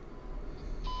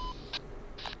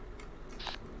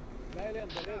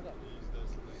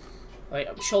 Like,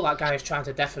 I'm sure that guy is trying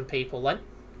to deafen people then.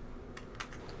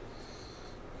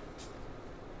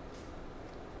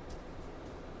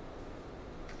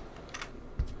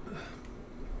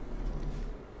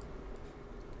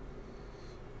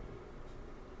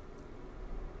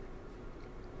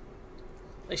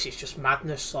 This is just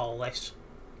madness, all this.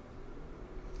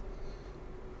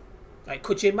 Like,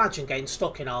 could you imagine getting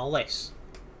stuck in all this?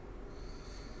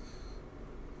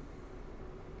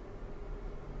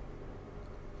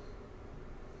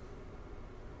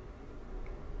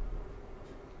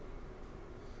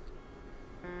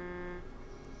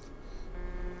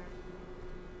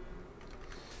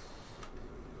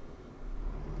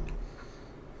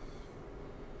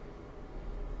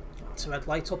 That's a red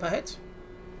light up ahead.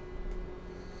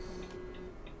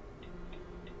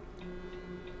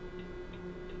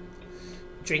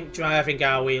 Drink driving,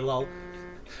 are we, lol?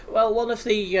 Well, one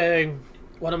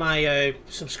of my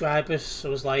subscribers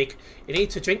was like, "You need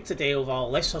to drink to deal with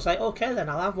all this." I was like, "Okay, then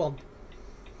I'll have one."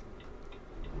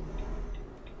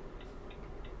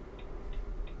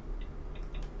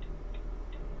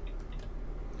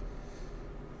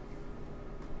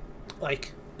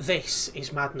 Like, this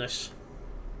is madness.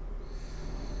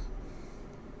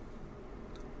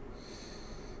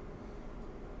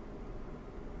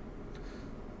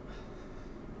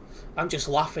 I'm just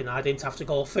laughing I didn't have to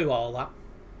go through all that.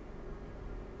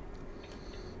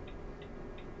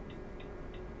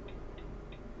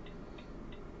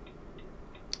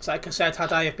 It's like I said,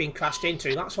 had I have been crashed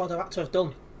into, that's what I'd have had to have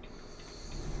done.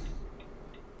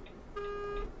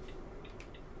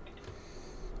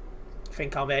 I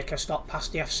think I'll make a stop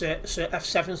past the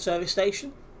F7 service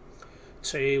station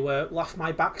to laugh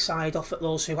my backside off at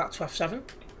those who had to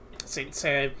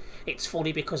F7. It's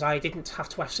funny because I didn't have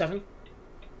to F7.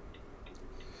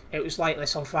 It was like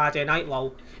this on Friday night,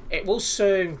 lol. It was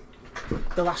the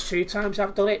last 2 times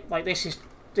I've done it. Like, this is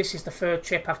the 3rd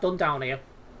trip I've done down here.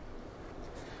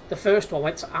 The first one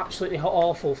went absolutely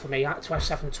awful for me. I had to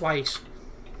F7 twice.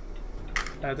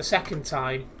 The second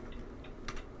time,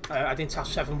 I didn't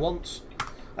F7 once.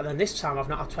 And then this time I've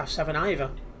not had to F7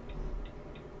 either.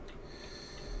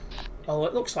 Oh,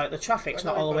 it looks like the traffic's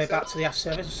not all the way back to the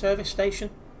F7 service station.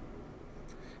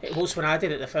 It was when I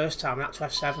did it the first time, that's to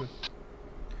F7.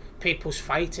 People's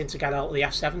fighting to get out of the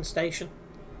F7 station.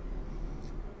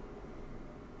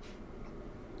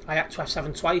 I had to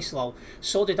F7 twice, lol.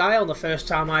 So did I on the first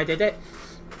time I did it.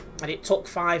 And it took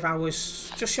 5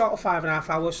 hours, just short of 5.5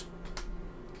 hours.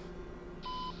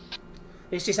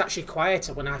 This is actually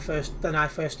quieter than I first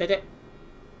did it.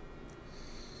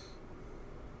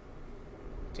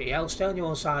 DL, stay on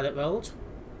your side of the road.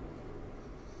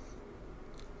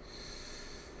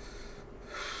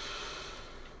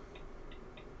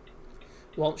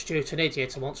 Once due to an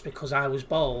idiot and once because I was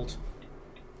bald.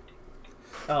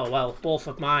 Oh well, both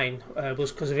of mine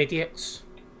was because of idiots.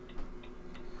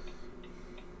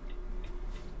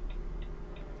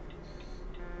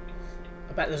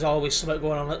 I bet there's always something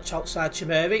going on outside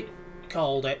Chimeri.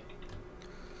 Called it.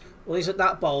 Well, isn't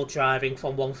that bald driving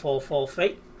from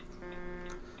 1443?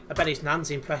 I bet his nan's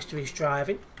impressed with his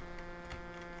driving.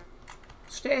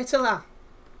 Stay to that.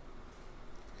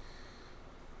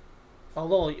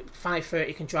 Although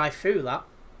 530 can drive through that.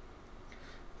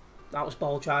 That was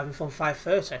ball driving from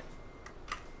 530.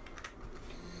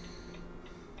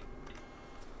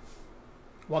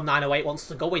 1908 wants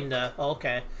to go in there.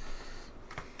 Okay.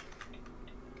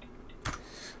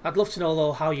 I'd love to know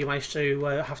though how you managed to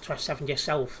have to F7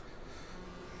 yourself.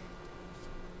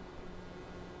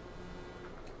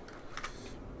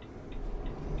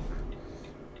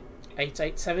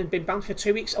 .887 been banned for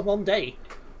 2 weeks and 1 day.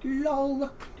 LOL.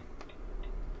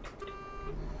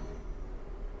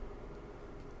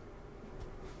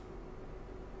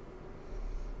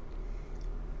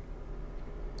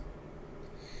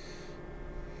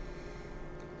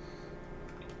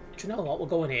 Do you know what? We're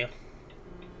going here.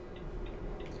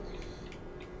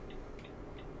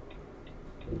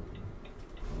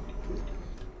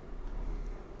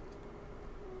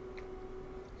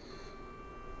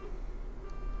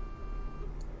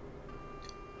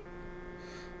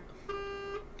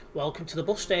 Welcome to the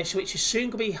bus station, which is soon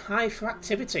going to be high for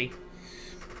activity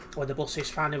when the buses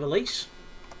finally release.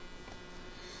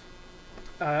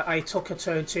 I took a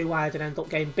turn too wide and ended up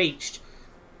getting beached.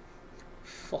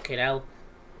 Fucking hell.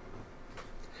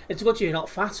 It's good you're not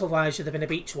fat, otherwise you'd have been a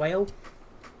beach whale.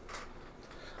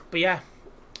 But yeah,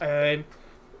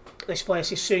 this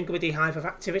place is soon going to be the hive of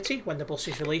activity when the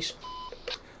buses release.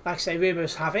 Like I say,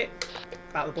 rumours have it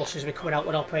that the buses will be coming out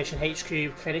when Operation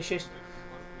HQ finishes.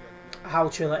 How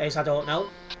true it is, I don't know.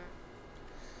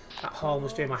 That horn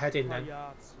was doing my head in then.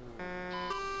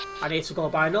 I need to go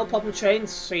by. No problem, trains.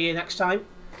 See you next time.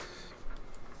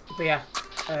 But yeah,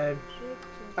 I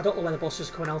don't know when the buses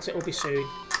are coming out. It will be soon,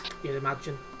 you'd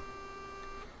imagine.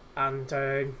 And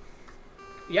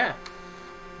yeah,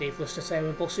 needless to say,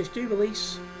 when buses do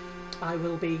release, I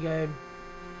will be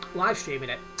live streaming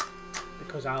it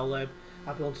because I'll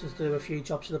be wanting to do a few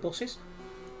jobs to the buses.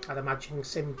 I'd imagine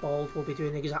Simbald will be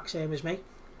doing the exact same as me,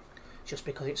 just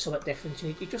because it's somewhat different.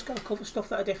 You just got to cover stuff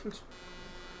that are different.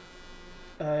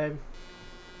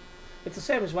 It's the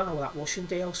same as well with that Russian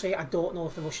DLC. I don't know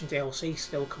if the Russian DLC is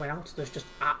still coming out. There's just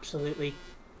absolutely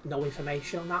no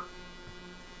information on that.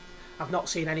 I've not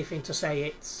seen anything to say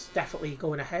it's definitely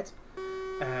going ahead.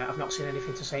 I've not seen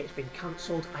anything to say it's been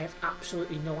cancelled. I have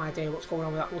absolutely no idea what's going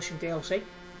on with that Russian DLC.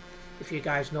 If you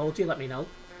guys know, do let me know.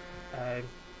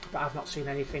 But I've not seen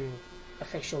anything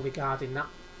official regarding that.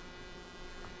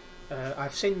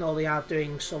 I've seen though they are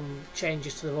doing some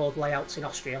changes to the road layouts in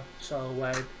Austria,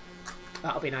 so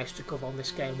that'll be nice to cover on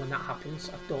this game when that happens.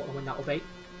 I don't know when that'll be.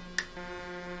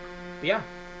 But yeah,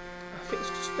 I think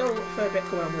there's still a fair bit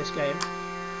going on with this game.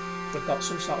 We've got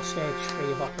some sort of stage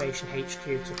 3 of Operation HQ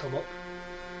to come up.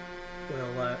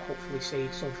 We'll hopefully see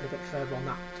something a bit further on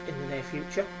that in the near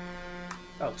future.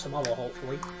 Well, tomorrow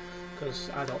hopefully, because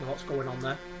I don't know what's going on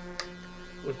there.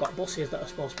 We've got buses that are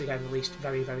supposed to be getting released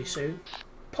very, very soon.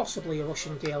 Possibly a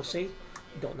Russian DLC.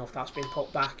 Don't know if that's been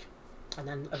put back. And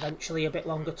then eventually, a bit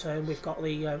longer term, we've got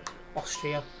the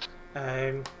Austria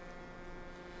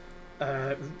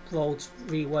roads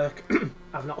rework.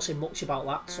 I've not seen much about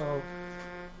that, so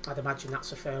I'd imagine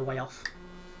that's a fair way off.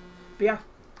 But yeah,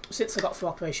 since I got through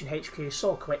Operation HQ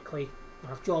so quickly,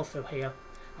 I've drove through here,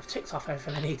 I've ticked off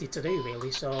everything I needed to do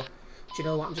really, so do you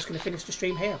know what, I'm just going to finish the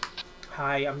stream here.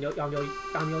 Hi, I'm your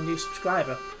new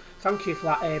subscriber. Thank you for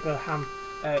that, Abraham.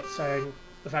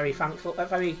 Very thankful,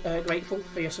 very grateful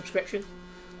for your subscription.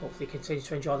 Hopefully continue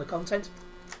to enjoy the content.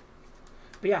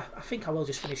 But yeah, I think I will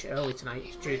just finish it early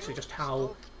tonight due to just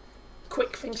how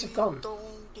quick things have gone.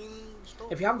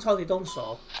 If you haven't already done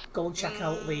so, go and check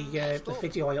out the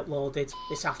video I uploaded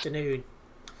this afternoon.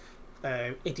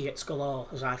 Idiots galore,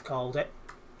 as I've called it,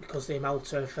 because the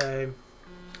amount of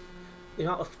the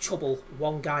amount of trouble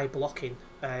one guy blocking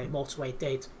motorway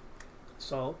did.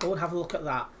 So go and have a look at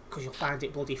that, because you'll find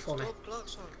it bloody funny.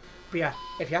 But yeah,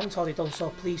 if you haven't already done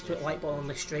so, please do hit the like button on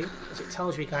this stream, as it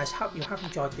tells you guys you have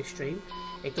enjoyed this stream.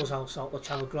 It does also help the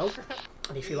channel grow.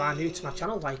 And if you are new to my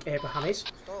channel, like Abraham is,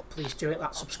 please do hit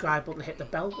that subscribe button and hit the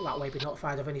bell. That way you'll be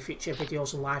notified of any future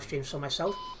videos and live streams from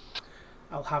myself.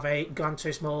 I'll have a Gran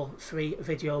Turismo 3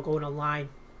 video going online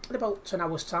in about 10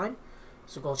 hours time,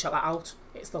 so go check that out.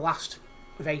 It's the last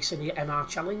race in the MR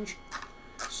challenge,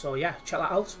 so yeah, check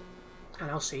that out, and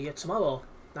I'll see you tomorrow.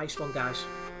 Nice one, guys.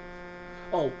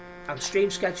 Oh, and stream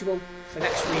schedule for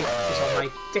next week is on my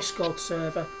Discord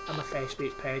server and my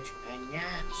Facebook page,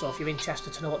 so if you're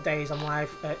interested to know what days I'm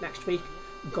live next week,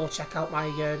 go check out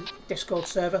my Discord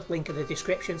server, link in the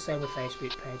description, same with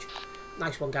Facebook page.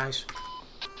 Nice one, guys.